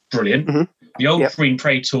coming. Brilliant. Mm-hmm. The old Green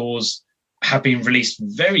Praetors have been released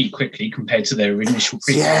very quickly compared to their initial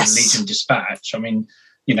pre Legion Dispatch. I mean,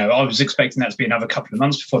 I was expecting that to be another couple of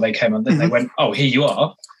months before they came on. Then they went, oh, here you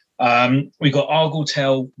are. We got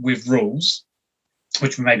Argyle with rules,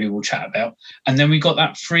 which maybe we'll chat about. And then we got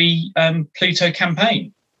that free Pluto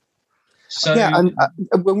campaign. So yeah, and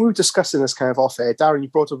when we were discussing this kind of off air, Darren, you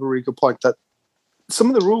brought up a really good point that some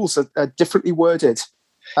of the rules are differently worded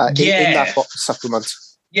in that supplement.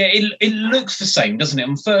 Yeah, it looks the same, doesn't it?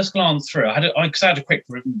 On first glance through, I had a quick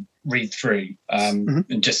read through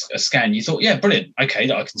and just a scan. You thought, yeah, brilliant. Okay,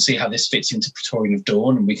 I can see how this fits into Praetorian of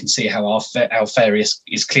Dawn, and we can see how Alfarius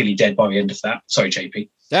is clearly dead by the end of that. Sorry, JP.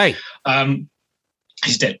 Hey.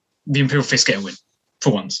 He's dead. The Imperial Fist get a win,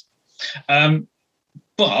 for once.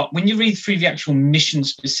 But when you read through the actual mission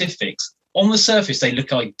specifics, on the surface, they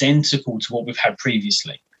look identical to what we've had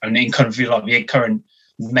previously. And in kind of like the current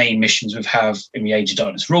main missions we have in the Age of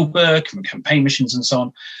Darkness rulebook and campaign missions and so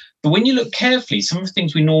on. But when you look carefully, some of the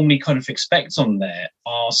things we normally kind of expect on there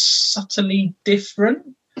are subtly different.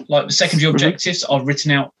 Like the secondary objectives are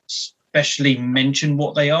written out, specially mention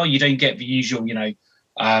what they are. You don't get the usual,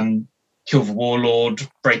 kill the warlord,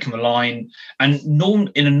 break the line. And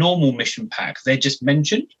in a normal mission pack, they're just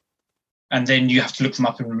mentioned. And then you have to look them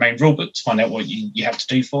up in the main rulebook to find out what you have to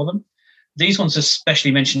do for them. These ones are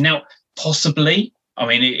specially mentioned. Now, possibly,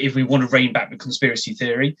 if we want to rein back the conspiracy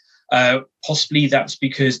theory, possibly that's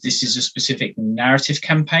because this is a specific narrative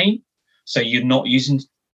campaign. So you're not using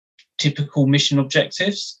typical mission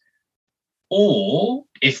objectives. Or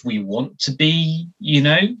if we want to be,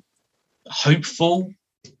 hopeful,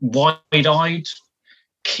 wide-eyed,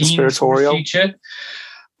 keen for the future,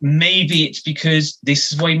 maybe it's because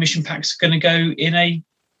this is the way mission packs are going to go in a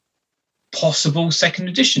possible second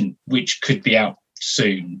edition, which could be out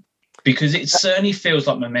soon. Because it certainly feels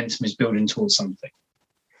like momentum is building towards something.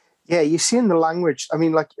 Yeah, you see in the language.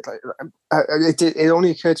 It only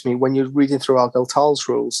occurred to me when you're reading through Argyll Tal's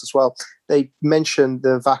rules as well. They mentioned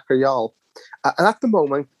the Betrayal, and at the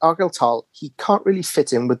moment, Argyll Tal, he can't really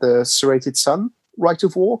fit in with the Serrated Sun Rite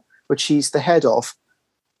of War, which he's the head of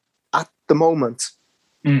at the moment.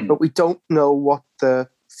 But we don't know what the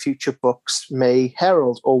future books may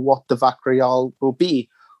herald, or what the Betrayal will be,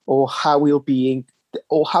 or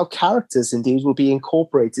how characters indeed will be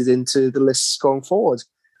incorporated into the lists going forward.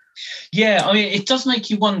 Yeah, it does make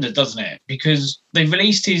you wonder, doesn't it? Because they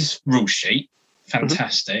released his rule sheet,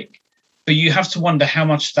 fantastic, but you have to wonder how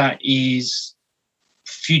much that is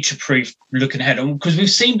future-proof looking ahead. Because we've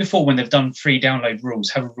seen before when they've done free download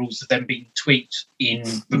rules, how the rules have then been tweaked in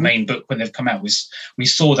the main book when they've come out. We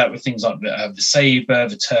saw that with things like the Saber,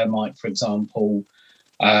 the Termite, for example.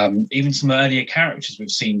 Even some earlier characters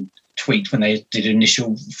we've seen tweaked when they did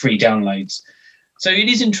initial free downloads. So it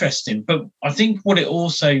is interesting, but I think what it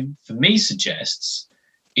also, for me, suggests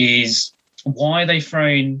is why are they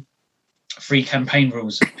throwing free campaign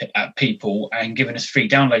rules at people and giving us free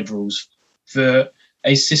download rules for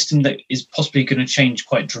a system that is possibly going to change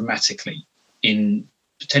quite dramatically in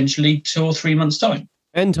potentially 2 or 3 months' time.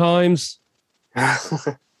 End times.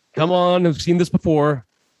 Come on, I've seen this before.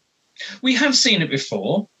 We have seen it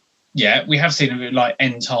before. Yeah, we have seen it with like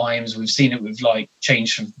end times. We've seen it with like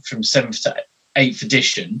change from 7th to 8th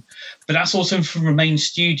edition. But that's also from a main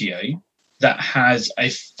studio that has a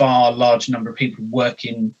far larger number of people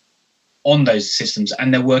working on those systems,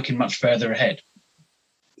 and they're working much further ahead.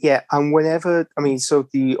 Yeah, and whenever, so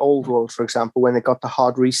the old world, for example, when they got the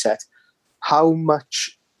hard reset, how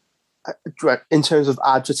much, in terms of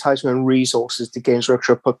advertisement and resources, did Games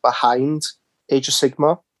Workshop put behind Age of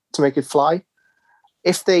Sigmar to make it fly?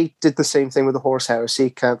 If they did the same thing with the Horus Heresy,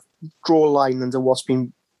 kind of draw a line under what's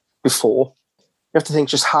been before, you have to think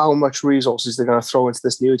just how much resources they're going to throw into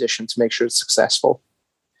this new edition to make sure it's successful.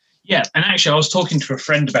 Yeah, and actually I was talking to a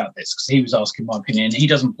friend about this because he was asking my opinion. He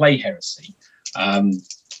doesn't play Heresy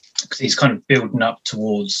because he's kind of building up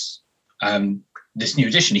towards this new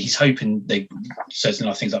edition. He's hoping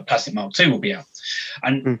certainly things like Plastic Mark II will be out.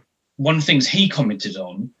 And one of the things he commented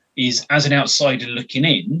on is, as an outsider looking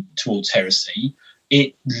in towards Heresy,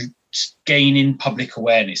 it's gaining public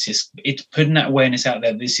awareness. It's putting that awareness out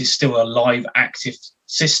there. This is still a live, active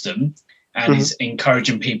system, and is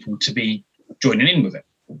encouraging people to be joining in with it.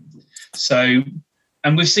 So,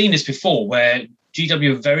 and we've seen this before, where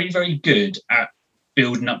GW are very, very good at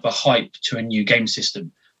building up the hype to a new game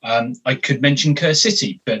system. I could mention Curse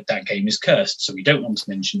City, but that game is cursed, so we don't want to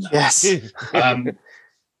mention that. Yes.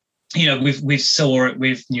 We saw it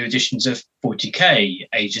with new editions of 40k,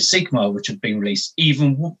 Age of Sigmar, which have been released,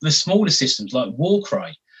 even the smaller systems like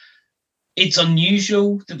Warcry. It's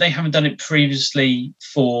unusual that they haven't done it previously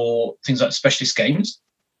for things like specialist games.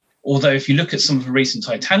 Although if you look at some of the recent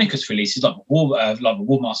Titanicus releases, like the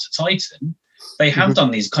War Master Titan, they have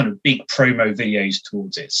done these kind of big promo videos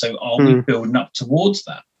towards it. So are we building up towards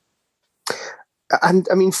that? And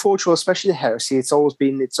I mean, Forge, especially the Heresy, it's always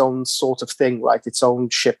been its own sort of thing, right? Its own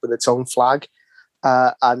ship with its own flag,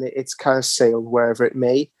 and it's kind of sailed wherever it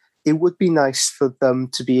may. It would be nice for them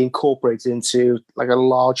to be incorporated into like a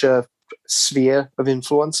larger sphere of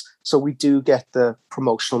influence. So we do get the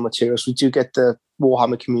promotional materials, we do get the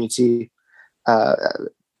Warhammer community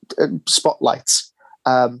spotlights.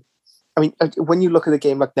 I mean, when you look at a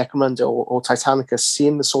game like Necromunda or Titanicus,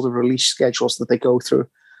 seeing the sort of release schedules that they go through,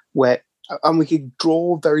 where and we could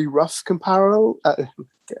draw very rough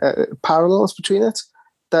parallels between it,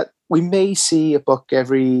 that we may see a book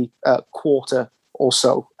every quarter or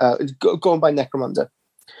so, going by Necromunda,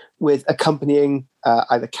 with accompanying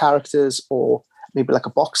either characters or maybe like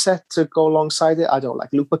a box set to go alongside it. I don't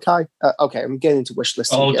like Luperci. Okay, I'm getting into wish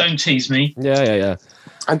listing. Oh, don't tease me. Yeah.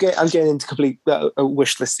 I'm getting into complete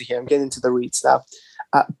wish listing here. I'm getting into the reads now.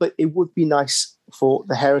 But it would be nice for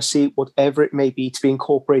the Heresy, whatever it may be, to be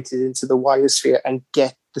incorporated into the wider sphere and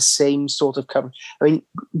get the same sort of coverage. I mean,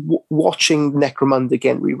 watching Necromunda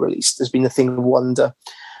again re-released has been a thing of wonder.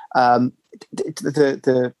 The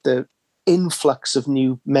influx of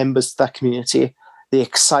new members to that community, the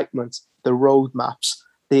excitement, the roadmaps,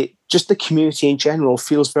 just the community in general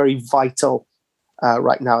feels very vital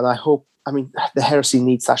right now. And I hope, I mean, the Heresy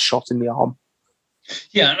needs that shot in the arm.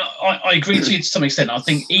 Yeah, I agree to you to some extent. I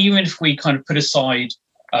think even if we kind of put aside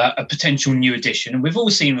a potential new edition, and we've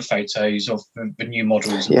all seen the photos of the new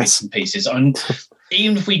models and bits and pieces, and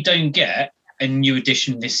even if we don't get a new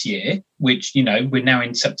edition this year, which, you know, we're now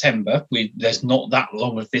in September, there's not that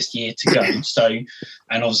long of this year to go. So,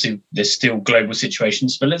 and obviously there's still global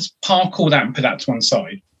situations, but let's park all that and put that to one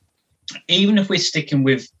side. Even if we're sticking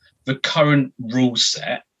with the current rule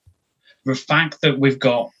set, the fact that we've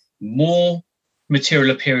got more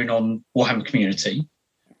material appearing on Warhammer Community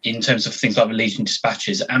in terms of things like the Legion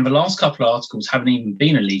dispatches, and the last couple of articles haven't even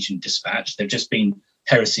been a Legion dispatch, they've just been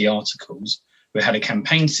Heresy articles. We had a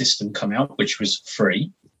campaign system come out, which was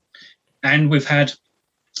free, and we've had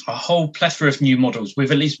a whole plethora of new models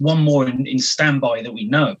with at least one more in standby that we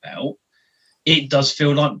know about. It does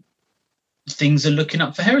feel like things are looking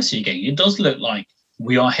up for Heresy again. It does look like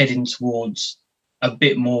we are heading towards a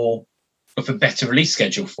bit more of a better release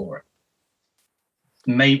schedule for it.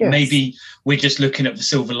 Maybe we're just looking at the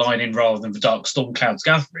silver lining rather than the dark storm clouds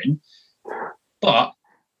gathering. But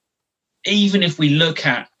even if we look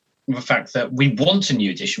at the fact that we want a new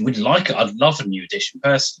edition, we'd like it. I'd love a new edition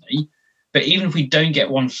personally. But even if we don't get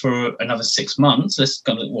one for another 6 months,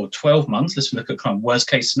 or 12 months, let's look at kind of worst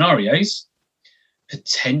case scenarios.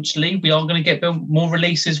 Potentially, we are going to get more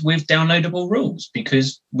releases with downloadable rules,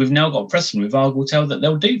 because we've now got precedent with Argyltel that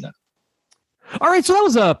they'll do that. All right, so that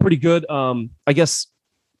was pretty good. I guess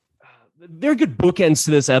they're good bookends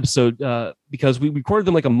to this episode because we recorded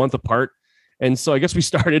them like a month apart. And so I guess we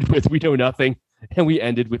started with We Know Nothing and we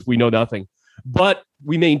ended with We Know Nothing. But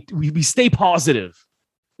we stay positive.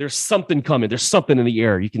 There's something coming. There's something in the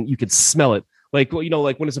air. You can smell it. Like, you know,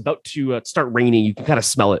 like when it's about to start raining, you can kind of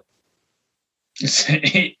smell it. It's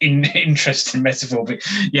an interesting metaphor, but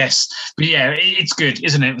yes, but yeah, it's good,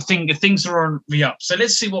 isn't it? Things are on the up. So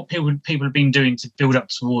let's see what people have been doing to build up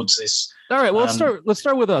towards this. All right, well, let's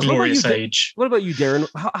start with us. Glorious age. What about you, Darren?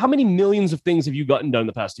 How many millions of things have you gotten done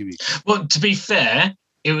the past 2 weeks? Well, to be fair,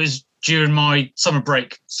 it was during my summer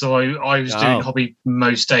break, so I was doing hobby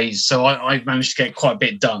most days, so I managed to get quite a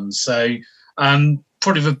bit done. So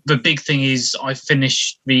probably the big thing is I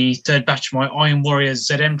finished the third batch of my Iron Warrior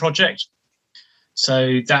ZM project.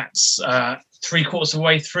 So that's 3/4 of the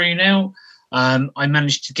way through now. I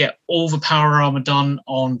managed to get all the power armor done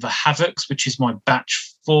on the Havocs, which is my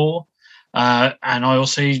batch 4. And I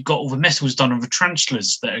also got all the metals done on the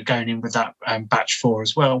Tarantulas that are going in with that batch 4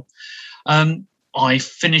 as well. I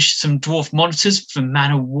finished some dwarf monitors for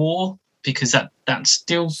Man of War, because that's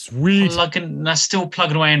still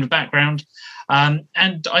plugging away in the background. And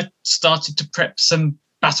I started to prep some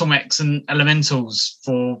battle mechs and elementals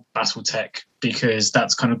for Battletech, because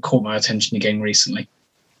that's kind of caught my attention again recently.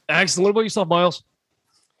 Excellent. What about yourself, Miles?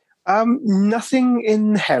 Nothing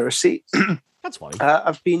in Heresy. That's funny.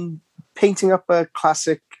 I've been painting up a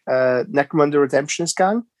classic Necromunda Redemptionist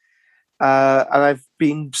gang. And I've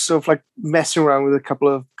been sort of like messing around with a couple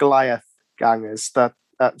of Goliath gangers.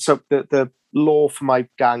 So the law for my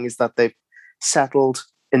gang is that they've settled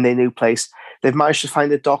in their new place. They've managed to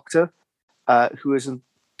find a doctor who isn't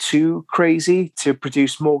too crazy to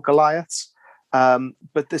produce more Goliaths.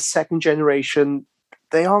 But the second generation,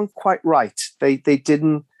 they aren't quite right. They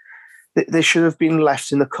should have been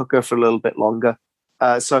left in the cooker for a little bit longer.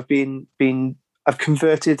 So I've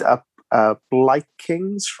converted up Blight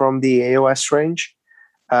Kings from the AOS range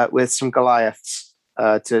with some Goliaths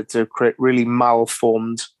to create really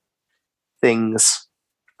malformed things.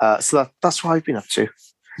 So that's what I've been up to.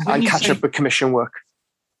 And catch up with commission work.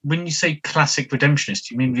 When you say classic Redemptionist,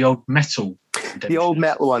 do you mean the old metal? The old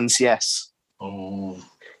metal ones, yes. Oh,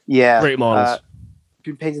 yeah, great models.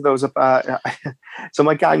 Been painting those up. So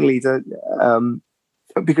my gang leader,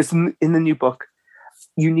 because in the new book,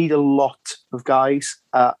 you need a lot of guys,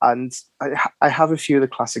 and I have a few of the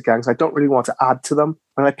classic gangs. I don't really want to add to them.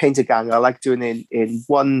 When I paint a gang, I like doing it in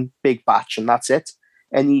one big batch, and that's it.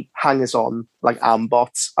 Any hangers on like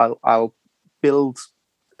Ambots, I'll build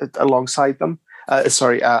alongside them.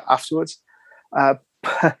 Afterwards.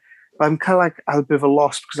 I'm kind of like at a bit of a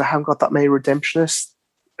loss because I haven't got that many Redemptionist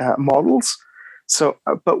models. So,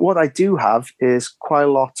 but what I do have is quite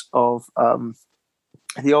a lot of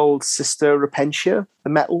the old Sister Repentia, the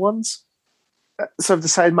metal ones. So I've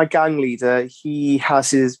decided my gang leader, he's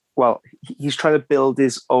trying to build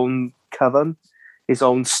his own coven, his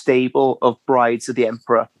own stable of brides of the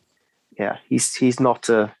Emperor. Yeah, he's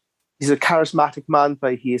a charismatic man,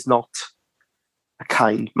 but he is not a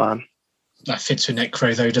kind man. That fits with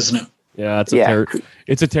Necro, though, doesn't it? Yeah, it's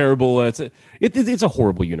a terrible. It's a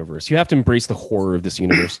horrible universe. You have to embrace the horror of this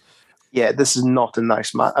universe. Yeah, this is not a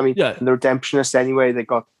nice man. I mean, the Redemptionists anyway, they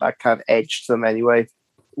got that kind of edge to them anyway,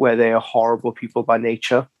 where they are horrible people by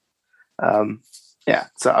nature.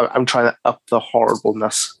 So I'm trying to up the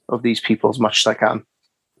horribleness of these people as much as I can.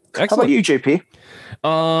 Excellent. How about you, JP?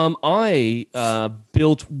 I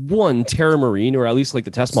built one Terra Marine, or at least like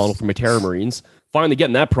the test model from a Terra Marines. Finally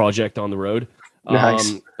getting that project on the road.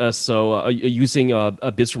 Nice. Using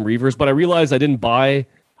bits from Reavers, but I realized I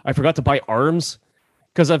forgot to buy arms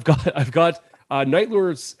because I've got Night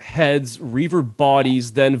Lord's heads, Reaver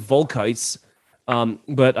bodies, then Volkites,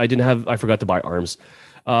 but I forgot to buy arms.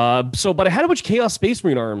 But I had a bunch of Chaos Space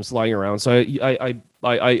Marine arms lying around, so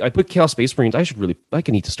I put Chaos Space Marines. I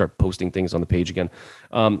need to start posting things on the page again.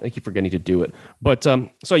 I keep forgetting to do it, but so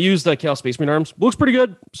I used the Chaos Space Marine arms. Looks pretty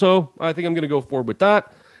good, so I think I'm going to go forward with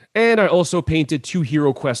that. And I also painted 2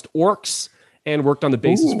 Hero Quest orcs and worked on the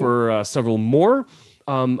basis for several more.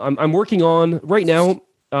 I'm working on right now.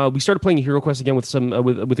 We started playing Hero Quest again with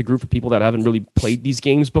with a group of people that haven't really played these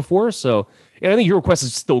games before. So, and I think Hero Quest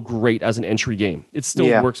is still great as an entry game. It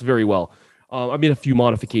still works very well. I made a few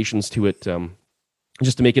modifications to it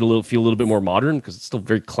just to make it feel a little bit more modern because it's still a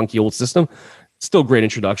very clunky old system. Still a great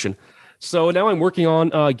introduction. So now I'm working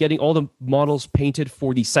on getting all the models painted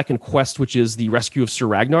for the second quest, which is the Rescue of Sir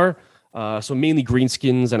Ragnar. So mainly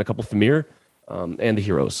greenskins and a couple Famir and the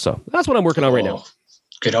heroes. So that's what I'm working on right now.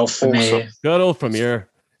 Good old Famir. Awesome. Good old Famir.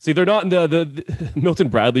 See, they're not in the Milton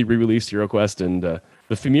Bradley re-released Hero Quest, and the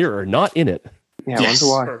Famir are not in it. Yeah, I wonder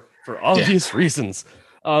why. For obvious reasons.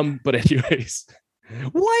 But anyways,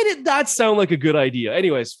 why did that sound like a good idea?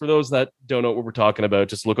 Anyways, for those that don't know what we're talking about,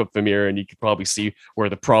 just look up Famir and you can probably see where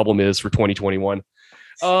the problem is for 2021.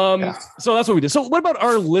 So that's what we did. So what about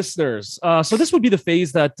our listeners? So this would be the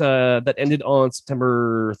phase that ended on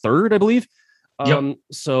September 3rd, I believe.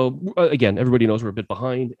 So again, everybody knows we're a bit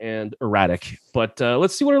behind and erratic, but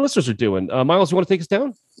let's see what our listeners are doing. Miles, you want to take us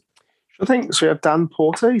down? Sure thing. So we have Dan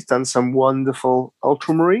Porter. He's done some wonderful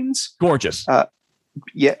Ultramarines. Gorgeous.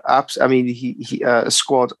 Yeah, I mean, he a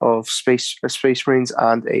squad of space Marines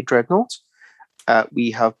and a Dreadnought.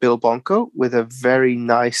 We have Bill Bonko with a very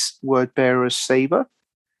nice Wordbearer's Saber.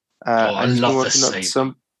 I love the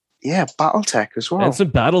saber. BattleTech as well. And some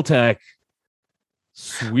BattleTech.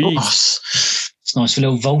 Sweet. It's nice, a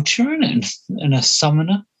little vulture in it, and a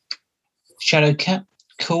summoner. Shadow Cat.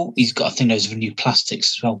 Cool. He's got, I think those are new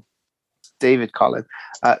plastics as well. David Collin.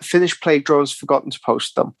 Finished Plague Drones, forgotten to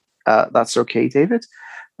post them. That's okay, David.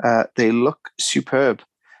 They look superb.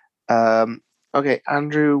 Okay,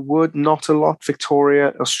 Andrew Wood, not a lot.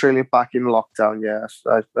 Victoria, Australia back in lockdown. Yeah,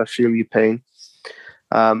 I feel your pain.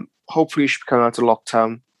 Hopefully you should be coming out of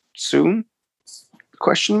lockdown soon?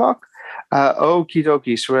 Question mark. Okie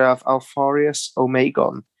dokie. So we have Alfarius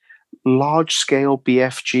Omegon, large scale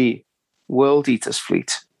BFG, World Eaters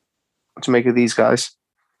fleet. What to make of these guys?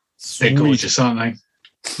 They're gorgeous, aren't they?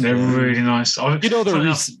 They're really nice.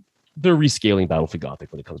 They're rescaling Battlefield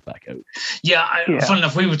Gothic when it comes back out. Funny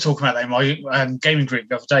enough, we were talking about that in my gaming group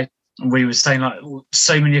the other day, and we were saying like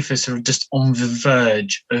so many of us are just on the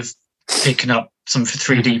verge of picking up some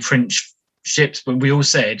 3D print ships, but we all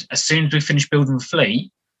said as soon as we finish building the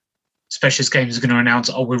fleet, Specialist Games are going to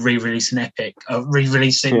announce, we're re-releasing Epic,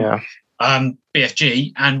 BFG,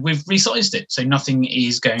 and we've resized it, so nothing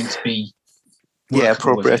is going to be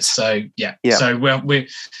appropriate. So so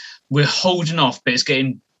we're holding off, but it's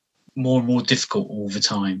getting more and more difficult all the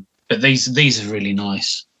time. But these are really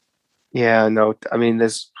nice. Yeah, no, I mean,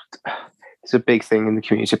 there's a big thing in the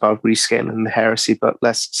community about rescaling the heresy, but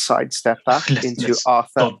let's sidestep that into Arthur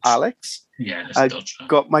dodge. Alex. Yeah, I dodge that.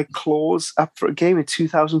 got my claws up for a game at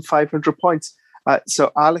 2,500 points.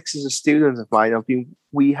 So Alex is a student of mine.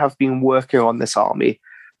 We have been working on this army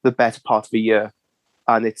the better part of a year,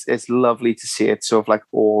 and it's lovely to see it sort of like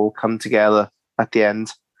all come together at the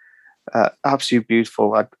end. Absolutely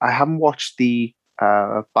beautiful. I haven't watched the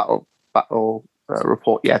battle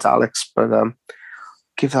report yet, Alex, but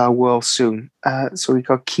give that a whirl soon. So we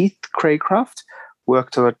got Keith Craycraft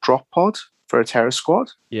worked on a drop pod for a terror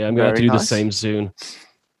squad. Yeah, I'm going to do the same soon.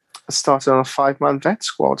 Started on a 5-man vet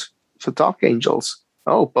squad for Dark Angels.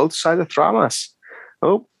 Oh, both sides of Thramas.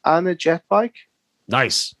 Oh, and a jet bike.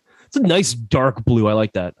 Nice. It's a nice dark blue. I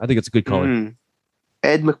like that. I think it's a good color.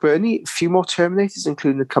 Ed McBurney, a few more Terminators,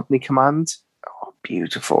 including the company command. Oh,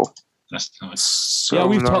 beautiful. That's nice.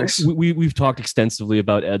 So nice. We've talked extensively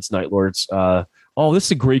about Ed's Night Lords. This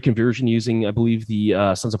is a great conversion using, I believe,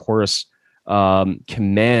 the Sons of Horus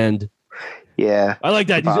command. Yeah, I like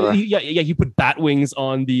that. You put bat wings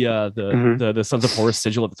on the Sons of Horus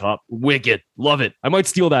sigil at the top. Wicked, love it. I might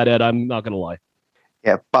steal that, Ed. I'm not gonna lie.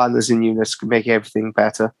 Yeah, banners and units can make everything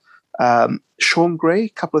better. Sean Gray, a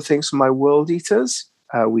couple of things from my World Eaters.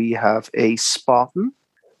 We have a Spartan.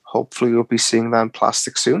 Hopefully, we'll be seeing that in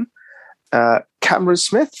plastic soon. Cameron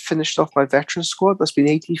Smith finished off my veteran squad. That's been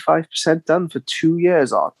 85% done for 2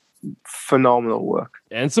 years. Phenomenal work.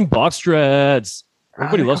 And some box dreads.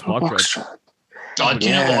 Everybody loves box dreads. Do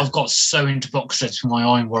you know what? I've got so into box dreads for my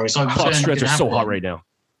Iron Warriors. Box dreads are so hot right now.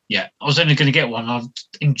 Yeah, I was only going to get one. I've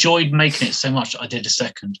enjoyed making it so much I did a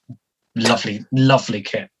second. Lovely, lovely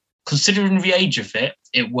kit. Considering the age of it,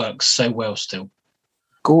 it works so well still.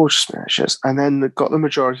 Gorgeous measures. And then got the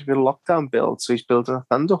majority of the lockdown build, so he's building a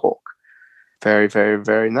Thunderhawk. Very, very,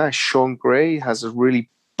 very nice. Sean Gray has a really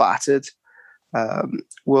battered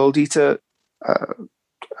World Eater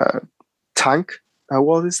tank.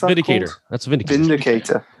 What is that Vindicator. called? That's a Vindicator.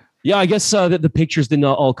 Vindicator. Yeah, I guess that the pictures did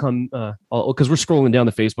not all come because we're scrolling down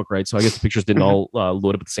the Facebook, right? So I guess the pictures didn't all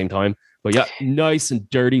load up at the same time. But yeah, nice and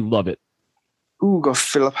dirty. Love it. Ooh, got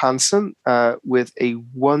Philip Hansen with a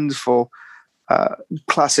wonderful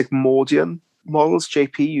classic Mordian models.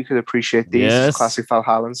 JP, you could appreciate these. Yes. Classic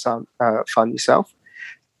Valhalla fan yourself.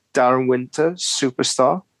 Darren Winter,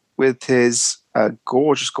 superstar, with his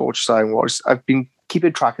gorgeous, gorgeous Iron Warriors. I've been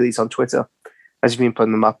keeping track of these on Twitter as you've been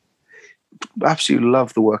putting them up. Absolutely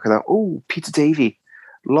love the work of that. Oh, Peter Davey.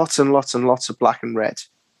 Lots and lots and lots of black and red.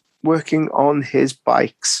 Working on his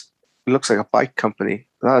bikes. It looks like a bike company.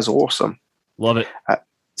 That is awesome. Love it.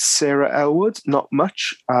 Sarah Elwood, not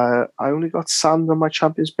much. I only got sand on my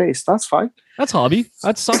champion's base. That's fine. That's hobby.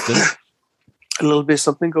 That's something. A little bit of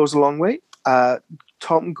something goes a long way.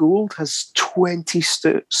 Tom Gould has 20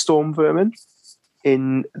 storm vermin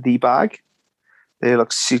in the bag. They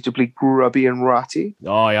look suitably grubby and ratty.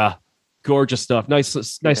 Oh, yeah. Gorgeous stuff. Nice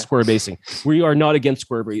square basing. We are not against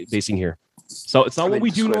square basing here. So it's not what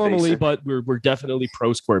we do normally, but we're definitely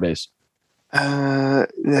pro square base.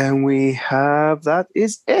 Then we have, that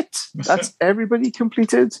is it. That's everybody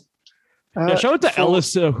completed. Shout out to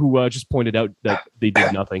Ellis, who just pointed out that they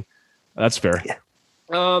did nothing. That's fair.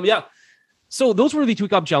 Yeah. So those were the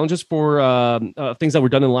Tweak Up challenges for things that were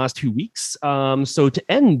done in the last 2 weeks. So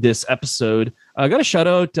to end this episode, I got a shout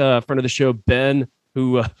out friend of the show, Ben,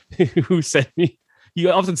 who sent me. He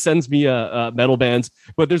often sends me metal bands,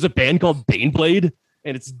 but there's a band called Baneblade,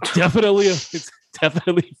 and it's definitely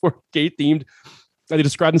for gay themed. They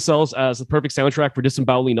describe themselves as the perfect soundtrack for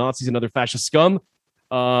disemboweling Nazis and other fascist scum.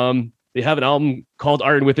 They have an album called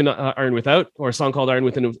Iron Within, Iron Without, or a song called Iron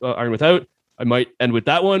Within, Iron Without. I might end with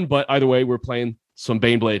that one, but either way, we're playing some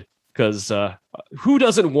Baneblade because who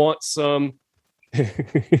doesn't want some?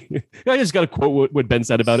 I just got to quote what Ben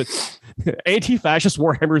said about it. Anti-fascist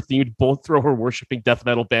Warhammer themed both thrower worshipping death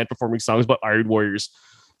metal band performing songs about Iron Warriors.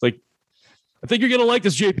 It's like, I think you're gonna like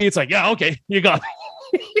this, JP. It's like, yeah, okay, you got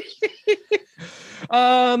it.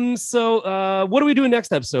 So what are we doing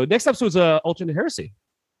next episode? Next episode is Alternate Heresy.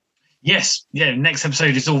 Yes, yeah. Next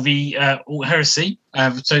episode is all the all heresy.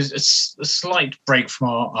 So it's a slight break from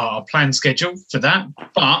our planned schedule for that,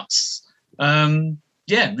 but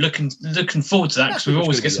yeah, looking forward to that because we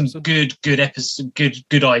always get some good episodes,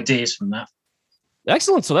 good ideas from that.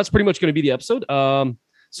 Excellent. So that's pretty much going to be the episode.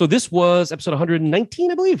 So this was episode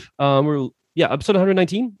 119, I believe. Episode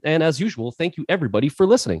 119. And as usual, thank you everybody for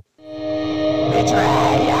listening.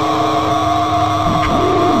 Betrayal!